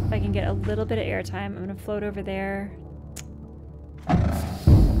 If I can get a little bit of airtime, I'm gonna float over there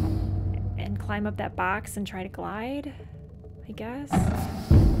and climb up that box and try to glide, I guess.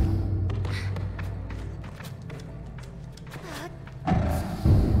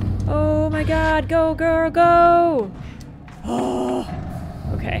 Oh my God, go girl, go! Oh,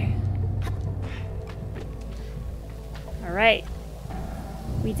 okay. All right,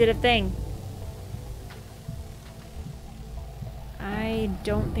 we did a thing. I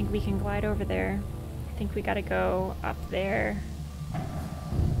don't think we can glide over there. I think we gotta go up there.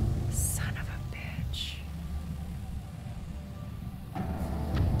 Son of a bitch.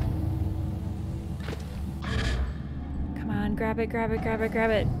 Come on, grab it, grab it, grab it, grab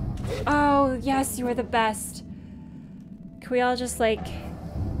it. Oh, yes, you are the best. Can we all just, like,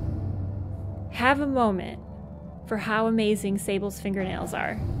 have a moment for how amazing Sable's fingernails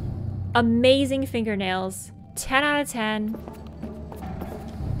are? Amazing fingernails. 10 out of 10.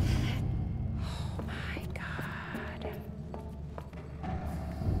 Oh my God.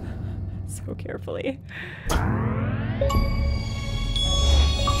 So carefully.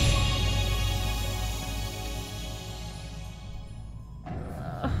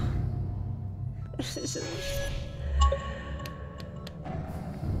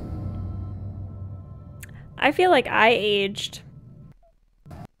 I feel like I aged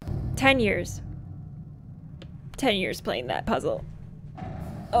 10 years. 10 years playing that puzzle.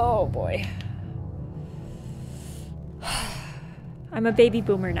 Oh boy. I'm a baby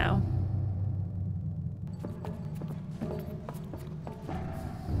boomer now.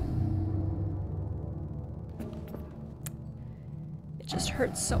 It just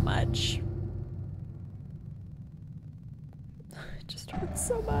hurts so much. It just hurts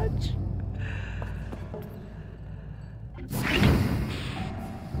so much.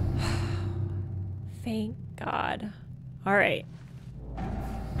 Thank God. All right.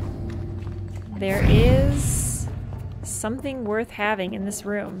 There is something worth having in this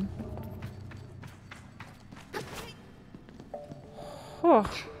room. Oh.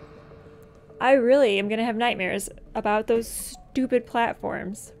 I really am gonna have nightmares about those stupid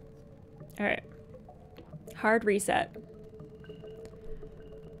platforms. All right. Hard reset.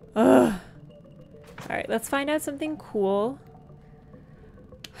 Ugh. All right, let's find out something cool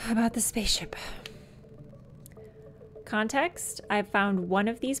about the spaceship. Context, I've found one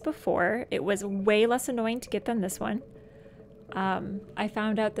of these before. It was way less annoying to get than this one. I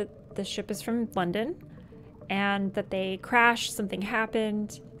found out that the ship is from London and that they crashed, something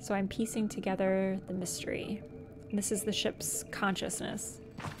happened, so I'm piecing together the mystery. This is the ship's consciousness.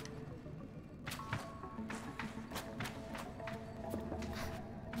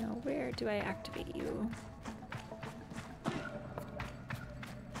 Now, where do I activate you?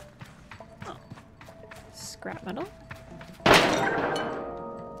 Oh. Scrap metal.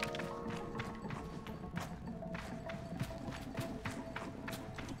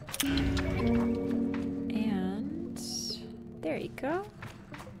 And there you go.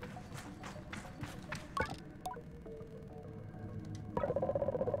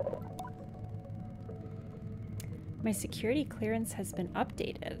 My security clearance has been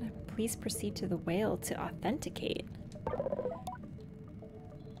updated. Please proceed to the whale to authenticate.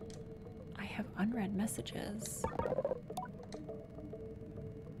 I have unread messages.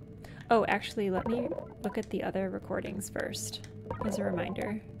 Oh, actually, let me look at the other recordings first, as a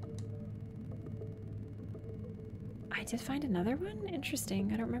reminder. I did find another one?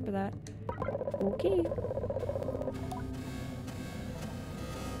 Interesting. I don't remember that. Okay.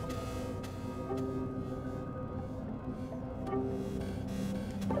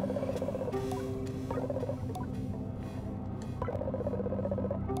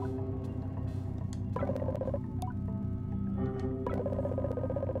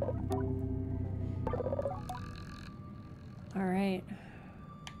 All right.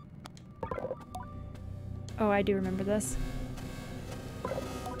 Oh, I do remember this.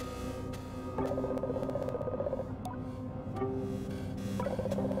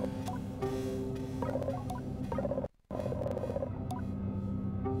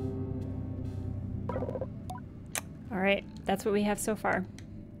 All right, that's what we have so far.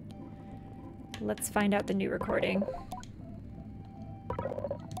 Let's find out the new recording.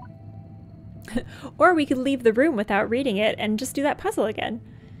 Or we could leave the room without reading it and just do that puzzle again.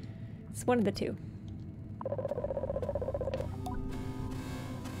 It's one of the two.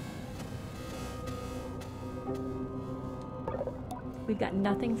 We've got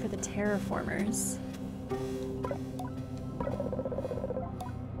nothing for the terraformers.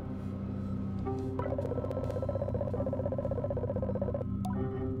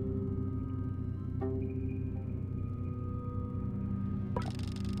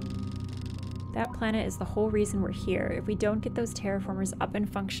 That planet is the whole reason we're here. If we don't get those terraformers up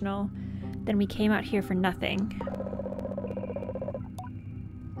and functional, then we came out here for nothing.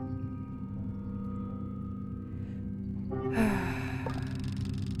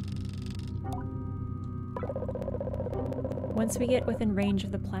 Once we get within range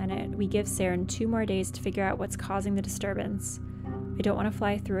of the planet, we give Saren 2 more days to figure out what's causing the disturbance. I don't want to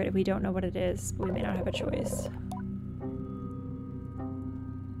fly through it if we don't know what it is, but we may not have a choice.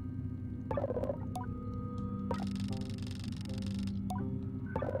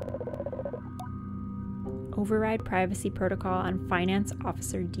 Override privacy protocol on Finance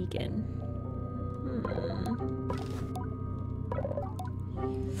Officer Deacon.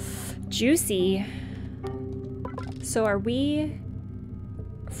 Juicy. So are we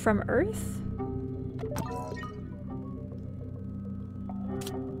from Earth?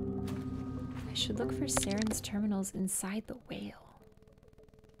 I should look for Saren's terminals inside the whale.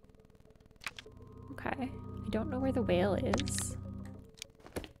 Okay. I don't know where the whale is.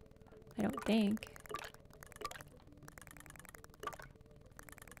 I don't think.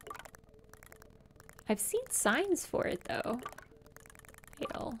 I've seen signs for it though.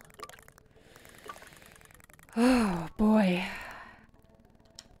 Whale. Oh boy.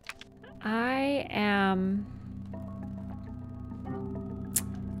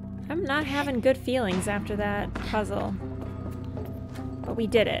 I'm not having good feelings after that puzzle. But we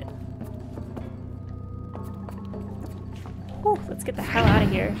did it. Whew, let's get the hell out of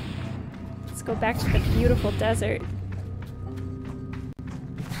here. Let's go back to the beautiful desert.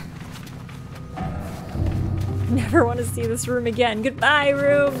 Never want to see this room again. Goodbye,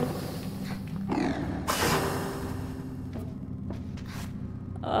 room!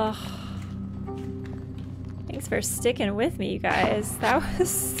 Ugh. Thanks for sticking with me, you guys. That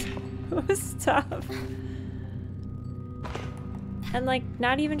was tough. And like,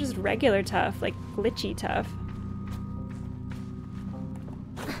 not even just regular tough, like glitchy tough.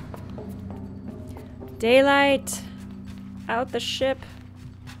 Daylight! Out the ship!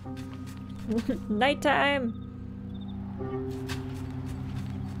 Nighttime!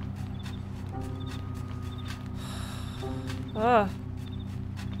 Oh.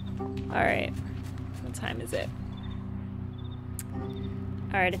 Alright. What time is it?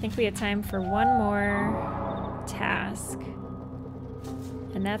 Alright, I think we have time for one more task.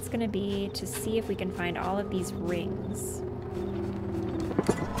 And that's gonna be to see if we can find all of these rings.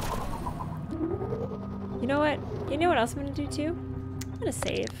 You know what? You know what else I'm gonna do too? I'm gonna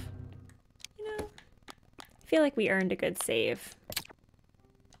save. You know, I feel like we earned a good save.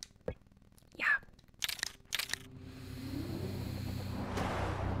 Yeah.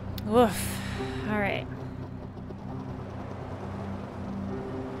 Oof. Alright.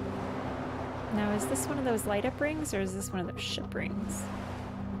 Now, is this one of those light up rings, or is this one of those ship rings?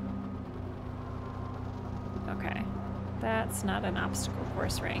 Okay. That's not an obstacle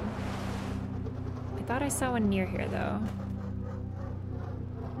course ring. I thought I saw one near here, though.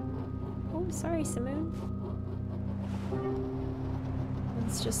 Oh, sorry, Simoon.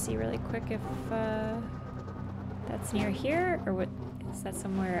 Let's just see really quick if that's near here, or what? Is that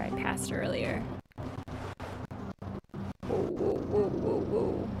somewhere I passed earlier? Whoa, whoa, whoa, whoa,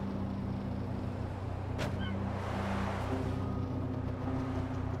 whoa.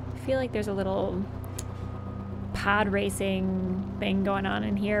 I feel like there's a little pod racing thing going on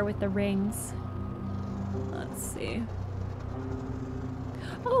in here with the rings. Let's see.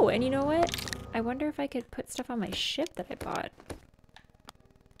 Oh, and you know what? I wonder if I could put stuff on my ship that I bought.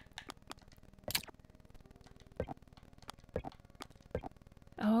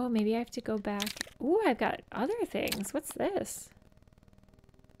 Oh, maybe I have to go back. Ooh, I've got other things. What's this?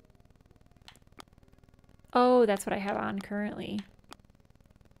 Oh, that's what I have on currently.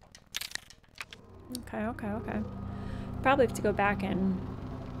 Okay, okay, okay. Probably have to go back and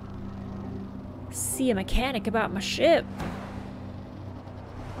see a mechanic about my ship.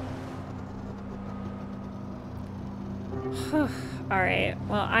 Alright,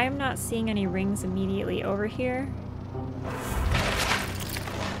 well, I'm not seeing any rings immediately over here.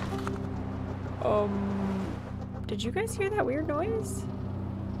 Did you guys hear that weird noise?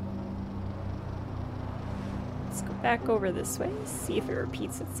 Let's go back over this way, see if it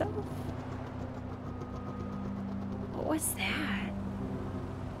repeats itself. What was that?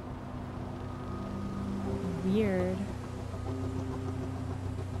 Weird.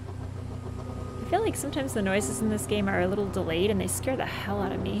 I feel like sometimes the noises in this game are a little delayed and they scare the hell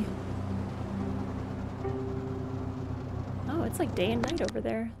out of me. Oh, it's like day and night over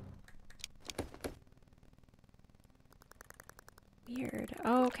there. Weird.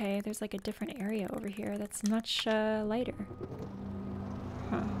 Oh, okay, there's like a different area over here that's much lighter.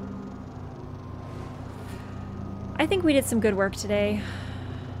 Huh. I think we did some good work today.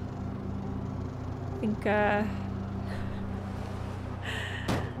 I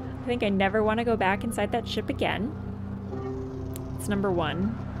think I never want to go back inside that ship again. It's number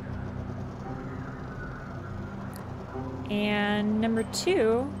one. And number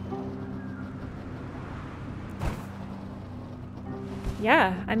two,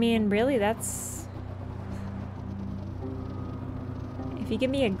 yeah, I mean, really, that's... If you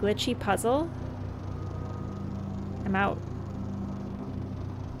give me a glitchy puzzle, I'm out.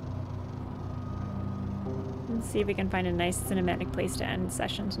 Let's see if we can find a nice cinematic place to end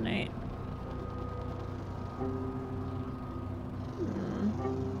session tonight.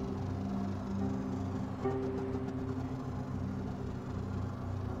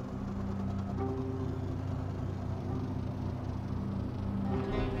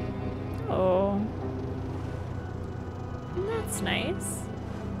 Oh. That's nice.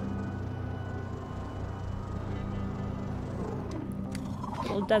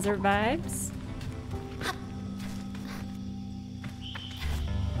 Little desert vibes.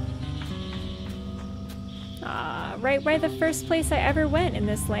 Right by the first place I ever went in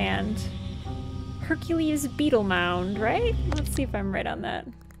this land. Hercules Beetle Mound, right? Let's see if I'm right on that.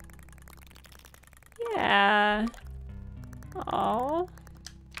 Yeah. Aww.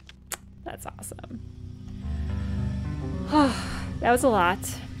 That's awesome. That was a lot.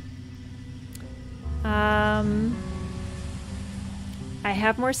 I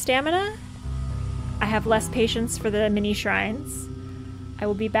have more stamina. I have less patience for the mini shrines. I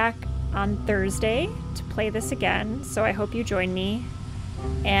will be back on Thursday to play this again, so I hope you join me.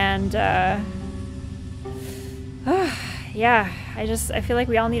 And yeah, I feel like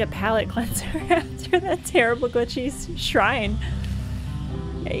we all need a palate cleanser after that terrible glitchy shrine.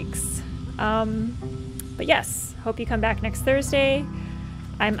 Yikes. But yes, hope you come back next Thursday.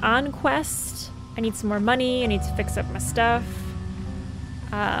 I'm on quest. I need some more money. I need to fix up my stuff.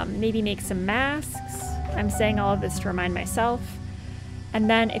 Maybe make some masks. I'm saying all of this to remind myself. And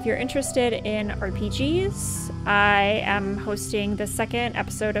then if you're interested in RPGs, I am hosting the second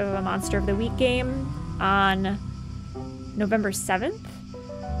episode of a Monster of the Week game on November 7th.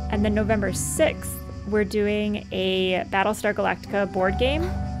 And then November 6th, we're doing a Battlestar Galactica board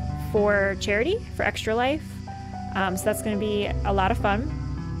game for charity, for Extra Life. So that's going to be a lot of fun.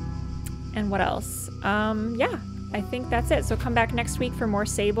 And what else? Yeah, I think that's it. So come back next week for more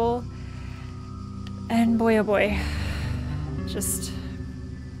Sable. And boy, oh boy, just...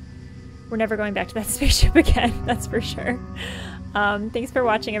 we're never going back to that spaceship again, that's for sure. Thanks for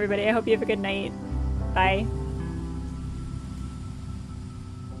watching, everybody. I hope you have a good night. Bye.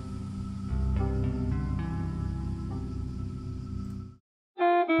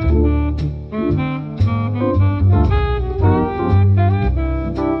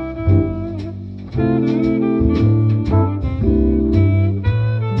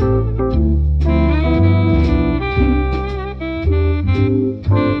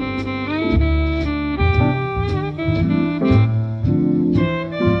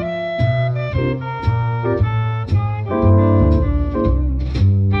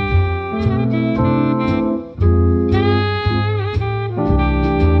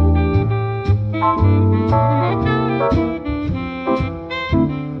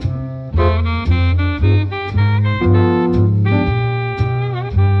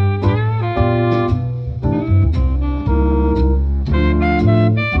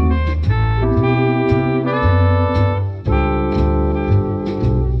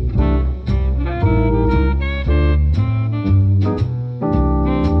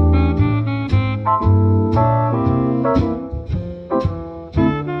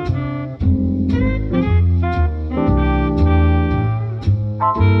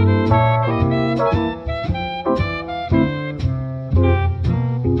 Bye.